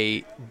as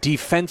a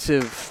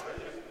defensive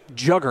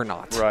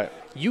juggernaut. Right.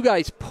 You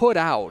guys put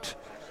out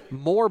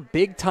more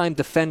big-time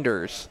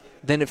defenders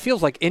than it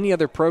feels like any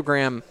other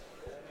program,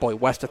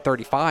 west of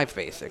 35,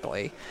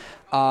 basically.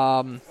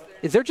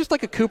 Is there just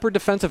like a Cooper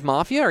defensive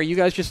mafia? Or are you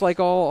guys just like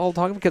all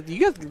talking?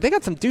 Because they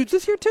got some dudes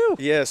this year too.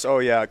 Yes. Oh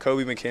yeah.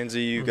 Kobe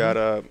McKenzie. You got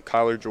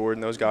Kyler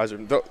Jordan. Those guys are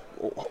a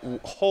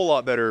whole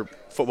lot better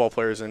football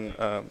players than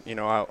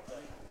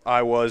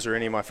I was, or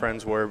any of my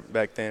friends were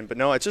back then. But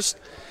no, it's just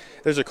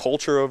there's a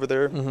culture over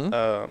there.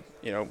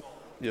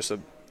 Just a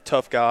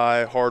tough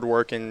guy,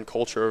 hard-working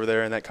culture over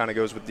there, and that kind of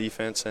goes with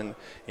defense. And,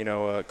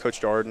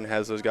 Coach Darden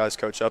has those guys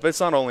coached up. It's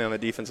not only on the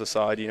defensive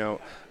side, the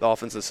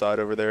offensive side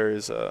over there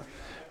is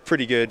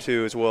pretty good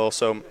too as well.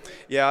 So,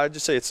 yeah, I'd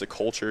just say it's the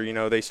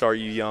culture. They start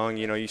you young.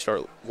 You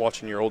start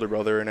watching your older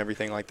brother and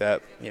everything like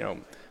that,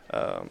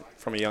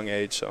 from a young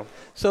age.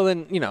 So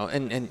then,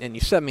 and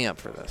you set me up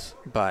for this,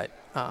 but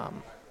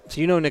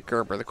so Nick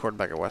Gerber, the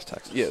quarterback at West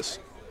Texas. Yes.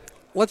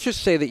 Let's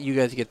just say that you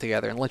guys get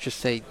together, and let's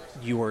just say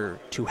you were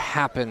to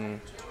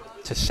happen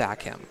to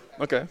sack him.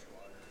 Okay.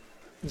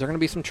 Is there going to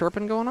be some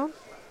chirping going on?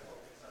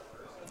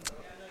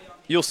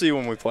 You'll see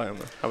when we play him.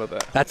 How about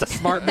that? That's a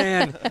smart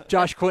man.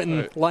 Josh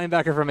Quinton,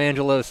 linebacker from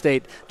Angelo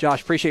State.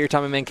 Josh, appreciate your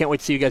time, man. Can't wait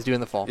to see you guys do in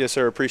the fall. Yes,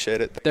 sir.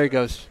 Appreciate it. There he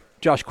goes.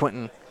 Josh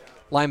Quinton,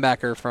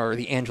 linebacker for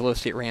the Angelo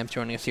State Rams,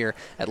 joining us here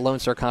at Lone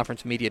Star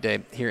Conference Media Day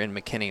here in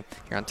McKinney,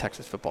 here on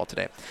Texas Football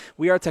Today.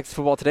 We are Texas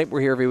Football Today.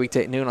 We're here every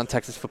weekday at noon on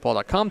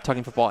TexasFootball.com,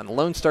 talking football in the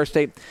Lone Star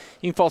State.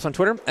 You can follow us on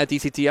Twitter at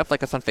DCTF,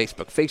 like us on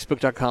Facebook,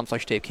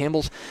 Facebook.com/Dave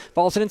Campbell's.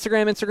 Follow us on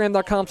Instagram,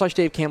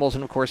 Instagram.com/Dave Campbell's,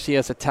 and of course, see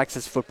us at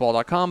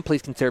TexasFootball.com.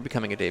 Please consider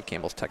becoming a Dave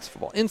Campbell's Texas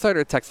Football Insider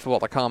at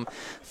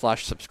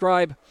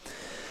TexasFootball.com/subscribe.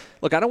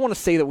 Look, I don't want to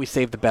say that we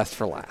saved the best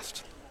for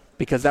last,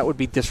 because that would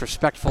be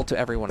disrespectful to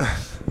everyone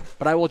else.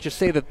 But I will just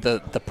say that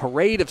the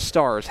parade of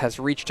stars has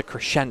reached a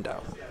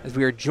crescendo as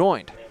we are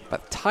joined by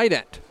the tight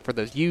end for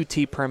those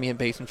UT Permian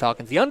Basin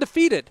Falcons, the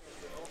undefeated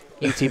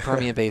UT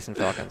Permian Basin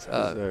Falcons,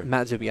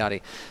 Matt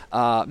Zubiotti.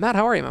 Matt,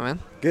 how are you, my man?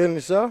 Good, and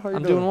yourself? How you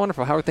I'm doing? Doing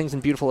wonderful. How are things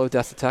in beautiful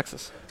Odessa,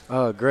 Texas?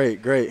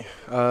 Great.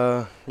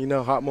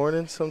 Hot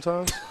mornings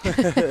sometimes.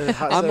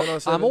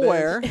 I'm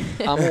aware.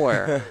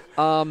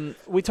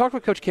 We talked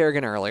with Coach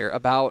Kerrigan earlier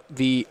about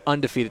the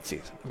undefeated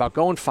season, about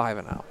going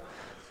 5-0,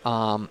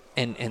 and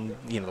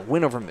the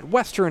win over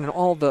Midwestern, and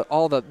all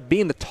the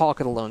being the talk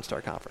of the Lone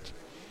Star Conference.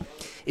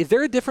 Is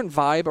there a different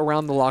vibe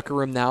around the locker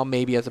room now,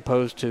 maybe, as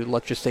opposed to,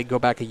 let's just say, go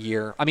back a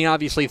year? I mean,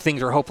 obviously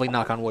things are hopefully,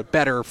 knock on wood,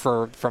 better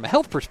from a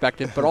health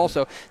perspective, but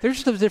also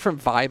there's just a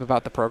different vibe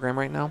about the program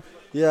right now.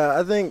 Yeah,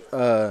 I think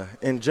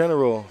in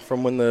general,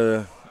 from when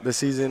the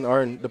season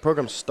or the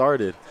program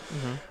started,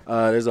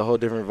 there's a whole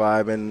different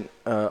vibe. And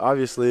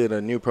obviously in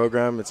a new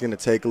program, it's going to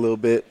take a little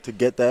bit to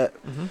get that.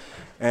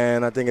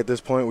 And I think at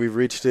this point we've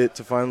reached it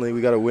to finally,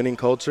 we got a winning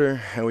culture,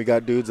 and we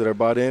got dudes that are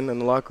bought in the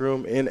locker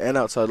room, in and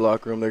outside the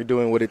locker room. They're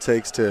doing what it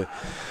takes to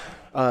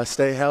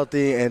stay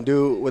healthy and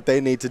do what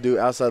they need to do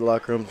outside the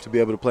locker room to be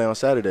able to play on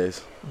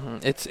Saturdays.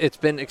 It's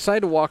been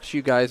exciting to watch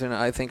you guys, and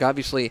I think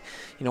obviously,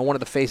 one of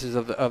the faces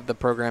of the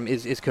program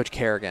is Coach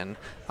Kerrigan.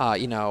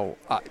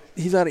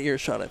 He's out of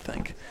earshot, I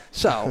think.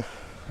 So,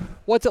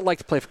 what's it like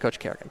to play for Coach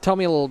Kerrigan? Tell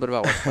me a little bit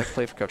about what it's like to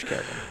play for Coach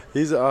Kerrigan.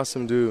 He's an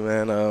awesome dude,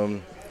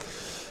 man.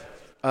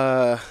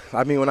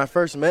 When I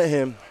first met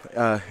him, it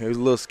was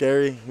a little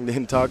scary. He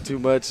didn't talk too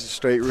much,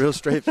 real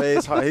straight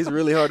face. He's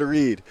really hard to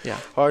read. Yeah.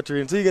 Hard to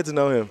read until you get to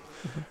know him.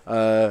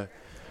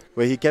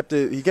 But he kept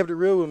it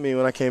real with me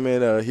when I came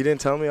in. He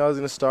didn't tell me I was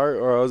going to start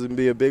or I was going to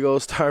be a big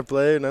old star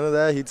player. None of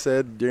that. He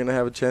said, you're going to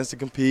have a chance to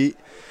compete.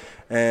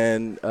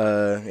 and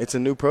it's a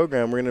new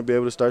program. We're going to be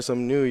able to start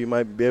something new. You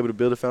might be able to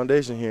build a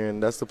foundation here,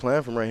 and that's the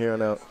plan from right here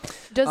on out.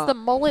 Does the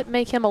mullet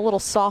make him a little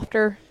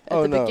softer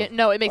at the beginning?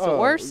 No, it makes it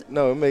worse?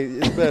 No,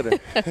 it's better.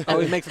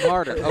 Oh, it makes it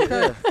harder.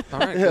 Okay. Yeah. All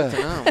right, good to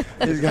know.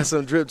 He's got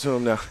some drip to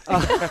him now.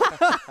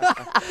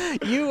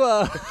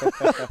 He'll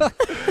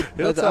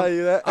tell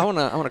you that. I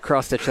wanna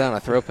cross stitch that on a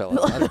throw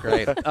pillow. That's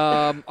great.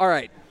 All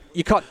right,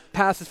 you caught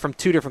passes from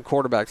 2 different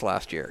quarterbacks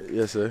last year.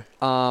 Yes, sir.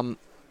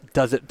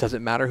 Does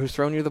it matter who's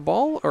throwing you the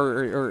ball,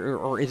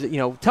 or is it,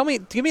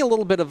 give me a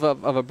little bit of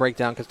a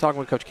breakdown, because talking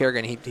with Coach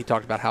Kerrigan, he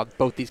talked about how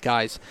both these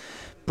guys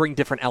bring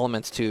different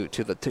elements to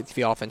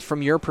the offense.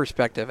 From your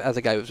perspective, as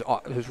a guy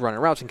who's running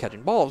routes and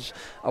catching balls,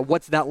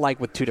 what's that like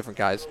with 2 different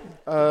guys?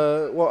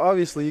 Well,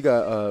 obviously you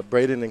got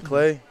Braden and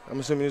Clay. I'm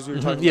assuming is what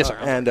you're talking yes,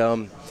 about. sir.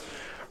 And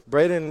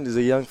Braden is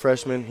a young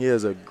freshman. He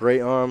has a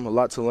great arm, a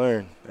lot to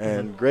learn,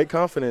 and great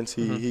confidence.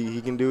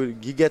 He can do it.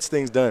 He gets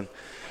things done.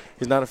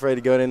 He's not afraid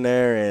to go in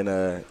there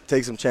and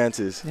take some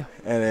chances. Yeah.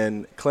 And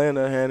then Clay, on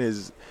the other hand,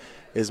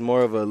 is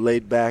more of a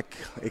laid-back,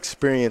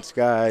 experienced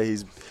guy.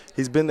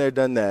 He's been there,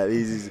 done that.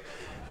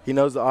 He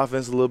knows the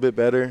offense a little bit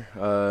better.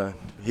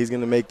 He's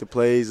going to make the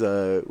plays.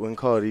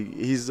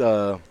 He's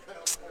I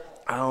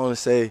don't want to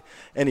say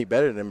any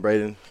better than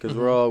Braden, because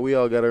we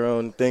all got our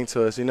own thing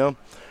to us,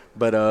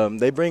 But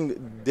they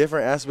bring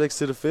different aspects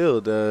to the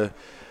field.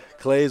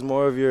 Clay is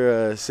more of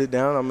your sit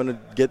down, I'm going to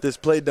get this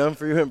play done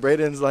for you, and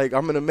Braden's like,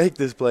 I'm going to make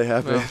this play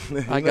happen.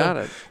 Well, I got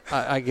it.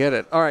 I get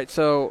it. All right,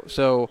 so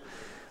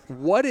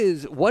what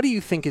do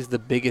you think is the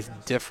biggest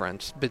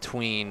difference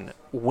between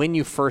when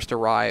you first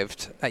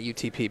arrived at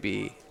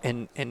UTPB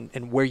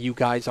and where you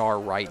guys are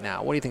right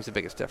now? What do you think is the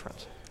biggest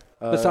difference,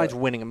 besides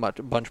winning a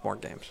bunch more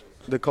games?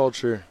 The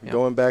culture,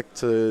 going back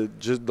to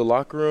just the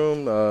locker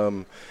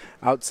room,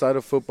 outside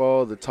of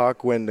football, the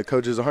talk when the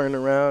coaches aren't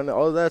around,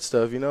 all of that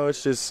stuff,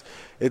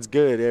 it's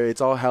good.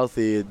 It's all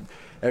healthy.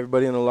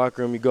 Everybody in the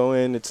locker room, you go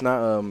in, it's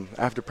not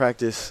after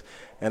practice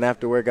and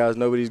after workouts,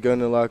 nobody's going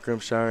to the locker room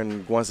showering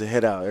and wants to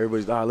head out.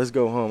 Everybody's, let's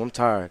go home, I'm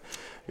tired.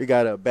 We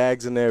got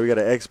bags in there, we got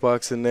an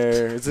Xbox in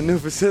there. It's a new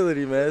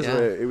facility, man.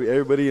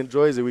 Everybody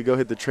enjoys it. We go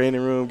hit the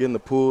training room, get in the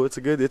pool. It's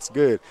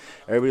good.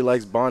 Everybody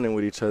likes bonding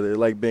with each other. They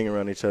like being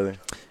around each other.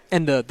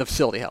 And the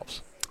facility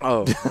helps.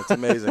 Oh, that's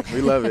amazing.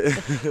 We love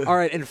it. All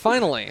right, and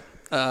finally,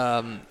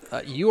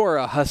 you are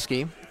a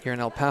Husky. You're an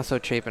El Paso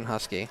Chapin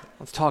Husky.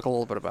 Let's talk a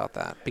little bit about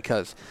that,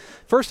 because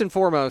first and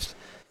foremost,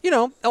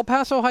 El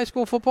Paso high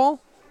school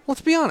football,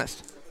 let's be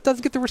honest,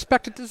 doesn't get the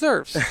respect it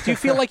deserves. Do you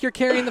feel like you're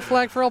carrying the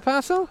flag for El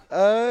Paso?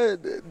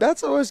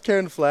 That's always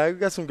carrying the flag. We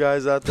got some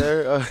guys out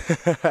there.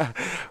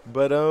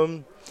 But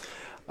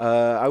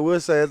I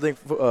would say I think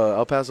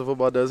El Paso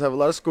football does have a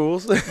lot of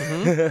schools,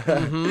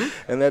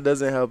 and that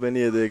doesn't help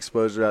any of the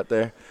exposure out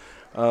there.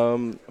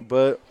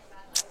 But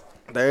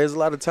there is a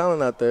lot of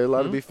talent out there, a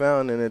lot to be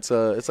found, and it's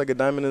like a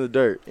diamond in the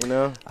dirt,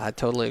 I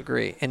totally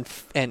agree. And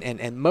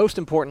most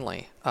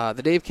importantly,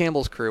 the Dave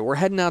Campbell's crew, we're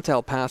heading out to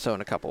El Paso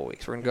in a couple of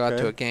weeks. We're going to go out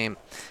to a game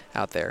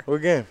out there.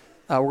 What game?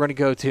 We're going to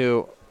go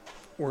to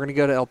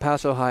El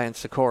Paso High in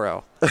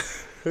Socorro.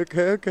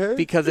 Okay.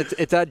 Because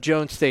it's at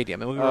Jones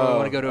Stadium, and we really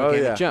want to go to a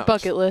game at Jones.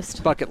 Bucket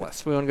list.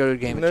 We want to go to a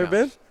game at Jones.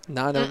 Never been?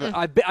 No, I've never been.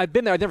 I've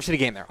been there. I've never seen a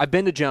game there. I've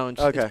been to Jones.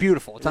 Okay. It's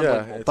beautiful. It's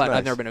unbelievable. It's but nice.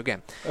 I've never been to a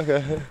game.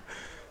 Okay.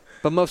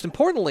 But most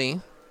importantly,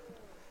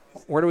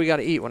 where do we got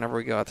to eat whenever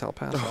we go out to El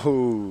Paso?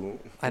 Oh,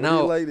 I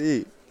know. What do you like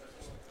to eat?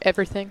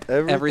 Everything.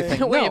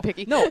 Everything. We ain't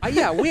picky. No,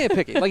 we ain't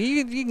picky. Like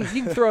you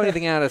can throw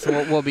anything at us,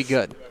 and we'll be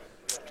good.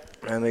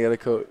 And they got to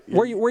coat.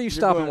 Where you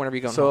stopping whenever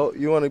you go? So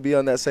you want to be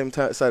on that same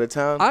side of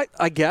town?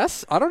 I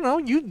guess. I don't know.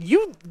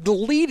 You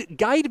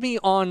guide me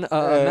on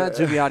a Matt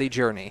Zubiotti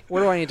journey.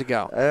 Where do I need to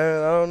go?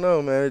 I don't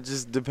know, man. It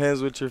just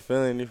depends what you're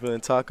feeling. You're feeling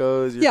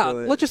tacos.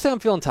 Let's just say I'm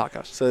feeling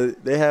tacos. So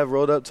they have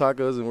rolled up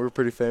tacos, and we're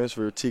pretty famous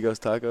for Chico's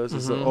Tacos.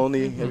 It's the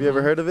only. Have you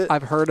ever heard of it?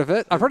 I've heard of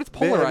it. I've heard it's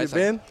polarizing.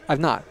 Have you been? I've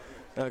not.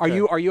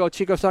 Okay. Are you a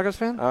Chico's Tacos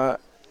fan?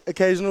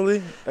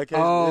 Occasionally.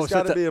 Oh, it's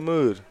got to be a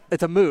mood.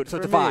 It's a mood, so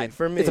it's a vibe.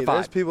 For me, it's a vibe.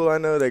 There's people I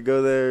know that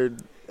go there.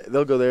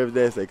 They'll go there every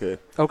day if they could.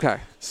 Okay.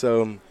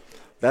 So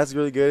that's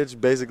really good. It's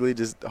basically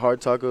just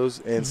hard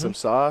tacos and some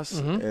sauce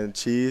and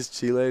cheese,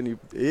 chile, and you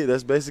eat.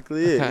 That's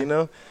basically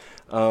it,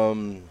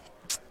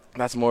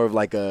 That's more of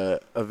like a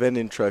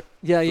vending truck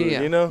food,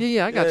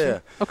 Yeah, I got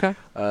you. Okay.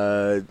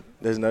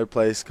 There's another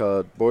place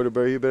called Border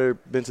Burger. You better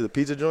been to the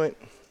pizza joint?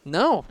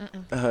 No.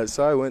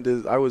 So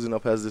I was in El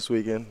Paso this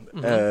weekend.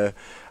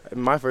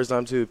 My first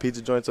time too.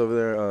 Pizza joints over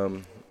there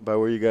by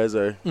where you guys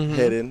are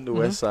heading, the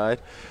west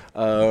side.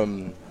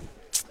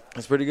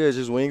 It's pretty good. It's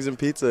just wings and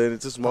pizza, and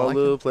it's a small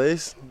little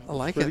place. I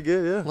like it. Pretty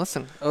good, yeah.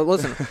 Listen.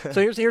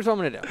 So here's what I'm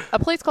gonna do. A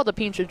place called the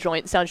Pincha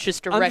Joint sounds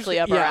just directly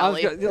up our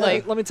alley.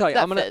 Let me tell you.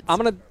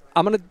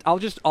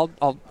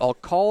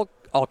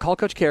 I'll call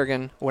Coach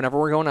Kerrigan whenever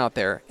we're going out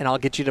there, and I'll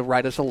get you to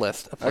write us a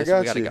list of places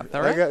we got to go.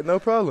 All right? I got no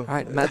problem. All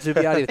right, Matt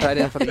Zubiotti, the tight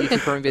end for the UT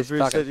Permian Basin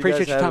Falcons.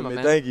 Appreciate your time,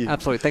 man. Thank you.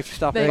 Absolutely. Thanks for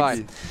stopping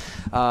by.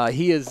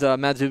 He is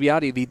Matt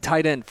Zubiotti, the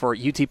tight end for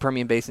UT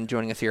Permian Basin,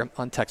 joining us here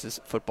on Texas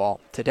Football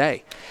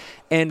Today.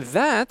 And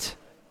that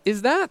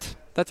is that.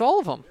 That's all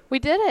of them. We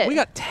did it. We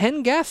got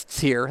 10 guests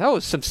here. That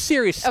was some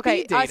serious speed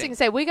dating. I was going to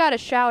say, we got to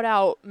shout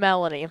out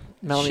Melanie.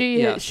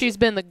 She's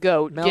been the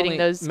GOAT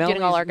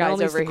getting all our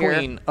guys over the here.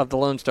 Queen of the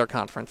Lone Star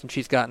Conference, and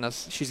she's gotten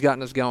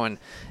us going.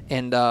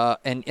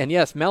 And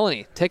yes,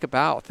 Melanie, take a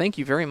bow. Thank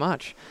you very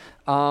much.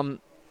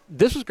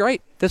 This was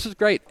great.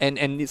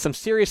 And some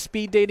serious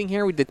speed dating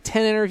here. We did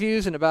 10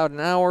 interviews in about an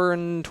hour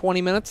and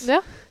 20 minutes.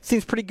 Yeah.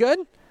 Seems pretty good.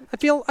 I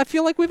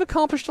feel like we've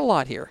accomplished a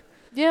lot here.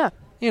 Yeah.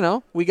 You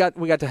know, we got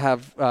to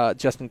have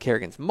Justin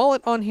Kerrigan's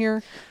mullet on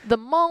here. The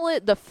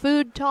mullet, the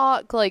food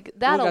talk, like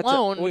that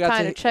alone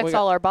kind of checks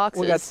all our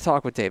boxes. We got to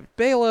talk with David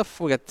Bailiff.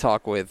 We got to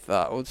talk with,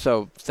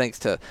 so thanks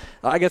to,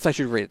 I guess I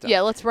should read it down.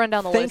 Yeah, let's run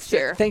down the list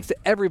here. Thanks to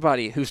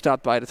everybody who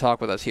stopped by to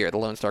talk with us here at the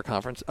Lone Star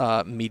Conference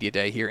Media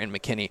Day here in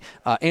McKinney.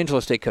 Angelo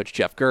State coach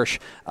Jeff Gersh,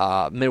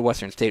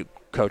 Midwestern State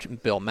coach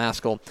Bill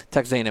Maskell,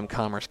 Texas A&M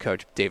Commerce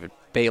coach David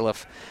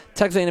Bailiff,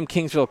 Texas A&M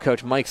Kingsville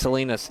coach Mike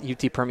Salinas,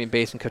 UT Permian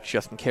Basin coach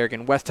Justin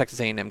Kerrigan, West Texas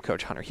A&M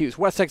coach Hunter Hughes,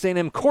 West Texas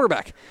A&M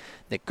quarterback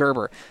Nick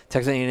Gerber,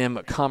 Texas A&M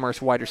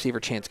Commerce wide receiver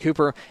Chance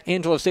Cooper,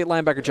 Angelo State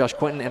linebacker Josh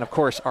Quinton, and of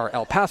course our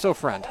El Paso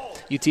friend,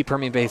 UT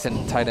Permian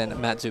Basin tight end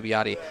Matt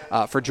Zubiotti,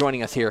 for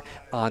joining us here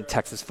on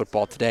Texas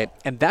Football Today.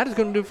 And that is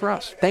going to do it for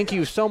us. Thank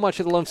you so much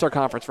to the Lone Star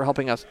Conference for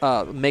helping us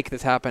make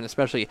this happen,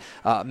 especially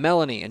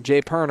Melanie and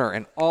Jay Perner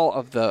and all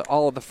of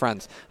the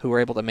friends who were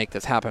able to make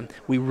this happen.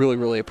 We really,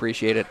 really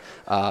appreciate it.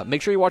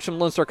 Make sure you watch some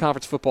Lone Star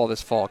Conference football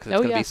this fall because it's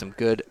going to be some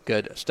good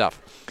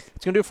stuff.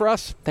 It's going to do it for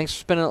us. Thanks for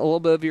spending a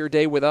little bit of your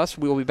day with us.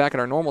 We will be back at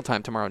our normal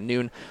time tomorrow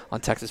noon on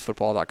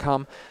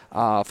TexasFootball.com.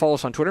 Follow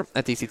us on Twitter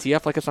at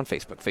DCTF. Like us on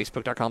Facebook,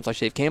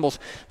 Facebook.com/Dave Campbell's.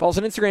 Follow us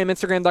on Instagram,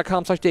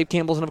 Instagram.com/Dave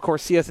Campbell's. And, of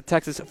course, see us at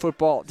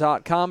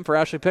TexasFootball.com. For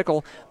Ashley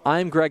Pickle,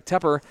 I'm Greg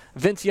Tepper.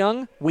 Vince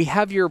Young, we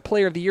have your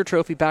Player of the Year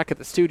trophy back at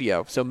the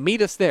studio, so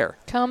meet us there.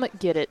 Come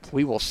get it.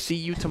 We will see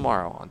you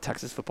tomorrow on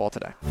Texas Football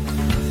Today.